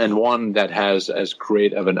 And one that has as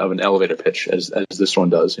great of an elevator pitch as this one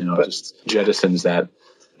does, just jettisons that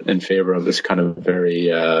in favor of this kind of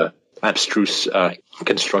very abstruse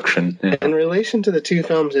construction. In relation to the two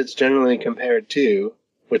films it's generally compared to,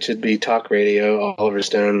 which would be Talk Radio, Oliver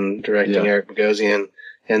Stone directing Eric Bogosian,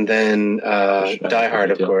 and then Die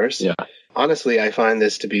Hard, of course. Yeah. Honestly, I find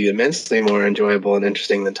this to be immensely more enjoyable and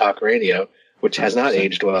interesting than Talk Radio, which has not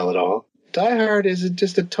aged well at all. Die Hard is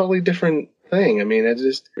just a totally different thing. I mean,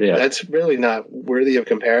 that's really not worthy of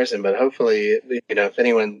comparison, but hopefully, if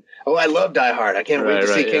anyone, I love Die Hard. I can't wait to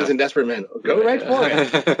see Kings and Desperate Men. Go right for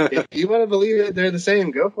it. If you want to believe that they're the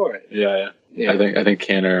same, go for it. Yeah. I think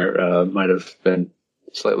Kanner might have been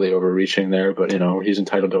slightly overreaching there, but he's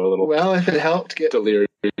entitled to a little. Well, if it helped get delirium,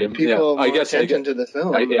 people more attention to the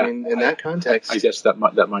film, in that context, I guess that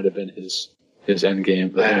might have been his end game.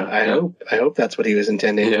 But, I hope that's what he was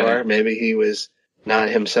intending for. Maybe he was not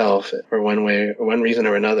himself for one reason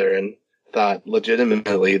or another, and thought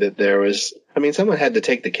legitimately that there was. I mean, someone had to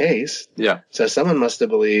take the case. Yeah. So someone must have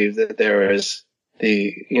believed that there was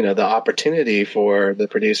the opportunity for the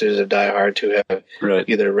producers of Die Hard to have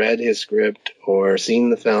either read his script or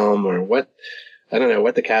seen the film, or I don't know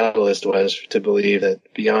what the catalyst was to believe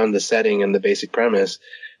that beyond the setting and the basic premise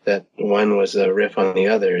that one was a riff on the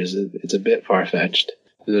other. It's a bit far-fetched.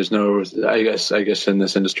 There's no, I guess in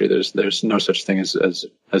this industry, there's no such thing as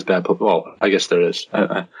bad publicity. Well, I guess there is.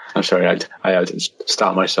 I'm sorry, I had to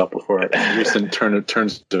stop myself before I used in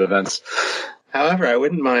terms of events. However, I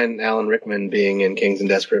wouldn't mind Alan Rickman being in Kings and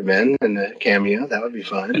Desperate Men in a cameo. That would be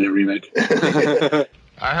fun. In a remake.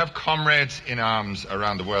 I have comrades in arms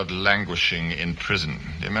around the world languishing in prison.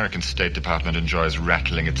 The American State Department enjoys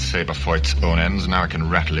rattling its saber for its own ends. Now I can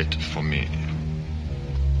rattle it for me.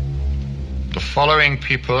 The following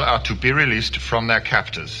people are to be released from their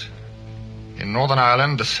captors. In Northern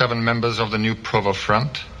Ireland, the 7 members of the New Provo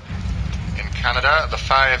Front. In Canada, the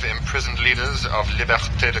 5 imprisoned leaders of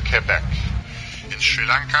Liberté de Québec. In Sri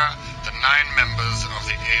Lanka, the 9 members of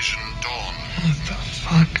the Asian Dawn. What the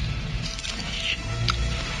fuck?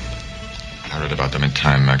 I read about them in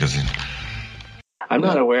Time magazine. I'm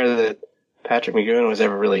not aware that Patrick McGoohan was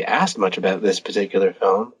ever really asked much about this particular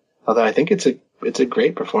film, although I think it's a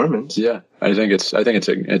great performance. Yeah, I think it's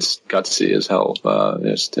gutsy as hell.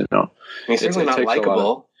 He's certainly not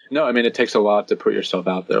likable. No, I mean, it takes a lot to put yourself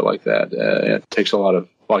out there like that. It takes a lot of,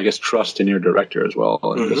 I guess, trust in your director as well,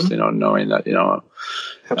 and just knowing that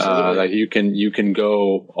that you can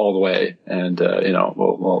go all the way, and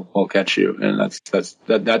we'll catch you, and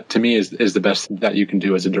that to me is the best that you can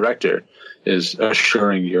do as a director, is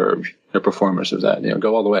assuring your performers of that.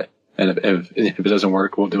 Go all the way, and if it doesn't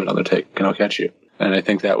work, we'll do another take, and I'll catch you. And I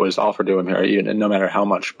think that was offered to him here, even no matter how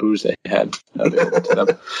much booze they had available to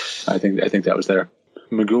them. I think that was there.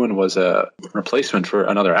 McGoohan was a replacement for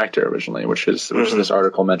another actor originally, which this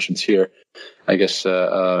article mentions here, I guess.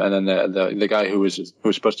 And then the guy who was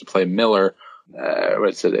supposed to play Miller,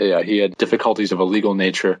 he had difficulties of a legal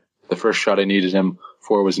nature. The first shot I needed him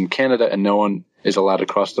for was in Canada, and no one is allowed to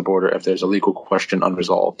cross the border if there's a legal question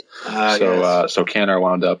unresolved. So Kanner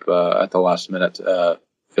wound up at the last minute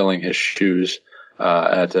filling his shoes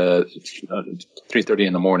at 3:30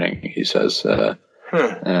 in the morning. He says.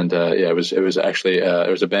 And it was actually it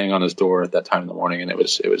was a bang on his door at that time in the morning, and it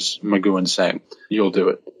was McGoohan saying, "You'll do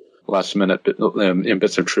it." Last minute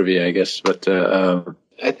bits of trivia, I guess, but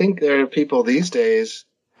I think there are people these days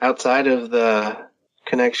outside of the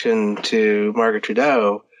connection to Margaret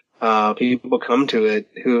Trudeau. People come to it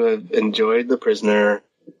who have enjoyed The Prisoner,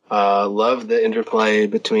 love the interplay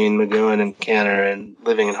between McGoohan and Kanner and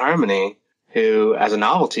Living in Harmony, who, as a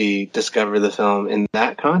novelty, discover the film in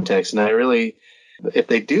that context, and I really. If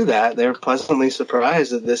they do that, they're pleasantly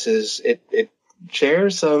surprised that it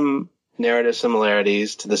shares some narrative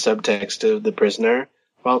similarities to the subtext of The Prisoner,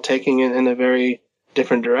 while taking it in a very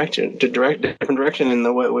different direction. Different direction in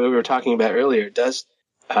the way we were talking about earlier. It does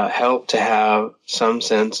help to have some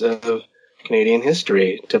sense of Canadian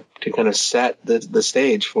history to kind of set the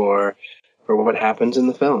stage for what happens in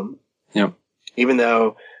the film. Yeah. Even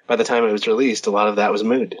though by the time it was released, a lot of that was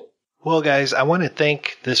moot. Well, guys, I want to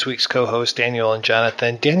thank this week's co-hosts, Daniel and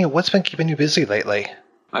Jonathan. Daniel, what's been keeping you busy lately?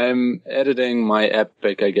 I'm editing my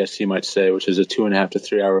epic, I guess you might say, which is a 2.5 to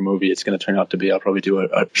 3 hour movie. It's going to turn out to be, I'll probably do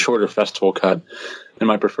a shorter festival cut. In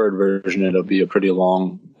my preferred version, it'll be a pretty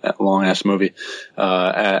long-ass movie.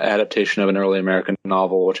 Adaptation of an early American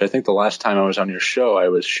novel, which I think the last time I was on your show, I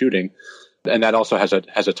was shooting. And that also has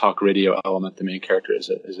a talk radio element. The main character is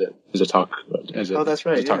a talk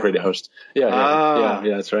radio host. Yeah,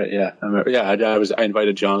 that's right. Yeah, I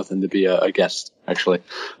invited Jonathan to be a guest actually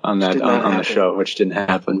on the show, which didn't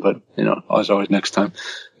happen. But as always, next time.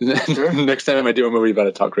 Sure. Next time I do a movie about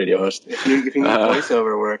a talk radio host. If you need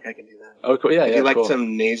voiceover work, I can do that. Oh, cool. Yeah, if you like cool.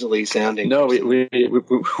 Some nasally sounding. No, we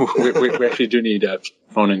actually do need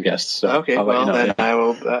phone-in guests. So okay, I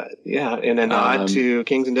will. In a nod to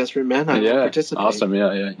Kings and Desperate Men, I will participate. Awesome.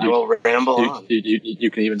 Yeah. I will ramble on.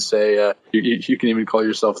 You can even say you can even call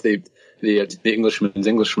yourself the the Englishman's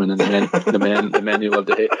Englishman and the man you love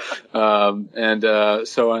to hate.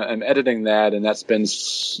 So I'm editing that, and that's been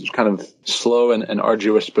kind of slow and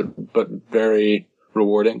arduous, but very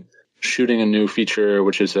rewarding. Shooting a new feature,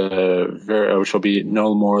 which will be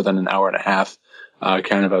no more than an hour and a half,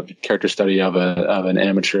 kind of a character study of an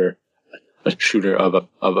amateur shooter of a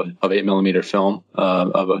 8mm film,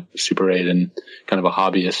 of a Super 8, and kind of a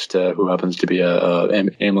hobbyist who happens to be a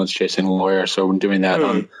ambulance chasing lawyer. So I'm doing that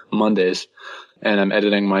on Mondays, and I'm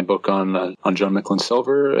editing my book on John Micklin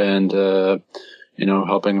Silver, and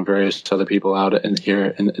helping various other people out here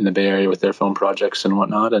in the Bay Area with their film projects and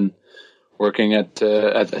whatnot, and working at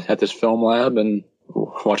this film lab and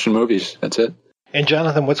watching movies. That's it. And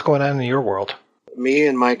Jonathan, what's going on in your world? Me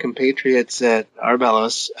and my compatriots at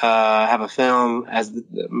Arbelos have a film, as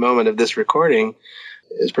the moment of this recording,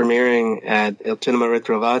 is premiering at Il Cinema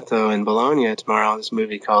Ritrovato in Bologna tomorrow. This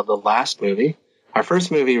movie called The Last Movie. Our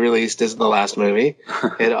first movie released is The Last Movie.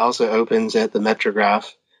 It also opens at the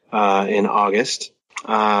Metrograph in August,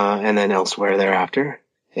 and then elsewhere thereafter.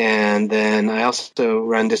 And then I also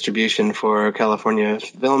run distribution for California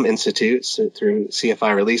Film Institute through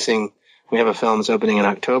CFI Releasing. We have a film that's opening in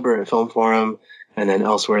October at Film Forum, and then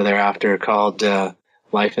elsewhere thereafter, called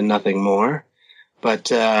Life and Nothing More. But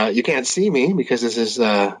you can't see me because this is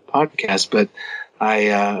a podcast, but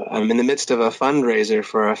I'm in the midst of a fundraiser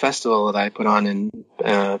for a festival that I put on in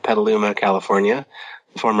Petaluma, California,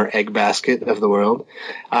 the former egg basket of the world.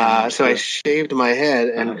 So I shaved my head,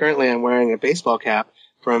 and currently I'm wearing a baseball cap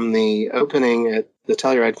from the opening at the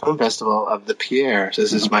Telluride Film Festival of the Pierre. So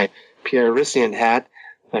this is my Pierre Ricient hat.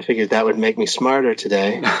 I figured that would make me smarter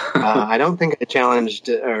today. I don't think I challenged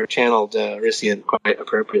or channeled Ricient quite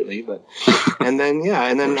appropriately, but and then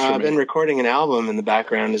I've been recording an album in the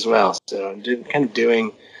background as well. So I'm kind of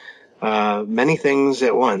doing many things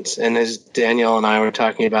at once. And as Danielle and I were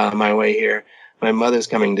talking about on my way here, my mother's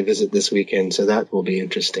coming to visit this weekend, so that will be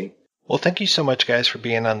interesting. Well, thank you so much, guys, for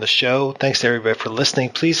being on the show. Thanks to everybody for listening.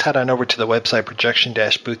 Please head on over to the website,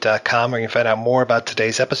 projection-booth.com, where you can find out more about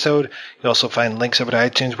today's episode. You'll also find links over to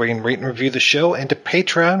iTunes where you can rate and review the show, and to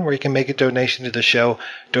Patreon, where you can make a donation to the show.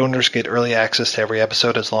 Donors get early access to every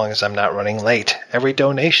episode as long as I'm not running late. Every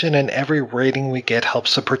donation and every rating we get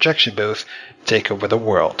helps the Projection Booth take over the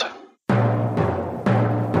world.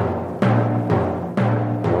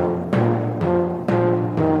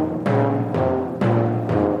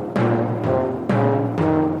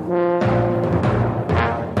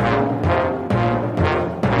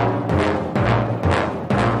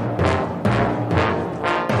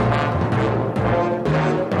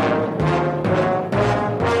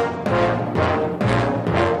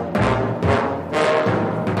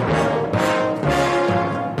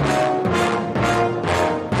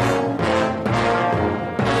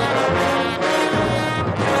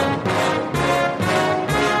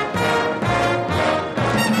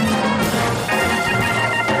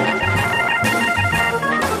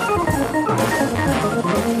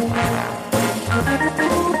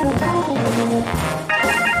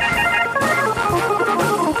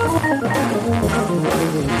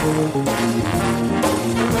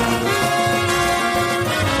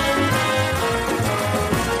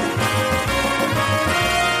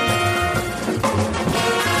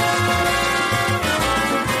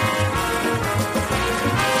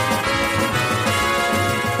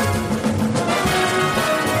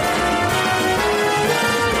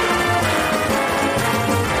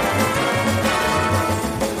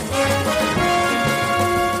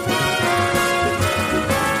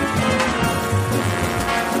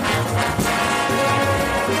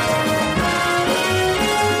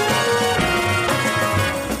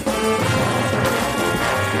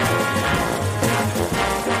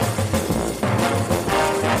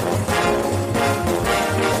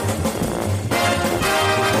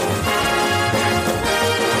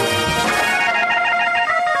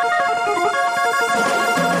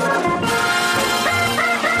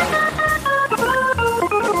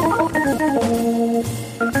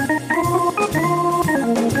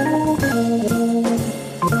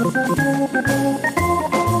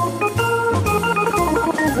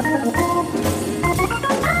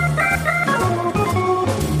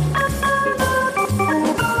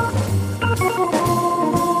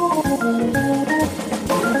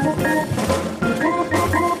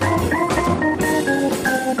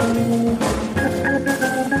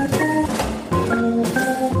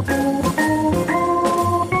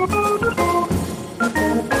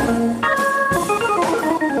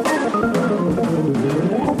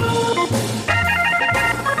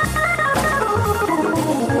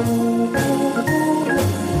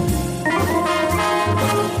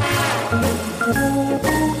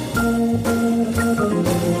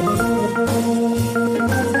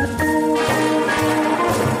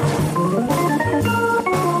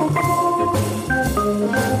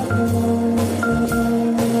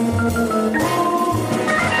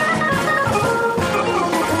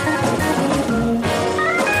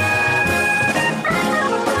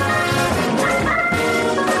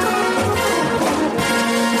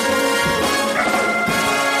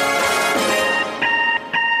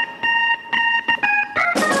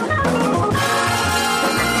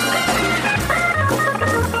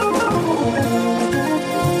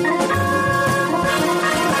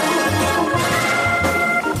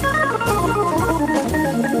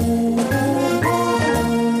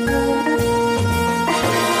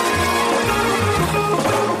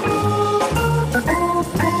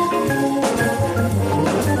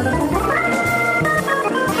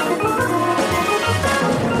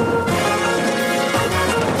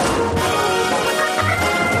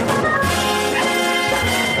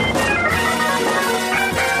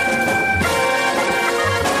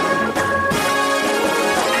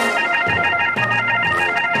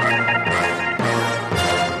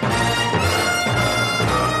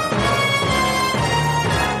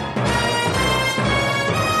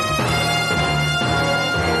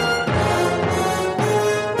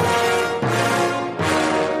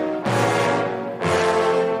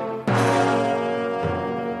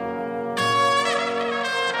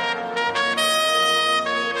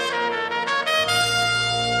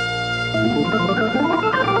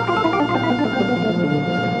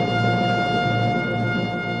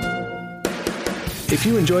 If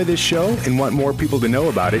you enjoy this show and want more people to know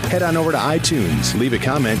about it, head on over to iTunes, leave a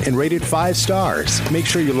comment, and rate it 5 stars. Make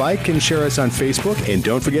sure you like and share us on Facebook, and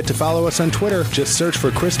don't forget to follow us on Twitter. Just search for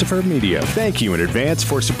Christopher Media. Thank you in advance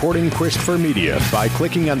for supporting Christopher Media by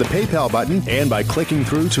clicking on the PayPal button and by clicking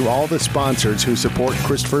through to all the sponsors who support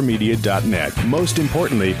ChristopherMedia.net. Most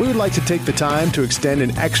importantly, we would like to take the time to extend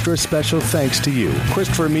an extra special thanks to you.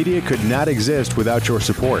 Christopher Media could not exist without your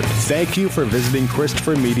support. Thank you for visiting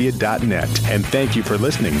ChristopherMedia.net, and thank you for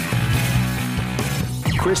listening.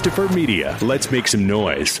 Christopher Media. Let's make some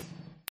noise.